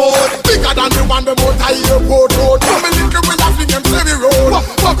and smooth. Bigger than the one them out the airport road. Come and link with a fling them heavy road.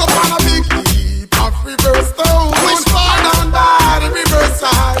 Fuck up on a big heap of river stone. Which part? Down by the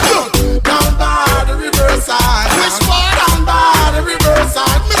riverside. Down by the riverside. Which part? Down by the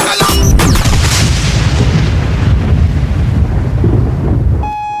riverside.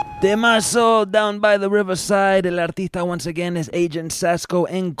 Temazo Down by the Riverside. El artista once again es Agent Sasco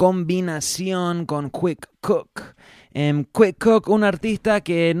en combinación con Quick Cook. Quick Cook, un artista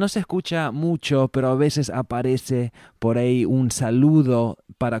que no se escucha mucho, pero a veces aparece por ahí un saludo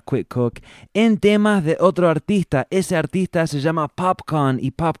para Quick Cook en temas de otro artista. Ese artista se llama Popcorn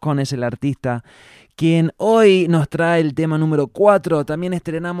y Popcorn es el artista quien hoy nos trae el tema número 4. También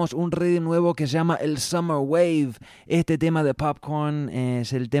estrenamos un rhythm nuevo que se llama el Summer Wave. Este tema de Popcorn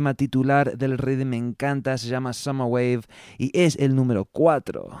es el tema titular del rhythm, me encanta, se llama Summer Wave y es el número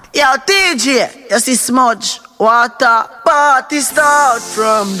 4. Yo, DJ, you see Smudge, water, party start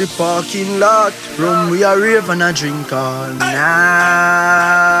from the parking lot. From we are rave and a drink all night,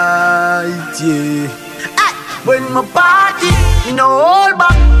 yeah. When my party, me no hold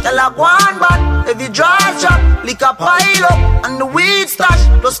back, tell I go on back. Every drive shop, lick a pile up, and the weed stash,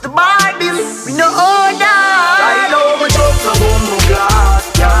 plus the bar bill, me no hold that. I know my jokes are bomb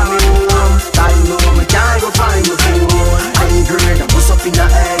glass, yeah me warm. I know my can't go find my phone. I'm great, I bust up in the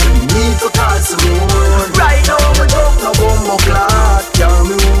air, need to call someone. Right now my jokes are bomb glass, yeah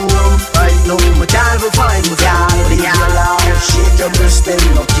me warm. Right now my can't go find my phone. Yeah, shake your breast and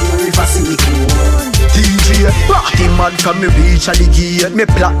no care if I see me cool. DJ, party mad from me reach at the gate. Me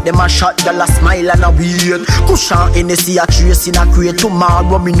plot them a shot, y'all a smile and a wait. Cushion Hennessy a trace in a crate.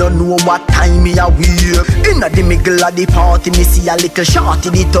 Tomorrow me no know what time me a wait. Inna the middle of the party me see a little shorty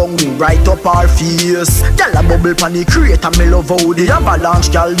the tongue right up her face. Y'all a bubble pan the crate and me love how the avalanche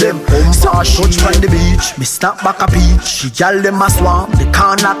y'all them some touch from the beach. Me snap back a peach. Y'all them a swam, the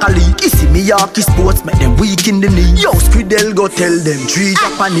can like a leak. You see me Yorkie sports make them weak in the knee. Yo Squidel go tell them treat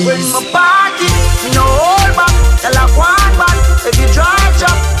Japanese. When my party, me no hold back, tell a one back. If you drive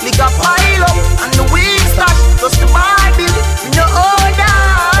job, lick a pile up, and the weed stash, plus the Bible, me no hold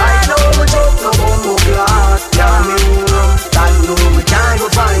that. I know my joke, no bumbo glass, yeah me warm. I know me can't go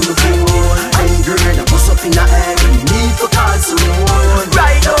find the phone. I'm great, I bust up in the air, and need to call someone.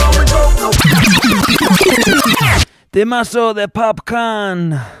 Right now my joke, no. Temazo de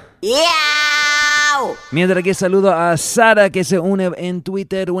Popcorn. Yeah. Mientras que saludo a Sara que se une en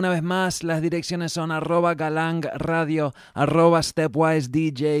Twitter una vez más. Las direcciones son @galangradio,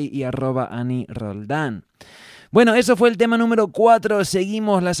 @stepwisedj y @AniRoldán. Bueno, eso fue el tema número 4.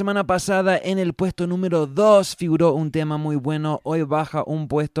 Seguimos. La semana pasada en el puesto número 2 figuró un tema muy bueno. Hoy baja un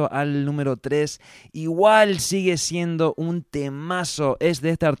puesto al número 3. Igual sigue siendo un temazo. Es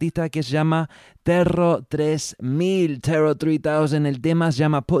de este artista que se llama Terro 3000, Terro 3000. El tema se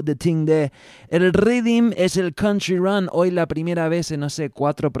llama Put the Thing There. El rhythm es el Country Run. Hoy la primera vez en, no sé,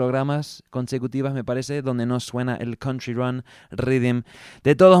 4 programas consecutivas me parece, donde no suena el Country Run rhythm.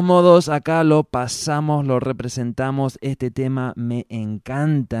 De todos modos, acá lo pasamos, lo representamos. Este tema me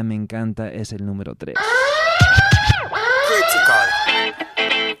encanta, es el número 3.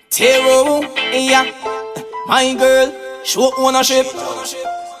 Terro, yeah, my girl, show ownership.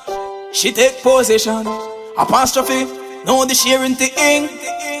 She take possession, apostrophe, no the sharing thing.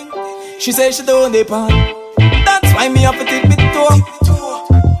 She says she don't depend. That's why me have to take it to her.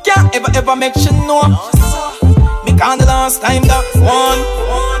 Can't ever make she know. Me can't the last time that one.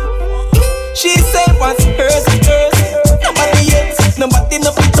 She said what's hers is hers. Nobody else, nobody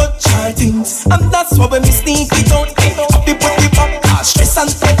no be touch her things. And that's why when me sneak it out, happy put it back. Stress and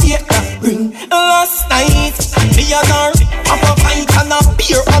fear that bring. Last night, me and her have a fight and a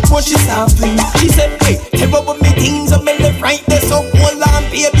beer at what she's having. She said, hey, terror with me things up me left right there, so hold on,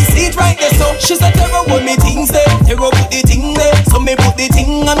 baby, sit right there, so. She said, terror with me things there, terror put the thing there, so me put the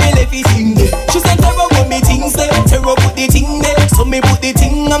thing and me left it in there. She said, terror with me things there, terror put the thing there, so me put the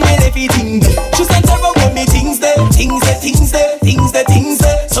thing and me left it in there. She said, terror with me things there, things there, things there, things there, things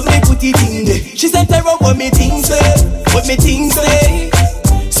there, so me put it in there. She said, terror with me things there, with me things there.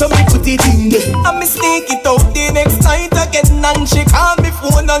 So me put it in there. And me sneak it out the next night again. And she call me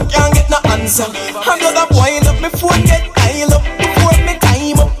phone and can't get no answer. Another wind up, me phone get dial up. Before me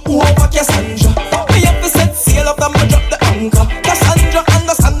time up, over Cassandra. Me have to set sail up and me drop the anchor. Cassandra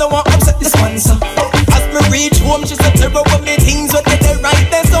understand the one upset the sponsor. As me reach home, she said terror with me things when they right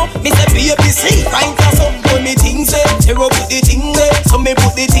there. So me say baby see right there. So when me things there, terror put the thing there. So me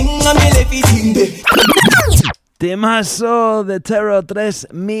put the thing thing and me left it in there. Temazo de Terror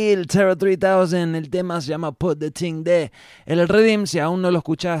 3000, Terror 3000. El tema se llama Put the Thing There. El rhythm, si aún no lo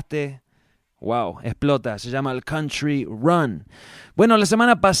escuchaste, wow, explota. Se llama el Country Run. Bueno, la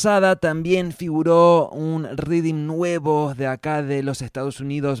semana pasada también figuró un rhythm nuevo de acá de los Estados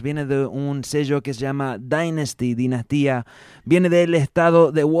Unidos. Viene de un sello que se llama Dynasty, Dinastía. Viene del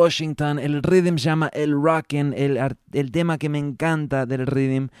estado de Washington. El rhythm se llama El Rockin'. El tema que me encanta del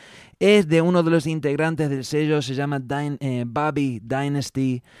rhythm es de uno de los integrantes del sello. Se llama Bobby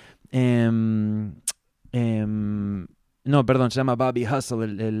Dynasty. No, perdón, se llama Bobby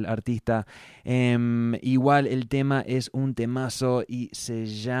Hustle, el artista. Igual el tema es un temazo y se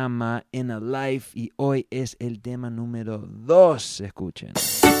llama In a Life. Y hoy es el tema número 2. Escuchen.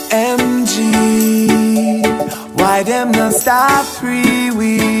 MG, why them not stop free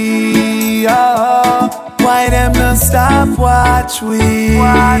we? Oh, why them not stop watch we?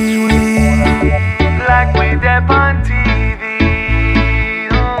 Like we them on TV.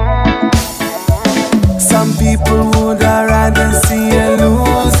 Some people would rather see you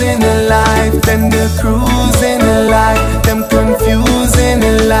losing a life than the cruising a life, them confusing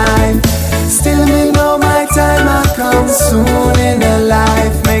a life. Still me know my time I come soon in a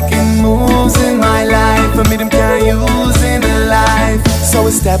life, making moves in my life, for me them can't use in a life. So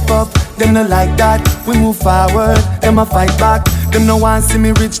we step up, them not like that, we move forward, them a fight back. Them no want see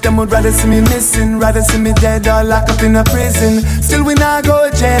me rich, them would rather see me missing, rather see me dead or locked up in a prison. Still we not go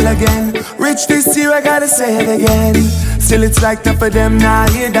to jail again. Rich this year, I gotta say it again. Still it's like tough for them now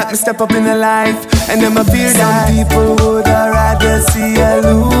hear that me step up in a life, and them a fear that some people would rather see you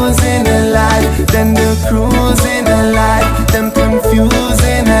losing a life than the cruising a life, them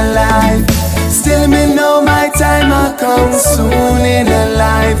confusing a life. Still me know my time I come soon in a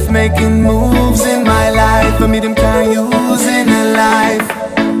life, making moves in my life, for me them can't use in a life.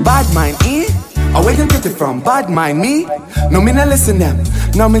 Bad mind, eh? Oh, where you get it from? Bad mind me? No, me not listen them.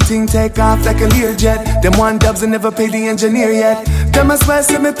 Now me think take off like a Learjet. Them one dubs and never pay the engineer yet. Them as well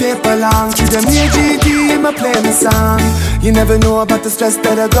see me paper long. To them here GD, me play me song. You never know about the stress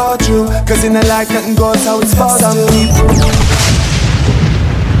that I go through, cause in a life nothing goes how it's supposed to. Some people.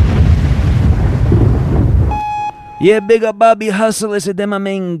 Yeah, Big Up Bobby Hustle, ese tema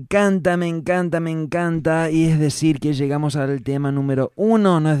me encanta, me encanta, me encanta. Y es decir que llegamos al tema número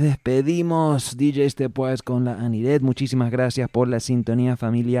 1. Nos despedimos, DJ Stepwise con la Aniret. Muchísimas gracias por la sintonía,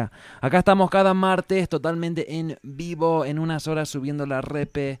 familia. Acá estamos cada martes totalmente en vivo, en unas horas subiendo la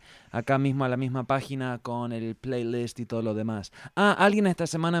repe acá mismo a la misma página con el playlist y todo lo demás. Alguien esta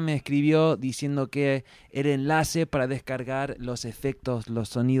semana me escribió diciendo que el enlace para descargar los efectos, los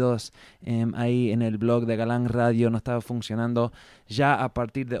sonidos ahí en el blog de Galán Radio no estaba funcionando. Ya a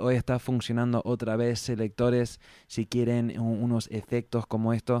partir de hoy está funcionando otra vez. Selectores, si quieren unos efectos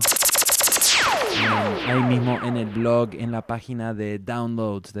como estos, ahí mismo en el blog, en la página de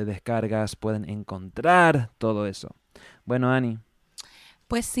downloads, de descargas, pueden encontrar todo eso. Bueno, Ani.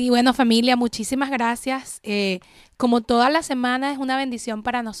 Pues sí, bueno, familia, muchísimas gracias. Como toda la semana es una bendición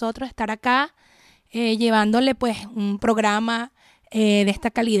para nosotros estar acá llevándole pues un programa de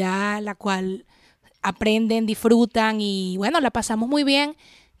esta calidad, la cual aprenden, disfrutan y bueno, la pasamos muy bien.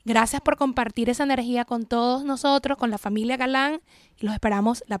 Gracias por compartir esa energía con todos nosotros, con la familia Galán, y los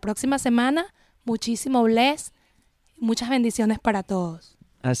esperamos la próxima semana. Muchísimo bless, muchas bendiciones para todos.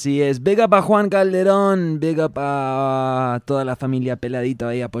 Así es, big up a Juan Calderón, big up a toda la familia Peladito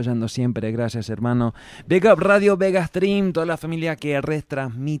ahí apoyando siempre, gracias hermano. Big up Radio Vega Stream, toda la familia que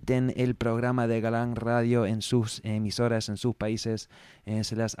retransmiten el programa de Galán Radio en sus emisoras, en sus países,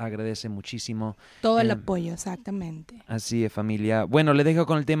 se les agradece muchísimo. Todo el apoyo, exactamente. Así es, familia. Bueno, les dejo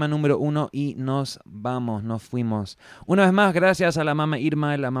con el tema número 1 y nos vamos, nos fuimos. Una vez más, gracias a la mamá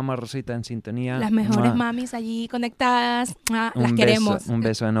Irma y la mamá Rosita en sintonía. Las mejores mamis allí conectadas, las queremos. Un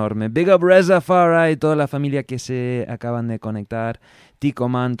beso enorme. Big up Reza Farah y toda la familia que se acaban de conectar. Tico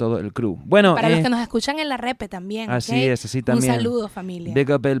Man, todo el crew. Bueno, para los que nos escuchan en la repe también. Así ¿okay? es, así también. Un saludo, familia. Big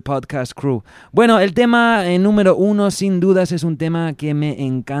up el podcast crew. Bueno, el tema número 1, sin dudas, es un tema que me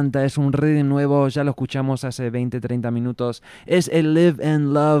encanta. Es un rhythm nuevo, ya lo escuchamos hace 20, 30 minutos. Es el Live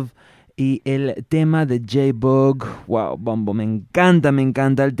and Love. Y el tema de J-Bug, wow, bombo, me encanta, me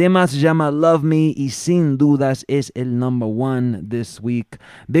encanta. El tema se llama Love Me y sin dudas es el number 1 this week.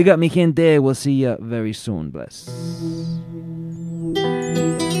 Big up mi gente, we'll see you very soon, bless.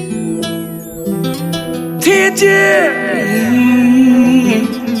 TJ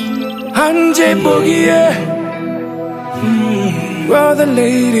and J-Bug, yeah. All the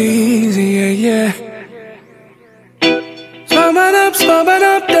ladies, yeah, yeah. Spam it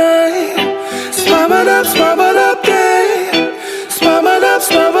up, day. Spam it up, day. Spam it up,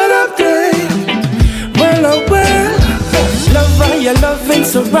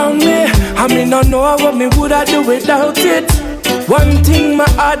 surround me. I mean, I know what me would I do without it. One thing my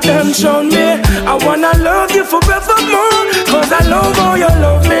heart done shown me, I wanna love you forevermore. Cause I love how you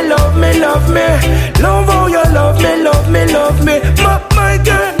love me, love me, love me. Love how you love me, love me, love me. My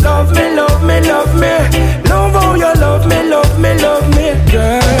girl, love me, love me, love me. Love how you love me, love me, love me.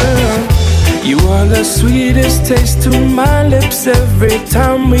 Girl, you are the sweetest taste to my lips every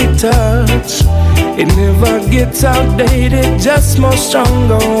time we touch. It never gets outdated, just more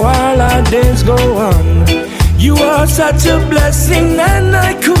stronger while our days go on. You are such a blessing and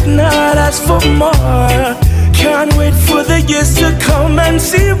I could not ask for more. Can't wait for the years to come and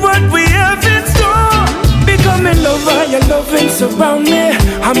see what we have in store. Become a lover, your loving surround me.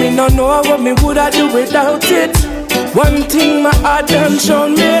 I mean, I know what me would I do without it. One thing my heart done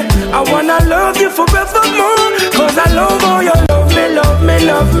shown me, I wanna love you forevermore. Cause I love how you love me, love me,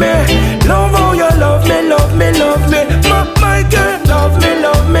 love me. Love how you love me, love me, love me. My girl, love me,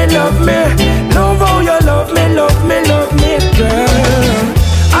 love me, love me. Love how you love me, love me, love me, girl.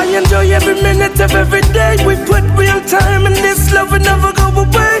 I enjoy every minute of every day. We put real time in this love will never go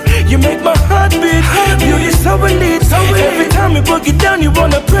away. You make my heart beat, beauty so elite. Every time you break it down, you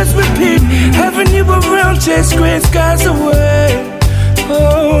wanna press repeat. Having you around, chase gray skies away.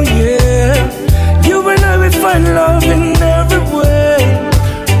 Oh yeah, you and I will find love in every way.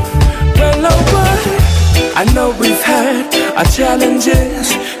 Well, oh boy, I know we've had our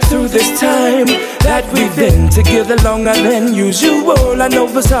challenges through this time that we've been together longer than usual. I know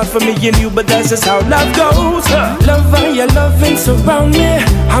it's hard for me and you, but that's just how love goes. Love how you loving surround me.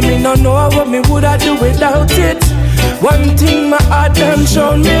 I mean, I know what me would I do without it. One thing my heart done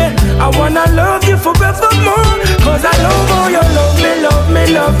shown me, I wanna love you forevermore. Cause I love how you love me, love me,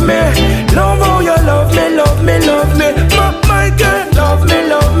 love me. Love how you love me, love me, love me. My girl, love me,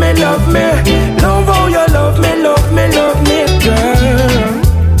 love me, love me. Love how you love me, love me, love me, girl.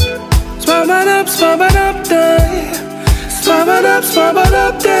 Swab-a-dub, swab-a-dub day. Swab-a-dub,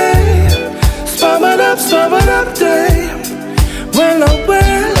 swab-a-dub day. Swab-a-dub, swab-a-dub day. Well, oh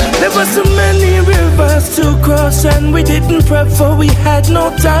well, there were so many rivers to cross and we didn't prep for we had no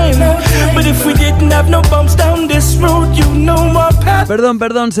time. But if we didn't have no bumps down this road, you know my path.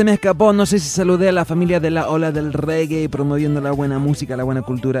 Perdón, se me escapó. No sé si saludé a la familia de la ola del reggae promoviendo la buena música, la buena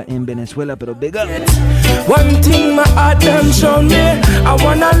cultura en Venezuela, pero big up. One thing my heart done shown me, I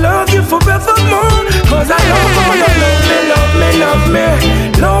wanna love you forevermore. Cause I love how you love me, love me, love me.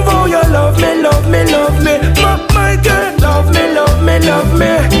 Love how you love me, love me, love me. My girl, love me, love me, love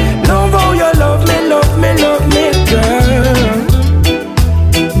me. Love how you love me, love me, love me, girl.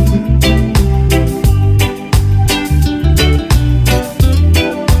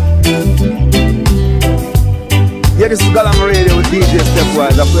 Yeah, this is Galang Radio with DJ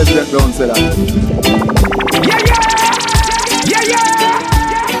Stepwise, the President Brown said that. Yeah.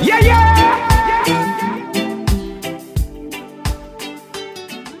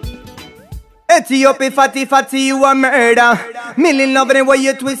 Ethiopia fatty, you a murder. Million loving the way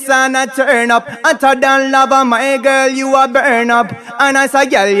you twist and I turn up. Hotter than lava, my girl, you a burn up. And I say,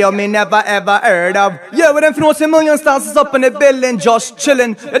 girl, you me never ever heard of. Yeah, with them know some million stars is up in the building, just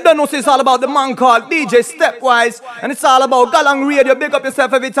chilling. You don't know, it's all about the man called DJ Stepwise. And it's all about Galang Radio. Big up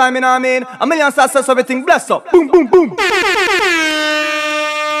yourself every time, you know what I mean? A million stars says everything, bless up. Boom, boom, boom.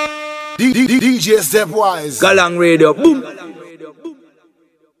 DJ Stepwise. Galang Radio, boom.